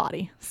finding the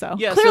body. So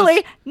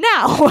clearly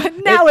now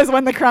is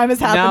when the crime is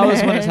happening. Now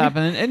is when it's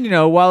happening. And, you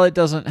know, while it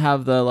doesn't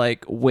have the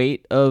like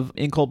weight of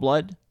In Cold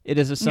Blood, it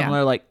is a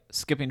similar like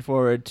skipping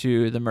forward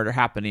to the murder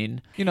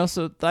happening, you know.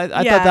 So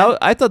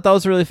I thought that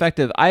was really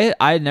effective. I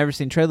had never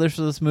seen trailers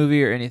for this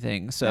movie or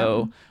anything,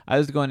 so I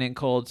was going in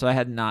cold, so I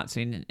had not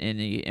seen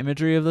any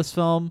imagery of this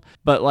film.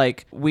 But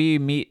like we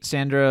meet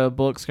Sandra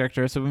Bullock's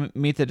character, so we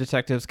meet the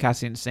detectives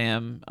Cassie and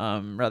Sam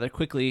rather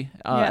quickly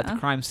at the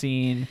crime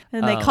scene,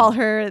 and they call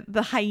her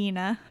the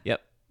hyena.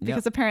 Yep.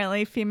 Because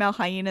apparently female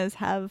hyenas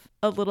have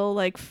a little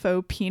like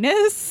faux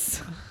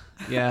penis.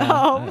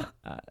 Yeah.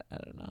 I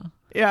don't know.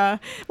 Yeah.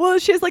 Well,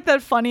 she has like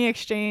that funny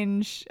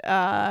exchange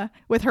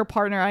with her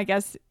partner. I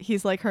guess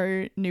he's like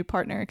her new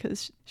partner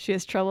because she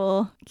has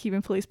trouble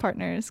keeping police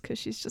partners because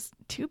she's just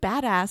too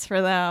badass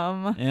for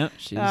them. Yep.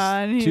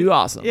 She's too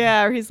awesome.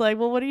 Yeah. Or he's like,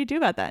 well, what do you do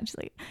about that? And she's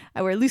like,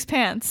 I wear loose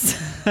pants.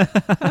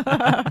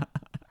 I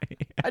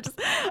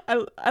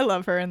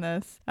love her in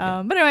this.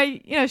 But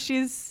anyway, you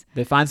know,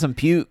 they find some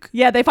puke.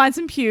 Yeah. They find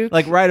some puke.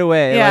 Like right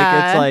away. Yeah.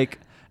 Like it's like,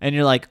 and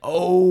you're like,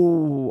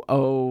 oh,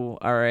 all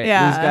right.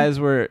 Yeah. These guys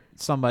were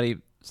somebody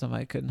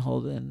couldn't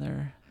hold in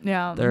their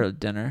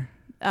dinner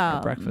or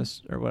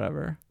breakfast or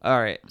whatever.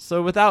 All right.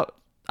 So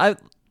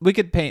we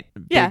could paint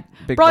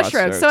big broad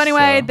strokes. So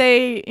anyway,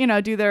 they, you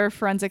know, do their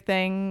forensic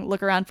thing,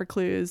 look around for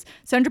clues.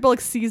 Sandra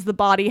Bullock sees the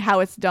body,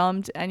 how it's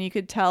dumped, and you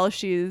could tell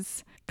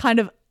she's kind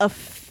of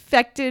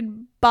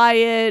affected by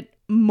it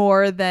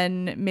more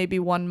than maybe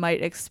one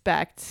might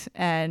expect.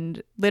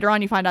 And later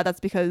on you find out that's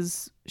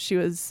because she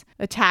was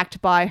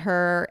attacked by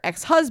her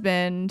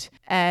ex-husband,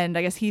 and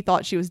I guess he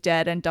thought she was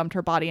dead and dumped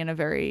her body in a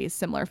very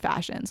similar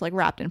fashion. So like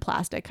wrapped in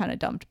plastic, kind of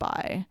dumped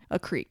by a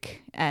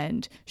creek.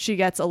 And she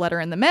gets a letter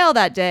in the mail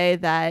that day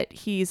that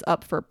he's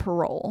up for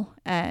parole,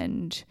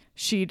 and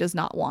she does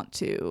not want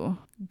to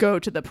go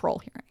to the parole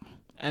hearing.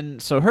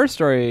 And so her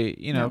story,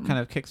 you know, kind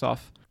of kicks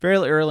off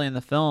fairly early in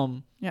the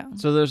film. Yeah.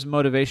 So there's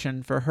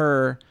motivation for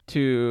her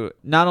to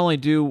not only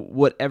do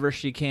whatever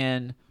she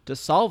can to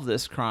solve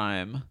this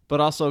crime, but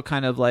also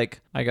kind of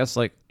like, I guess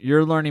like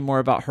you're learning more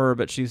about her,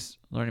 but she's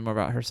learning more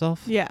about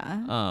herself.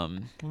 Yeah.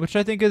 Which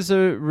I think is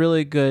a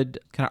really good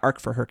kind of arc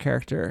for her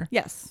character.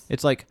 Yes.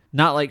 It's like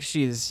not like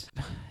is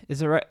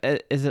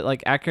it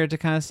like accurate to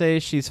kind of say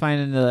she's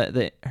finding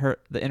the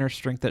inner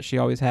strength that she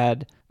always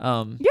had?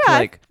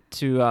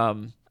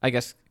 To I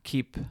guess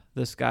keep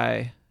this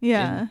guy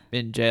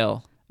in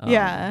jail.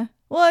 Yeah.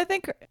 Well, I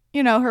think,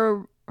 you know,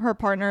 her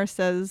partner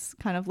says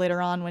kind of later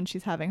on when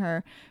she's having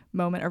her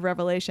moment of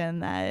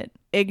revelation that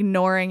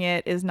ignoring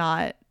it is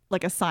not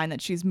like a sign that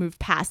she's moved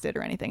past it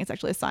or anything. It's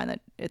actually a sign that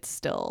it's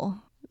still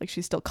like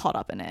she's still caught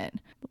up in it.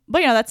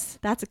 But, you know,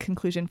 that's a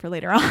conclusion for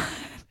later on.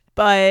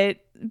 But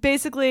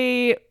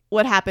basically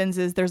what happens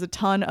is there's a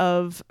ton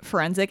of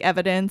forensic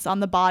evidence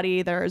on the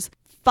body. There's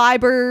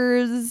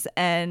fibers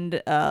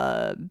and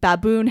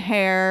baboon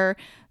hair.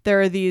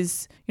 There are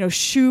these,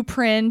 shoe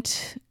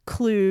print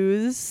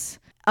clues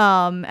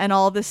and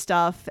all this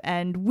stuff.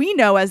 And we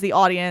know as the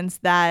audience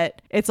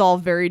that it's all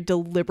very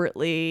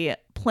deliberately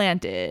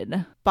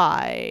planted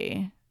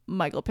by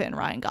Michael Pitt and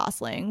Ryan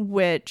Gosling,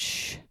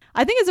 which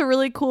I think is a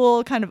really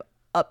cool kind of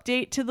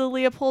update to the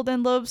Leopold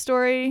and Loeb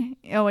story.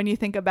 When you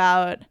think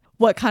about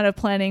what kind of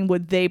planning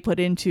would they put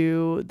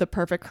into The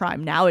Perfect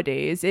Crime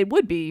nowadays, it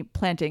would be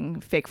planting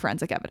fake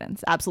forensic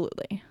evidence.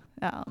 Absolutely.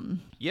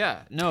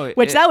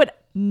 That would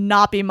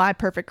not be my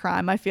perfect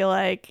crime. I feel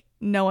like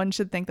no one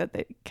should think that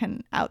they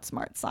can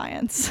outsmart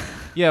science.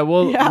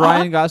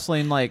 Ryan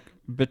Gosling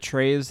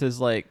betrays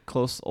his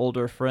close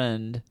older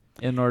friend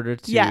in order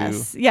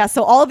to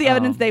so all of the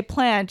evidence they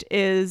plant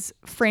is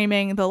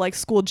framing the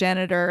school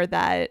janitor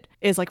that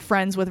is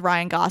friends with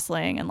Ryan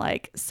Gosling and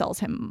sells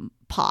him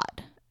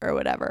pot or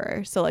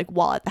whatever. So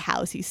while at the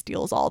house he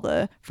steals all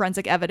the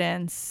forensic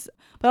evidence.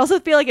 But I also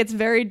feel like it's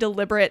very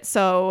deliberate.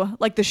 So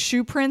the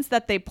shoe prints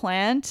that they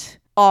plant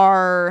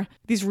are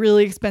these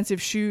really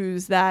expensive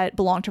shoes that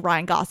belong to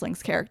Ryan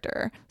Gosling's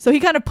character. So he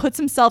kind of puts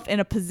himself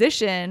in a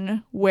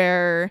position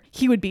where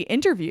he would be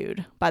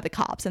interviewed by the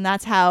cops. And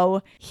that's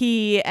how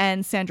he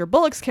and Sandra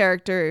Bullock's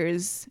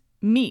characters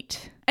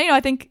meet. And, I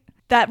think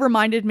that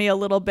reminded me a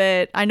little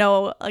bit. I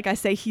know, I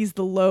say he's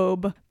the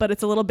Loeb, but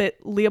it's a little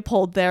bit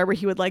Leopold there where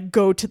he would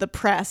go to the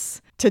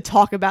press to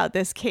talk about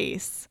this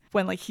case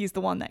when he's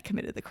the one that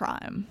committed the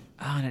crime.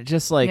 Oh, and it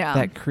just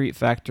that creep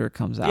factor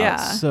comes out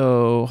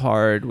so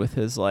hard with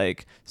his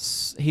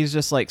he's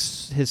just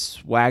his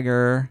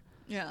swagger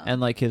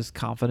and his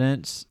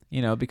confidence,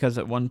 because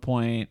at one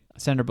point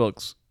Sandra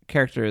Bullock's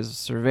character is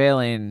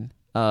surveilling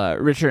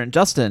Richard and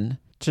Justin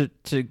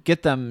to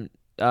get them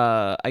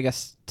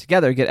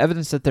together, get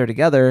evidence that they're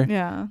together.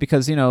 Yeah.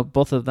 Because,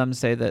 both of them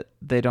say that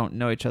they don't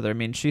know each other. I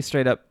mean, she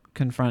straight up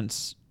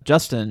confronts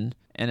Justin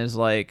and is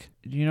like,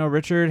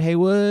 Richard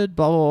Haywood,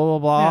 blah, blah, blah, blah,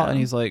 blah. Yeah. And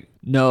he's like,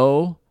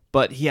 no.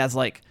 But he has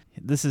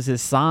this is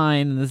his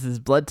sign and this is his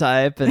blood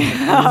type. And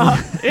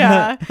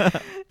yeah.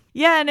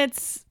 And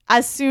it's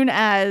as soon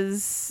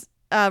as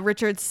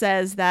Richard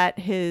says that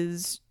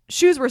his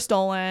shoes were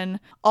stolen,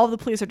 all the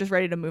police are just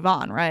ready to move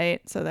on,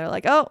 right? So they're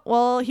like, oh,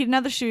 well, he didn't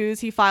have the shoes.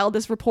 He filed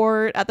this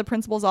report at the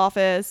principal's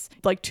office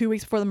 2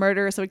 weeks before the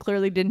murder, so he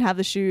clearly didn't have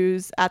the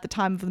shoes at the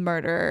time of the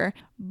murder.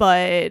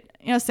 But,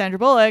 Sandra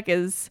Bullock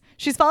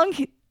she's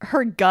following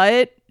her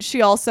gut.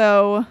 She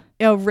also,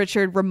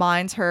 Richard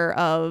reminds her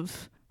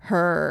of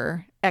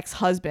her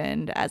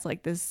ex-husband as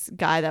this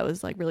guy that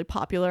was really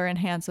popular and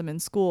handsome in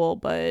school,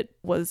 but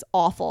was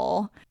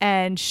awful.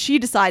 And she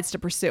decides to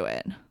pursue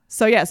it.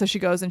 So she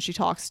goes and she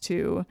talks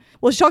to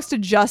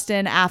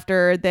Justin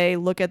after they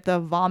look at the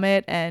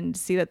vomit and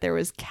see that there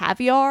was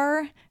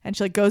caviar. And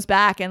she goes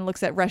back and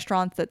looks at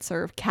restaurants that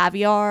serve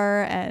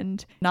caviar,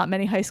 and not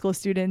many high school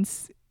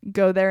students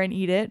go there and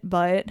eat it,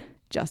 but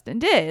Justin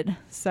did.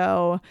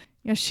 So,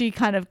 she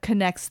kind of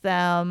connects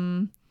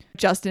them.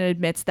 Justin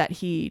admits that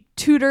he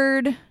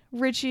tutored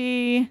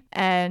Richie,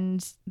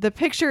 and the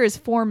picture is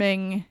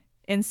forming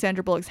in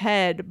Sandra Bullock's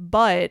head,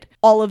 but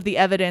all of the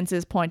evidence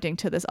is pointing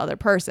to this other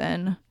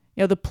person.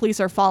 The police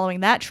are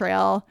following that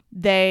trail.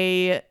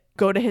 They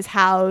go to his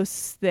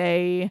house.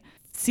 They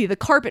see the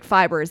carpet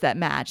fibers that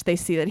match. They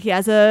see that he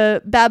has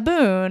a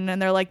baboon, and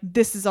they're like,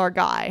 this is our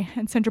guy.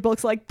 And Sandra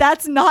Bullock's like,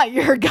 that's not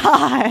your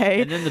guy.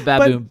 And then the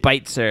baboon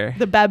bites her.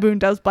 The baboon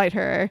does bite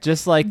her.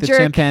 Just like the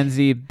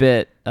chimpanzee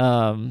bit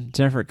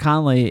Jennifer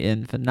Connelly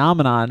in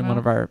Phenomenon, one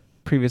of our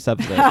previous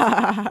episodes.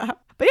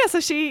 But so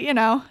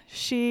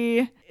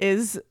she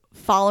is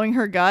following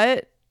her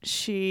gut.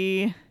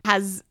 She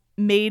has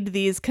made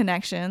these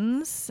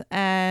connections,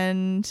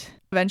 and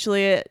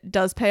eventually it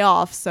does pay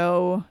off.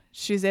 So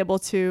she's able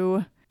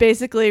to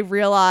basically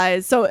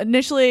realize, so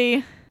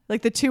initially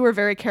the two were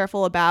very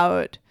careful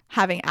about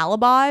having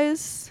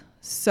alibis.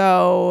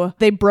 So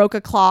they broke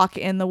a clock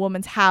in the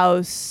woman's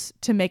house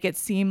to make it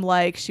seem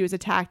like she was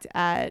attacked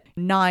at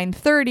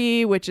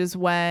 9:30, which is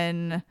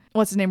when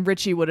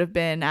Richie would have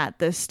been at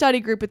the study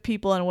group with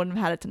people and wouldn't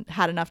have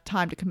had enough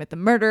time to commit the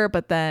murder.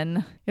 But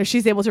then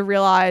she's able to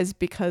realize,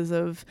 because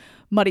of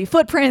muddy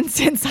footprints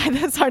inside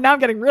this. Sorry, now I'm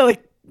getting really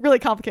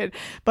complicated,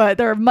 but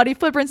there are muddy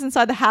footprints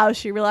inside the house.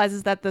 She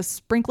realizes that the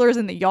sprinklers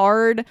in the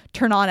yard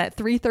turn on at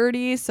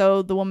 3:30.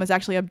 So the woman was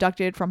actually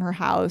abducted from her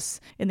house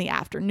in the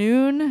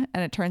afternoon.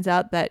 And it turns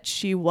out that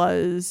she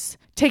was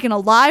taken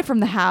alive from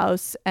the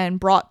house and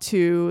brought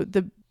to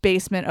the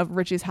basement of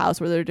Richie's house,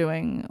 where they're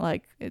doing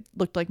it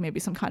looked like maybe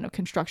some kind of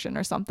construction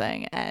or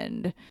something.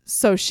 And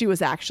so she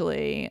was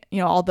actually,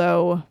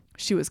 although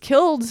she was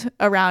killed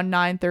around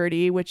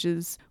 9:30, which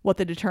is what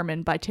they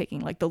determined by taking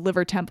the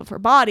liver temp of her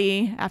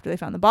body after they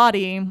found the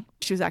body,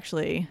 she was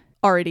actually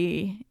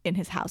already in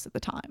his house at the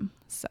time.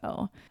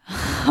 So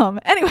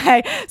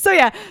anyway,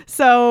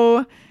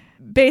 so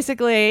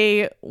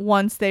basically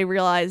once they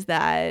realized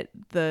that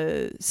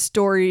the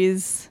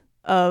stories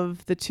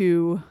of the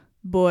two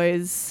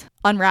boys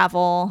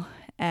unravel,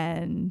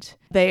 and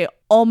they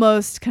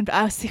almost we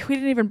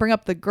didn't even bring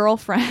up the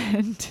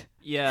girlfriend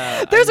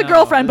Yeah. There's a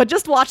girlfriend, but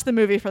just watch the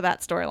movie for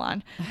that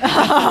storyline.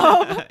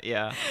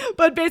 Yeah.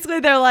 But basically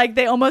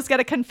they almost get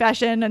a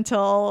confession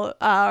until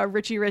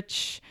Richie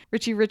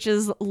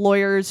Rich's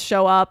lawyers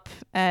show up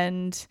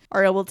and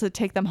are able to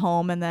take them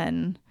home. And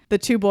then the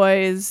two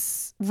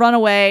boys run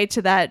away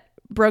to that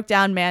broke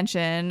down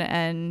mansion,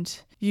 and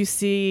you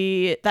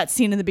see that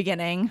scene in the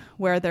beginning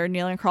where they're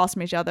kneeling across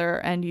from each other,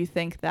 and you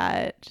think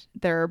that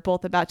they're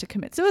both about to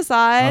commit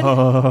suicide.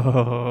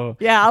 Oh.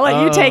 Yeah, I'll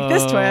let you take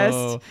this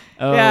twist.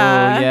 Oh,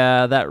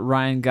 yeah, that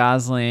Ryan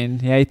Gosling.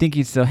 Yeah, you think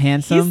he's so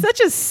handsome? He's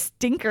such a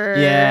stinker.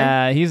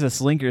 Yeah, he's a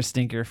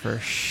stinker for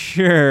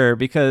sure,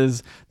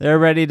 because they're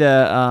ready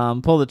to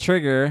pull the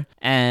trigger,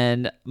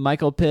 and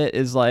Michael Pitt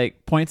is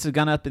like points a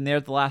gun up in there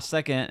at the last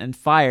second and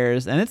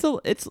fires, and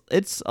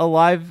it's a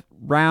live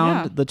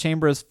round. Yeah. The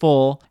chamber is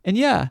full, and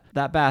yeah,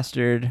 that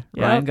bastard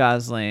Ryan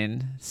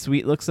Gosling,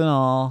 sweet looks and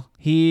all,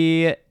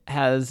 he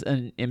has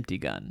an empty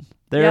gun.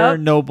 There are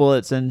no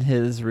bullets in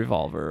his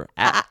revolver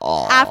at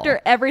all.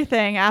 After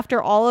everything,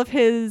 after all of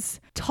his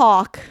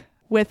talk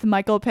with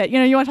Michael Pitt, you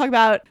want to talk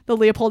about the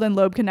Leopold and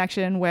Loeb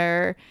connection,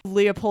 where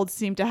Leopold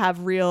seemed to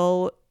have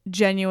real,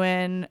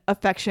 genuine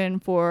affection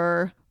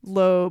for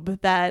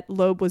Loeb that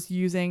Loeb was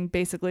using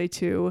basically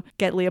to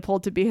get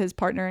Leopold to be his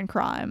partner in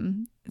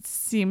crime. It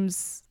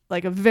seems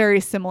like a very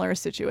similar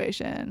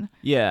situation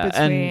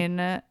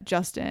between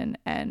Justin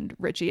and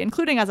Richie,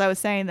 including, as I was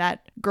saying,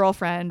 that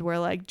girlfriend where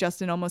like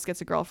Justin almost gets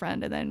a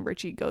girlfriend and then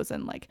Richie goes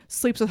and like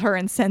sleeps with her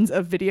and sends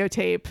a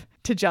videotape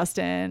to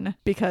Justin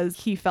because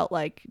he felt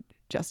like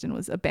Justin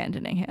was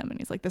abandoning him, and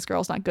he's like, this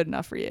girl's not good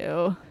enough for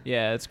you.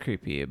 Yeah, it's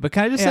creepy. But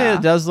can I just say,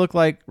 it does look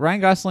like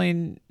Ryan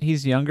Gosling,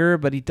 he's younger,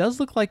 but he does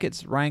look like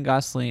it's Ryan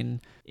Gosling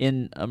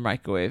in a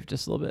microwave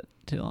just a little bit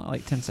too long,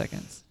 like 10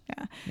 seconds.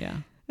 Yeah.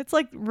 It's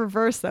like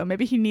reverse, though.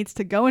 Maybe he needs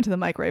to go into the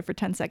microwave for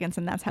 10 seconds,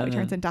 and that's how he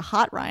turns into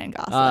hot Ryan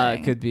Gosling.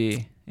 It could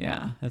be.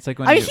 Yeah. It's like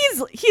when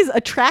he's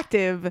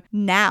attractive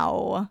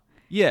now.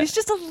 Yeah. He's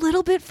just a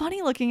little bit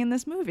funny looking in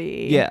this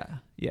movie. Yeah.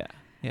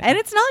 And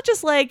it's not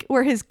just like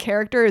where his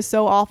character is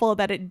so awful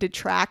that it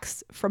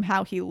detracts from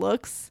how he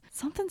looks.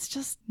 Something's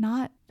just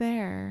not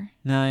there.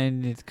 No, I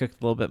need to cook a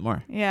little bit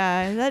more.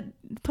 Yeah,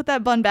 put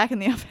that bun back in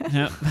the oven.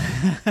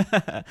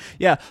 Yep.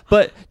 Yeah,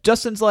 but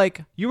Justin's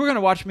like, you were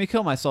gonna watch me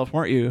kill myself,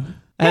 weren't you?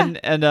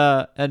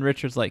 And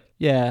Richard's like,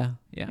 yeah.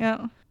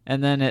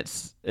 And then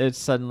it's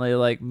suddenly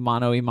like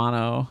mano y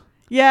mano.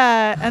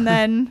 Yeah, and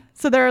then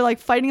so they're like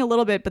fighting a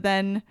little bit, but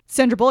then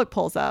Sandra Bullock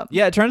pulls up.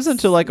 Yeah, it turns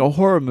into like a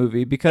horror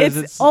movie because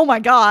it's oh my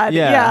god.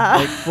 Yeah.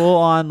 Like full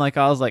on, like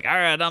I was like, all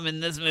right, I'm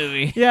in this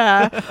movie.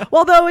 Yeah.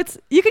 Well, though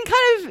you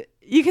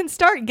can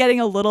start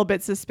getting a little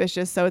bit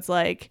suspicious. So it's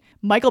like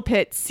Michael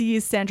Pitt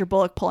sees Sandra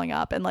Bullock pulling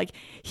up, and like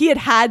he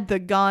had the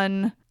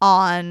gun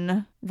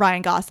on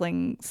Ryan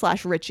Gosling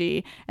 /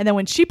 Richie, and then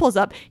when she pulls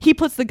up, he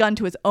puts the gun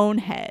to his own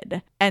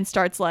head and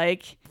starts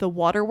like the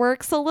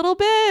waterworks a little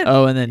bit.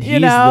 Oh, and then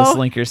he's the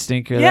slinker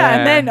stinker. Yeah,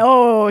 there.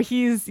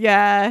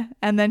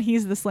 And then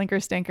he's the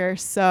slinker stinker.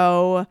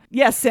 So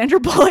yeah, Sandra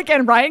Bullock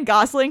and Ryan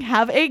Gosling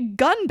have a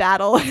gun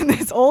battle in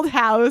this old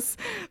house,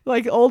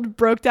 like old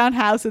broke down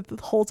house with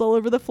holes all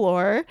over the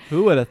floor.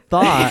 Who would have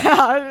thought?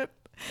 Yeah,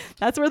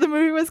 that's where the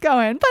movie was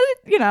going, but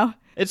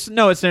It's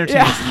entertaining.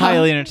 Yeah. It's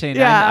highly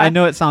entertaining. Yeah. I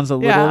know it sounds a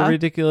little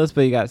ridiculous,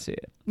 but you gotta see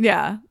it.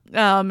 Yeah.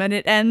 And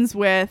it ends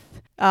with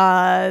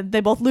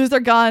they both lose their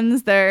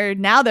guns. They're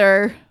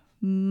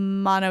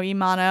mano y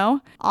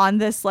mano on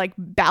this like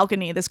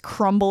balcony, this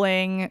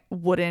crumbling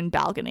wooden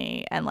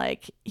balcony, and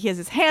like he has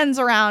his hands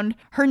around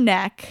her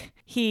neck.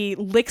 He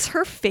licks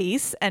her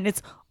face, and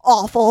it's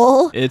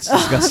awful. It's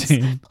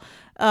disgusting.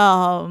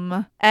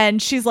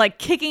 And she's like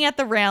kicking at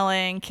the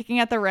railing,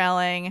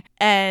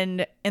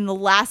 and in the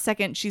last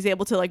second she's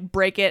able to like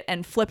break it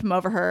and flip him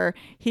over her.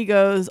 He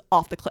goes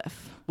off the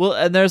cliff. Well,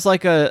 and there's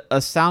like a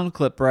sound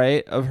clip,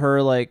 right, of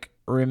her like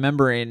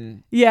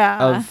remembering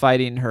of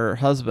fighting her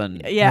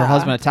husband, her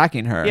husband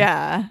attacking her,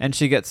 and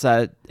she gets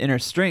that inner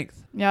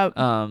strength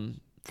from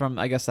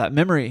I guess that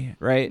memory,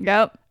 right?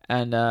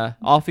 And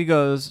off he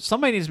goes.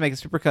 Somebody needs to make a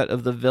supercut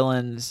of the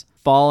villains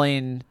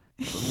falling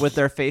with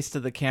their face to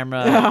the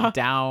camera,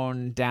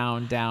 down,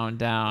 and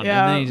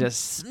then he just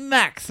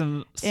smacks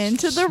them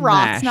into the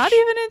rocks. Not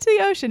even into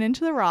the ocean,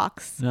 into the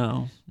rocks.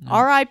 No.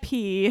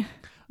 R.I.P.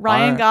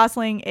 Ryan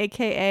Gosling,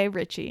 aka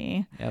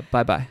Richie. Yeah.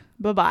 Bye.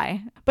 But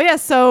yeah,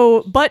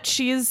 but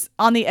she's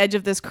on the edge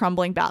of this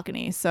crumbling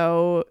balcony.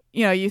 So,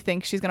 you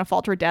think she's going to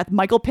fall to her death.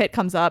 Michael Pitt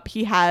comes up.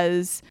 He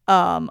has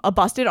a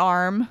busted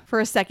arm. For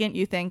a second,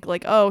 you think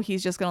like, oh,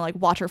 he's just going to like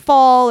watch her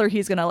fall, or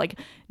he's going to like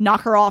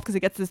knock her off because he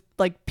gets this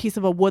like piece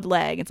of a wood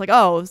leg. It's like,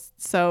 oh,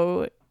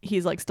 so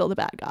he's like still the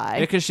bad guy.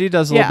 Yeah, because she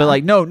does a little bit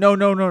like, no. Like,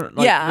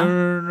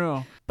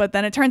 no. But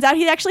then it turns out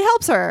he actually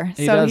helps her.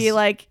 He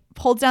like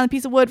holds down a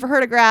piece of wood for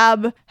her to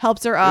grab,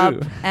 helps her up,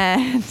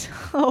 and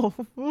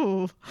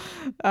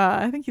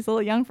I think he's a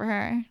little young for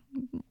her,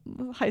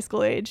 high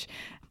school age.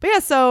 But yeah,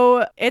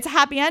 so it's a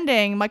happy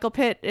ending. Michael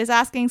Pitt is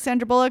asking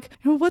Sandra Bullock,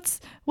 what's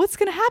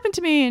going to happen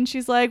to me? And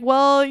she's like,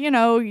 well,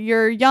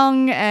 you're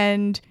young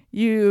and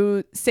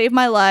you saved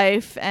my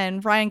life,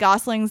 and Ryan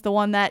Gosling's the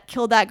one that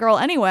killed that girl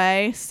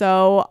anyway,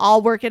 so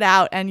I'll work it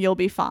out and you'll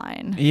be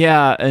fine.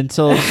 Yeah,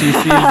 until she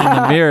sees in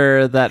the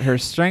mirror that her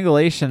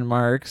strangulation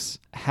marks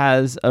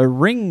has a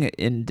ring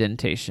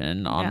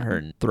indentation on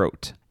her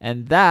throat.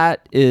 And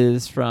that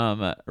is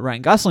from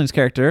Ryan Gosling's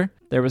character.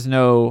 There was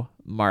no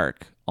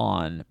mark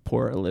on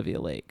poor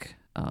Olivia Lake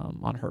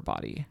on her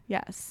body.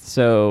 Yes.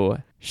 So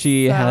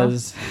she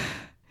has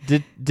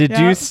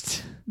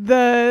deduced...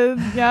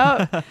 This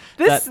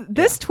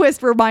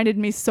twist reminded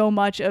me so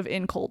much of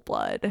In Cold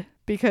Blood,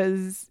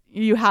 because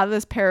you have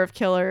this pair of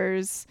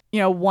killers,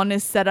 one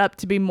is set up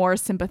to be more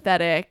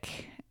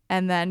sympathetic,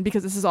 and then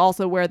because this is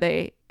also where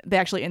they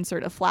actually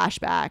insert a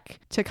flashback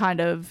to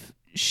kind of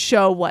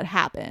show what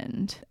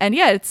happened. And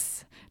yeah,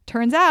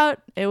 turns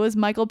out it was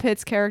Michael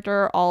Pitt's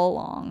character all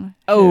along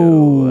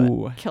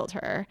who killed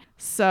her.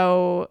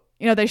 So,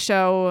 they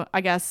show,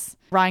 I guess,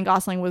 Ryan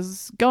Gosling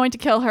was going to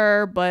kill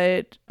her,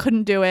 but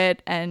couldn't do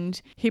it.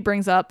 And he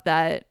brings up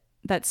that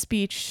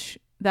speech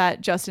that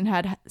Justin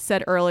had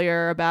said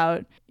earlier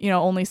about,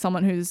 only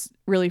someone who's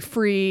really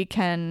free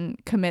can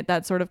commit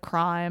that sort of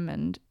crime.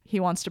 And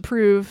he wants to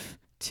prove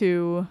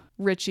to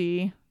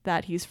Richie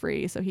that he's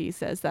free. So he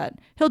says that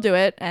he'll do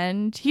it,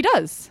 and he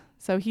does.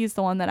 So he's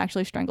the one that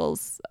actually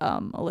strangles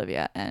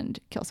Olivia and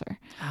kills her.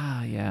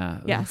 Ah, yeah.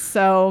 Yeah.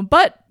 So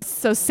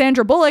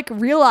Sandra Bullock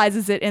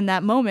realizes it in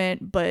that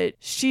moment, but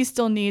she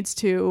still needs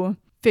to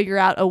figure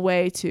out a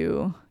way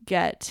to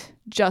get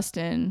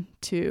Justin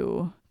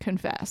to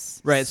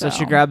confess. Right. So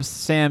she grabs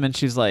Sam and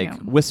she's like,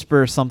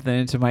 whisper something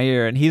into my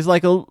ear. And he's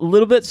like a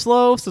little bit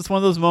slow. So it's one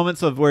of those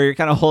moments of where you're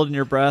kind of holding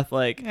your breath,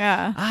 like,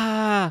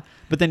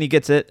 but then he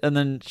gets it, and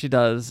then she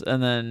does.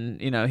 And then,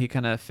 he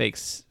kind of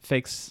fakes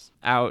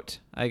out,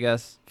 I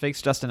guess,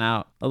 fakes Justin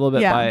out a little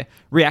bit by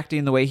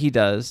reacting the way he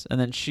does, and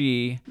then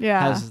she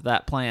has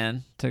that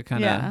plan to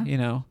kind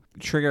of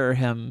trigger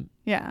him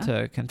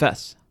to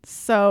confess.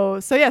 So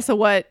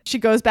what, she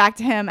goes back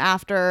to him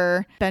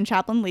after Ben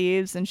Chaplin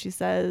leaves, and she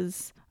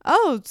says,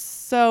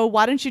 so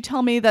why didn't you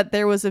tell me that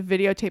there was a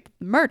videotape of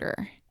the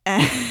murder?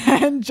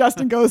 And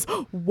Justin goes,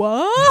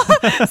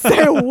 what?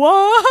 Say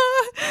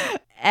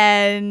what?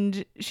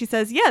 And she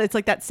says, yeah, it's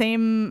like that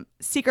same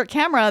secret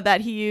camera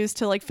that he used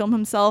to like film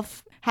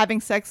himself having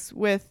sex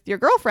with your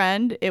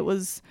girlfriend. It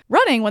was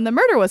running when the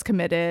murder was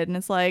committed. And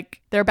it's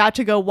like, they're about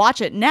to go watch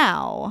it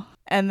now.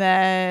 And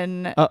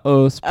then...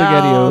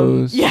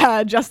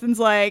 SpaghettiOs. Justin's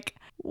like,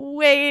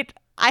 wait,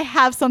 I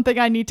have something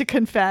I need to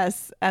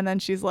confess. And then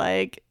she's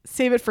like,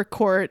 save it for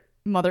court,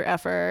 mother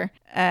effer,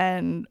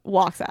 and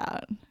walks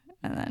out.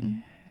 And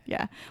then...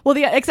 yeah. Well,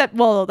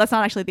 that's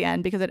not actually the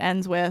end, because it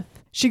ends with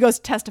she goes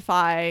to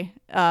testify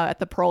at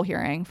the parole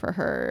hearing for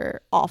her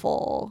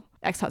awful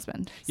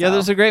ex-husband. Yeah,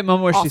 there's a great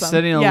moment where she's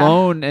sitting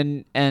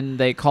alone and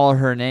they call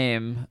her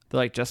name. They're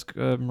like,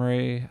 Jessica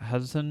Marie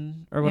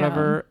Hudson or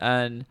whatever.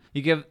 And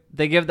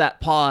they give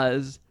that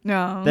pause.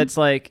 No. That's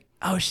like,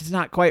 oh, she's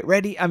not quite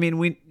ready. I mean,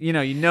 well,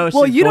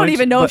 you don't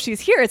even know if she's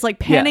here. It's like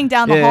panning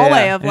down the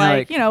hallway of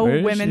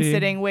women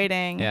sitting,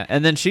 waiting. Yeah.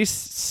 And then she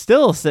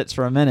still sits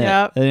for a minute.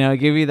 Yep. And,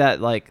 give you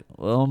that like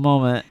little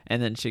moment.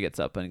 And then she gets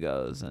up and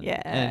goes. And,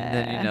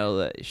 and then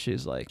that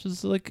she's like,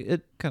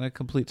 it kind of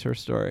completes her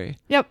story.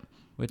 Yep.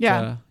 Which,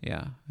 I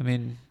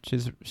mean,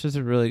 she's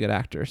a really good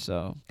actor.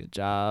 So good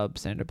job,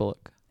 Sandra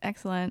Bullock.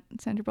 Excellent.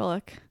 Sandra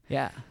Bullock.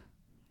 Yeah.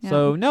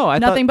 So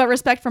nothing but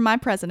respect for my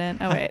president.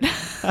 Oh wait.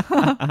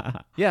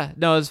 Yeah,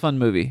 no, it was a fun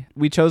movie.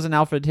 We chose an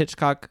Alfred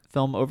Hitchcock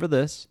film over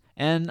this,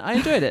 and I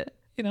enjoyed it.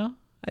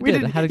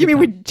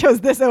 We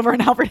chose this over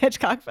an Alfred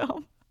Hitchcock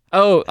film?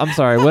 Oh, I'm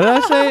sorry. What did I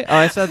say? Oh,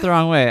 I said it the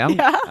wrong way.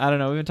 I don't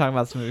know. We've been talking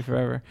about this movie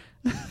forever.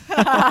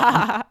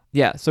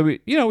 Yeah, so we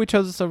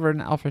chose this over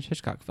an Alfred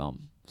Hitchcock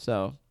film.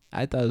 So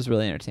I thought it was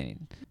really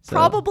entertaining. So.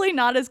 Probably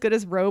not as good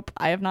as Rope.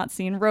 I have not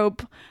seen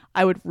Rope.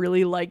 I would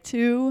really like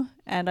to,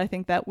 and I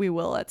think that we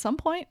will at some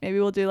point.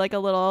 Maybe we'll do like a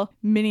little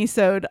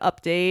mini-sode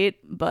update,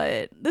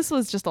 but this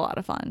was just a lot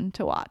of fun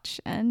to watch.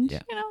 And,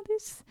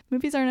 these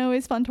movies aren't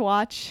always fun to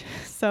watch.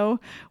 So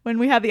when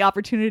we have the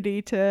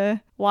opportunity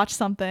to watch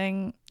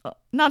something,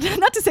 not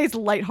to say it's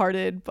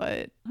lighthearted,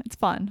 but it's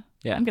fun.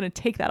 Yeah. I'm going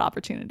to take that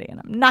opportunity,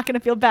 and I'm not going to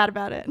feel bad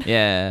about it.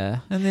 Yeah.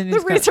 And then the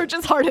research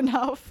is hard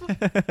enough.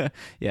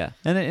 Yeah.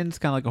 And it's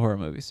kind of like a horror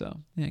movie. So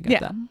I got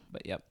that.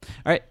 But yep.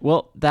 All right.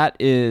 Well, that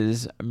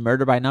is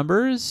Murder by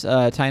Numbers,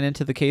 tying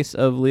into the case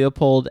of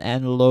Leopold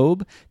and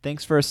Loeb.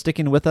 Thanks for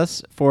sticking with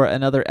us for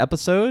another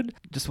episode.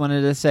 Just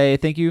wanted to say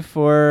thank you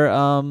for,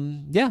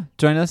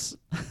 join us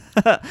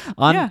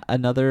on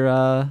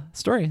another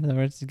story that we're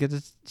going to get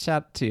to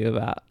chat to you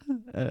about.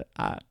 Can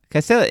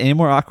I say that any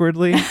more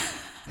awkwardly?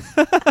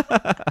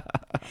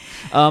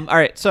 All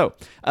right. So,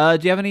 do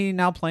you have any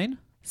now playing?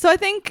 So I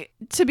think,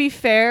 to be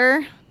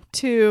fair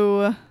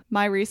to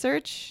my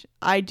research,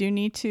 I do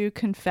need to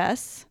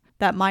confess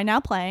that my now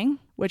playing,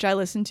 which I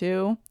listened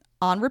to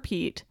on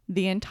repeat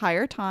the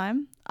entire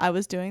time I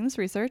was doing this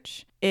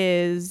research,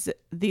 is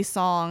the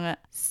song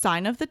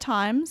 "Sign of the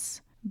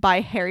Times"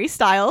 by Harry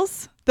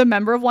Styles. the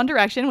member of One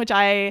Direction, which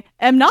I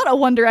am not a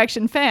One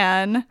Direction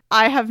fan.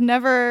 I have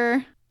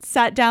never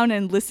sat down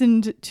and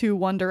listened to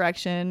One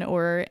Direction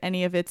or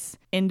any of its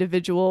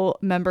individual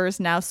members'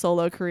 now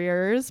solo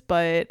careers,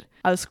 but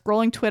I was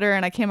scrolling Twitter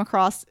and I came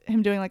across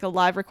him doing like a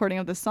live recording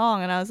of the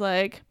song, and I was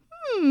like,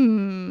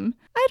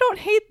 I don't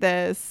hate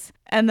this.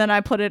 And then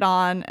I put it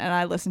on and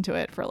I listened to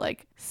it for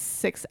like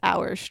 6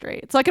 hours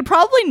straight. So I could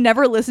probably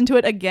never listen to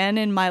it again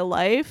in my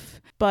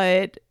life,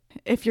 but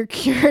if you're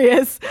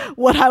curious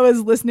what I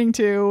was listening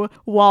to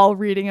while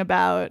reading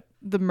about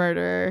the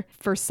murder,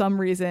 for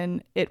some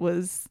reason it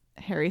was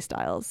Harry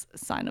Styles'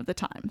 Sign of the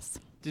Times.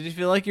 Did you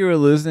feel like you were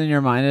losing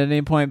your mind at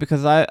any point?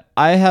 Because I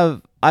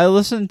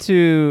listened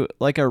to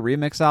like a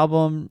remix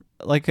album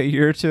like a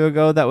year or two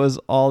ago that was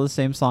all the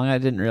same song. I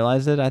didn't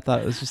realize it. I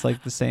thought it was just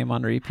like the same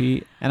on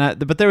repeat.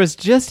 But there was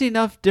just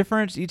enough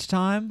difference each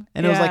time,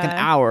 and it was like an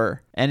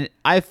hour, and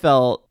I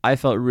felt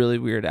really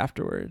weird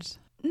afterwards.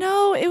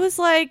 No, it was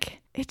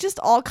like it just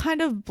all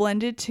kind of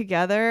blended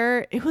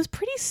together. It was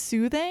pretty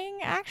soothing,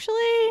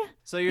 actually.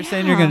 So you're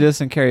saying you're going to do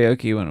this in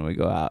karaoke when we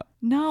go out?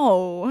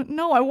 No,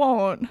 I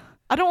won't.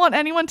 I don't want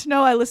anyone to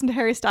know I listen to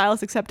Harry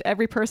Styles except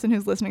every person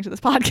who's listening to this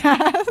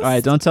podcast. All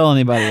right, don't tell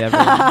anybody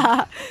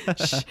ever.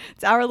 Shh,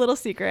 it's our little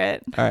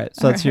secret. All right,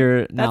 so that's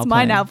your now That's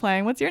my now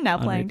playing. What's your now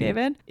playing,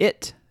 David?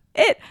 It.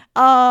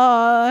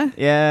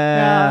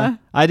 Yeah.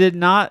 I did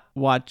not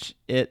watch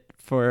it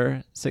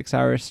for 6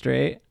 hours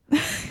straight.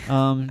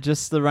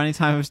 Just the running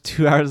time was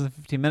 2 hours and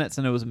 15 minutes,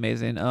 and it was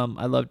amazing.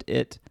 I loved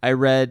it. I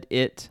read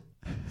it.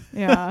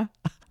 Yeah.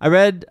 I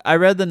read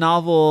the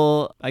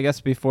novel, I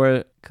guess,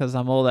 before, because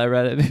I'm old. I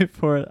read it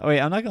before. Oh, wait,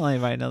 I'm not going to let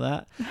anybody know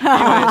that.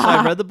 Anyway, so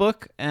I've read the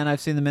book and I've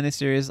seen the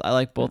miniseries. I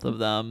like both of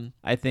them.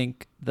 I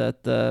think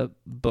that the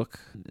book's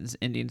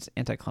ending's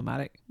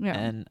anticlimactic. Yeah.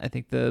 And I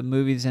think the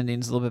movie's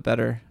ending's a little bit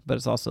better, but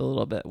it's also a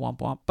little bit womp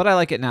womp. But I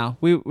like it now.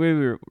 We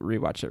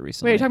rewatched it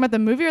recently. Wait, you're talking about the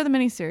movie or the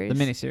miniseries? The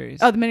miniseries.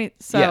 Oh, the mini.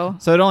 So yeah.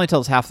 So it only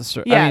tells half the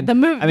story. Yeah, the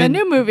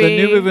new movie. The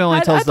new movie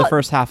only tells the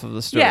first half of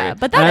the story. Yeah,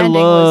 but that ending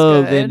was good. I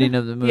love the ending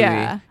of the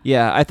movie.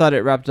 Yeah, I thought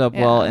it wrapped up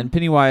well. And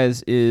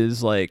Pennywise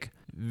is like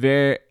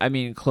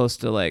close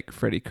to like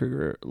Freddy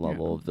Krueger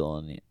level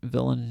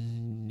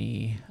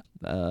villainy,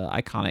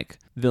 iconic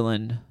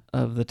villain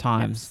of the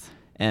times. Yes.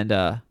 And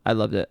I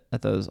loved it. I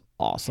thought it was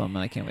awesome,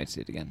 and I can't wait to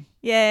see it again.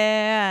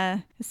 Yeah.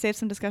 Save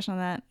some discussion on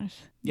that.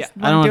 Yeah,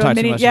 I don't want to talk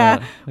too much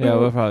about it. Yeah,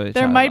 we'll probably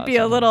there might be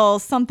a little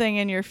something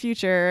in your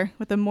future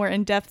with a more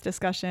in-depth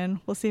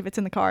discussion. We'll see if it's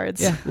in the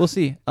cards. Yeah, we'll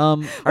see.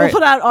 We'll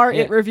put out our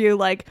It review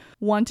like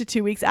 1 to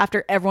 2 weeks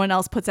after everyone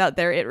else puts out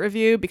their It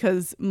review,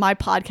 because my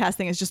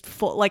podcasting is just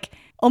full. Like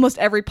almost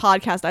every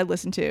podcast I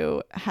listen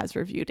to has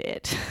reviewed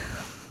it.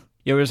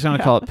 Yeah, we're just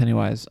gonna call it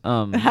Pennywise. Do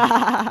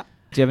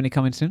you have any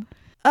coming soon?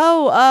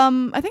 Oh,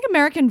 I think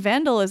American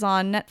Vandal is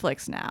on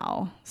Netflix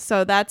now.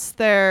 So that's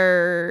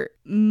their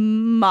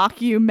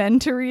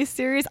mockumentary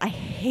series. I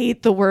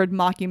hate the word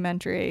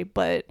mockumentary,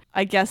 but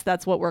I guess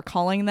that's what we're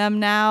calling them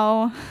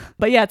now.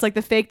 But yeah, it's like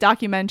the fake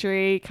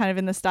documentary, kind of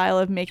in the style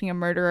of Making a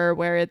Murderer,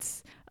 where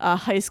it's a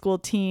high school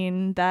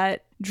teen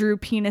that drew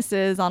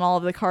penises on all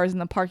of the cars in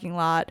the parking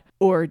lot.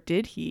 Or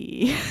did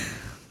he?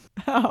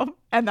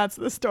 And that's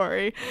the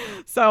story.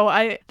 So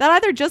that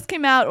either just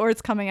came out or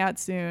it's coming out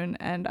soon,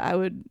 and I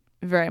would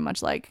very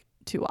much like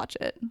to watch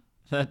it.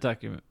 That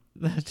trailer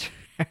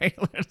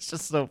is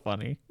just so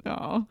funny.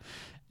 Oh,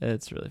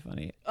 it's really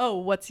funny. Oh,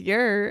 what's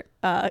your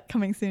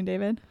coming soon,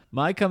 David?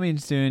 My coming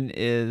soon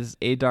is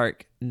A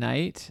Dark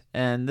Night,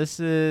 and this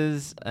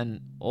is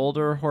an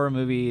older horror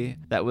movie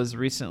that was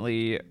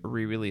recently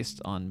re-released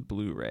on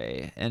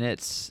Blu-ray, and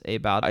it's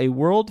about a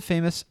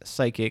world-famous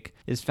psychic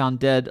is found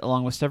dead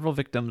along with several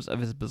victims of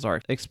his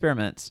bizarre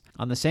experiments.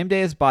 On the same day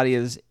his body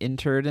is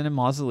interred in a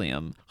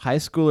mausoleum, high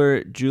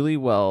schooler Julie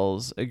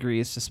Wells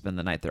agrees to spend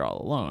the night there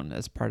all alone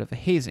as part of a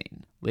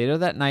hazing. Later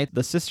that night,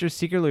 the sisters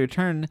secretly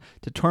return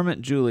to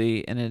torment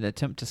Julie in an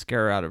attempt to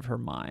scare her out of her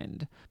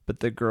mind, but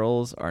the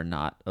girls are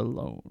not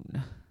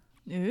alone.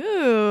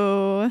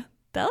 Ooh,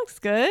 that looks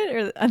good.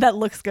 Or that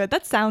looks good.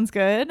 That sounds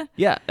good.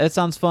 Yeah, it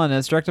sounds fun.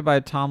 It's directed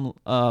by Tom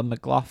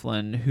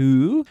McLaughlin,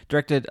 who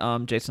directed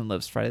Jason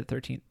Lives Friday the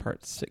 13th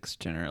Part 6,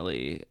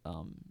 generally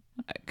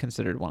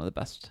considered one of the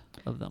best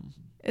of them.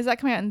 Is that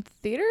coming out in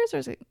theaters or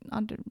is it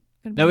on?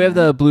 No, we have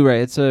the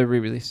Blu-ray. It's a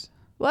re-release.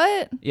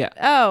 What? Yeah.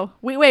 Oh,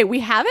 wait, we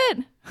have it?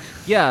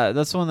 Yeah,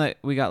 that's the one that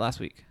we got last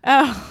week.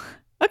 Oh,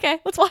 okay.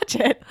 Let's watch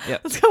it.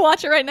 Yep. Let's go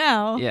watch it right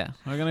now. Yeah,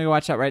 we're going to go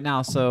watch that right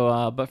now.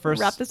 So, but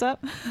first... Wrap this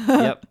up?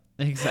 Yep,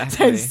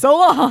 exactly. It's so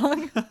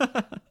long.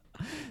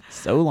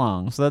 So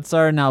long. So that's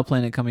our Now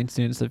Playing It coming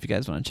soon. So if you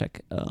guys want to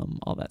check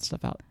all that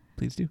stuff out,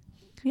 please do.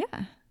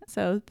 Yeah.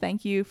 So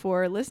thank you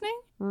for listening.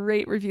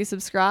 Rate, review,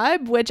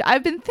 subscribe, which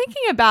I've been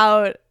thinking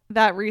about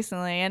that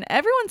recently, and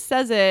everyone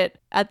says it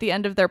at the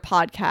end of their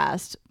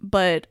podcast,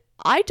 but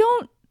I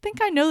don't think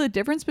I know the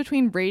difference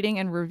between rating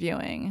and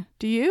reviewing.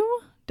 Do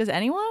you? Does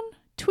anyone?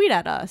 Tweet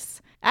at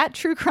us at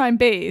True Crime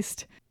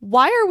Based.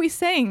 Why are we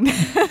saying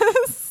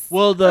this?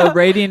 Well, the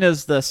rating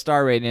is the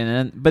star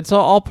rating, but it's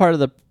all part of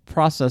the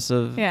process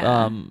of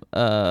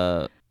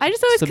I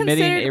just always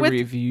submitting considered a with,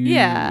 review.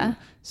 Yeah.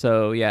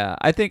 So yeah,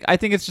 I think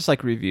it's just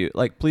like review.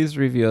 Like please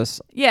review us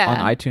on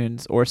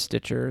iTunes or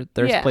Stitcher.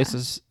 There's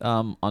places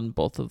on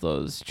both of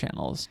those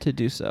channels to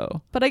do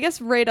so. But I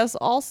guess rate us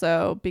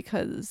also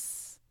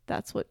because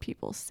that's what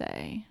people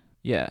say.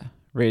 Yeah.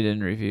 Rate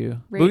and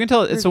review. We can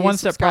tell it's a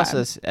one-step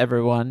process,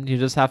 everyone. You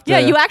just have to. Yeah,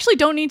 you actually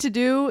don't need to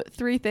do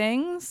 3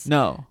 things.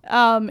 No.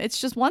 It's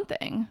just one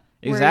thing.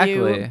 Exactly.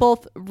 Where you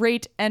both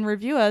rate and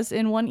review us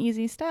in one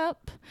easy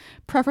step,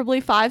 preferably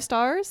 5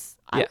 stars.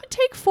 I would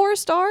take 4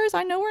 stars.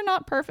 I know we're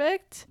not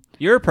perfect.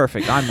 You're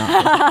perfect. I'm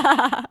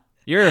not perfect.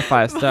 You're a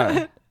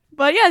 5-star.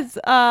 But yes,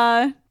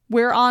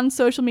 we're on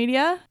social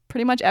media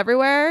pretty much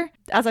everywhere.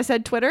 As I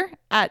said, Twitter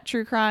at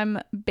True Crime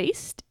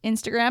Based,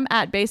 Instagram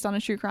at Based on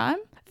a True Crime,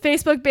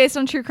 Facebook Based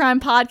on True Crime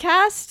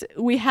Podcast.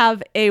 We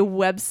have a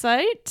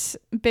website,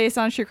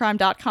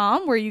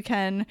 basedonTrueCrime.com, where you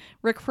can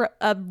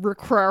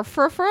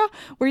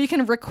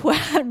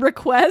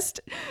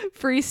request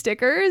free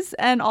stickers,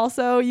 and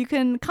also you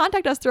can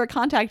contact us through a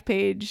contact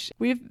page.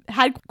 We've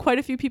had quite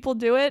a few people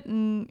do it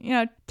and,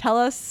 tell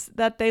us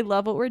that they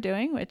love what we're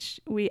doing, which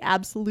we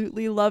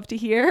absolutely love to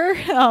hear.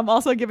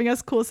 Also giving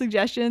us cool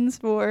suggestions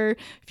for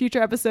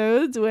future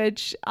episodes,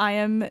 which I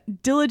am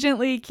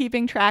diligently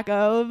keeping track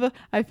of.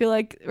 I feel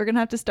like we're going to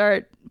have to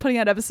start putting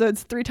out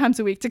episodes 3 times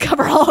a week to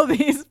cover all of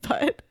these,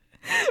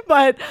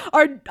 but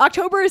our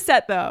October is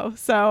set though.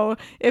 So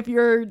if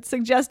you're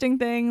suggesting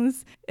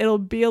things, it'll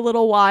be a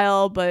little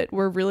while, but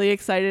we're really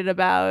excited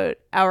about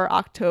our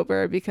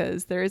October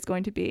because there is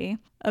going to be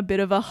a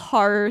bit of a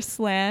horror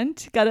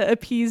slant. Got to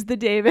appease the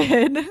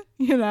David,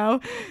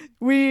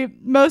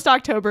 most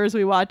Octobers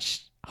we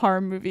watch horror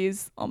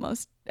movies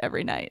almost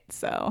every night.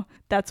 So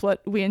that's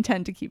what we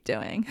intend to keep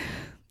doing.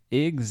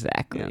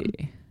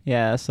 Exactly.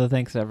 Yeah. So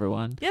thanks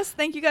everyone. Yes.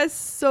 Thank you guys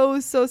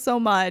so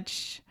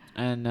much.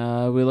 And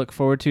we look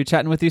forward to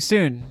chatting with you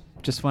soon.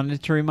 Just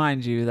wanted to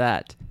remind you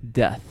that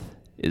death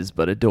is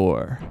but a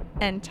door.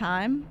 And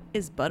time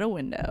is but a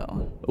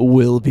window.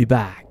 We'll be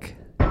back.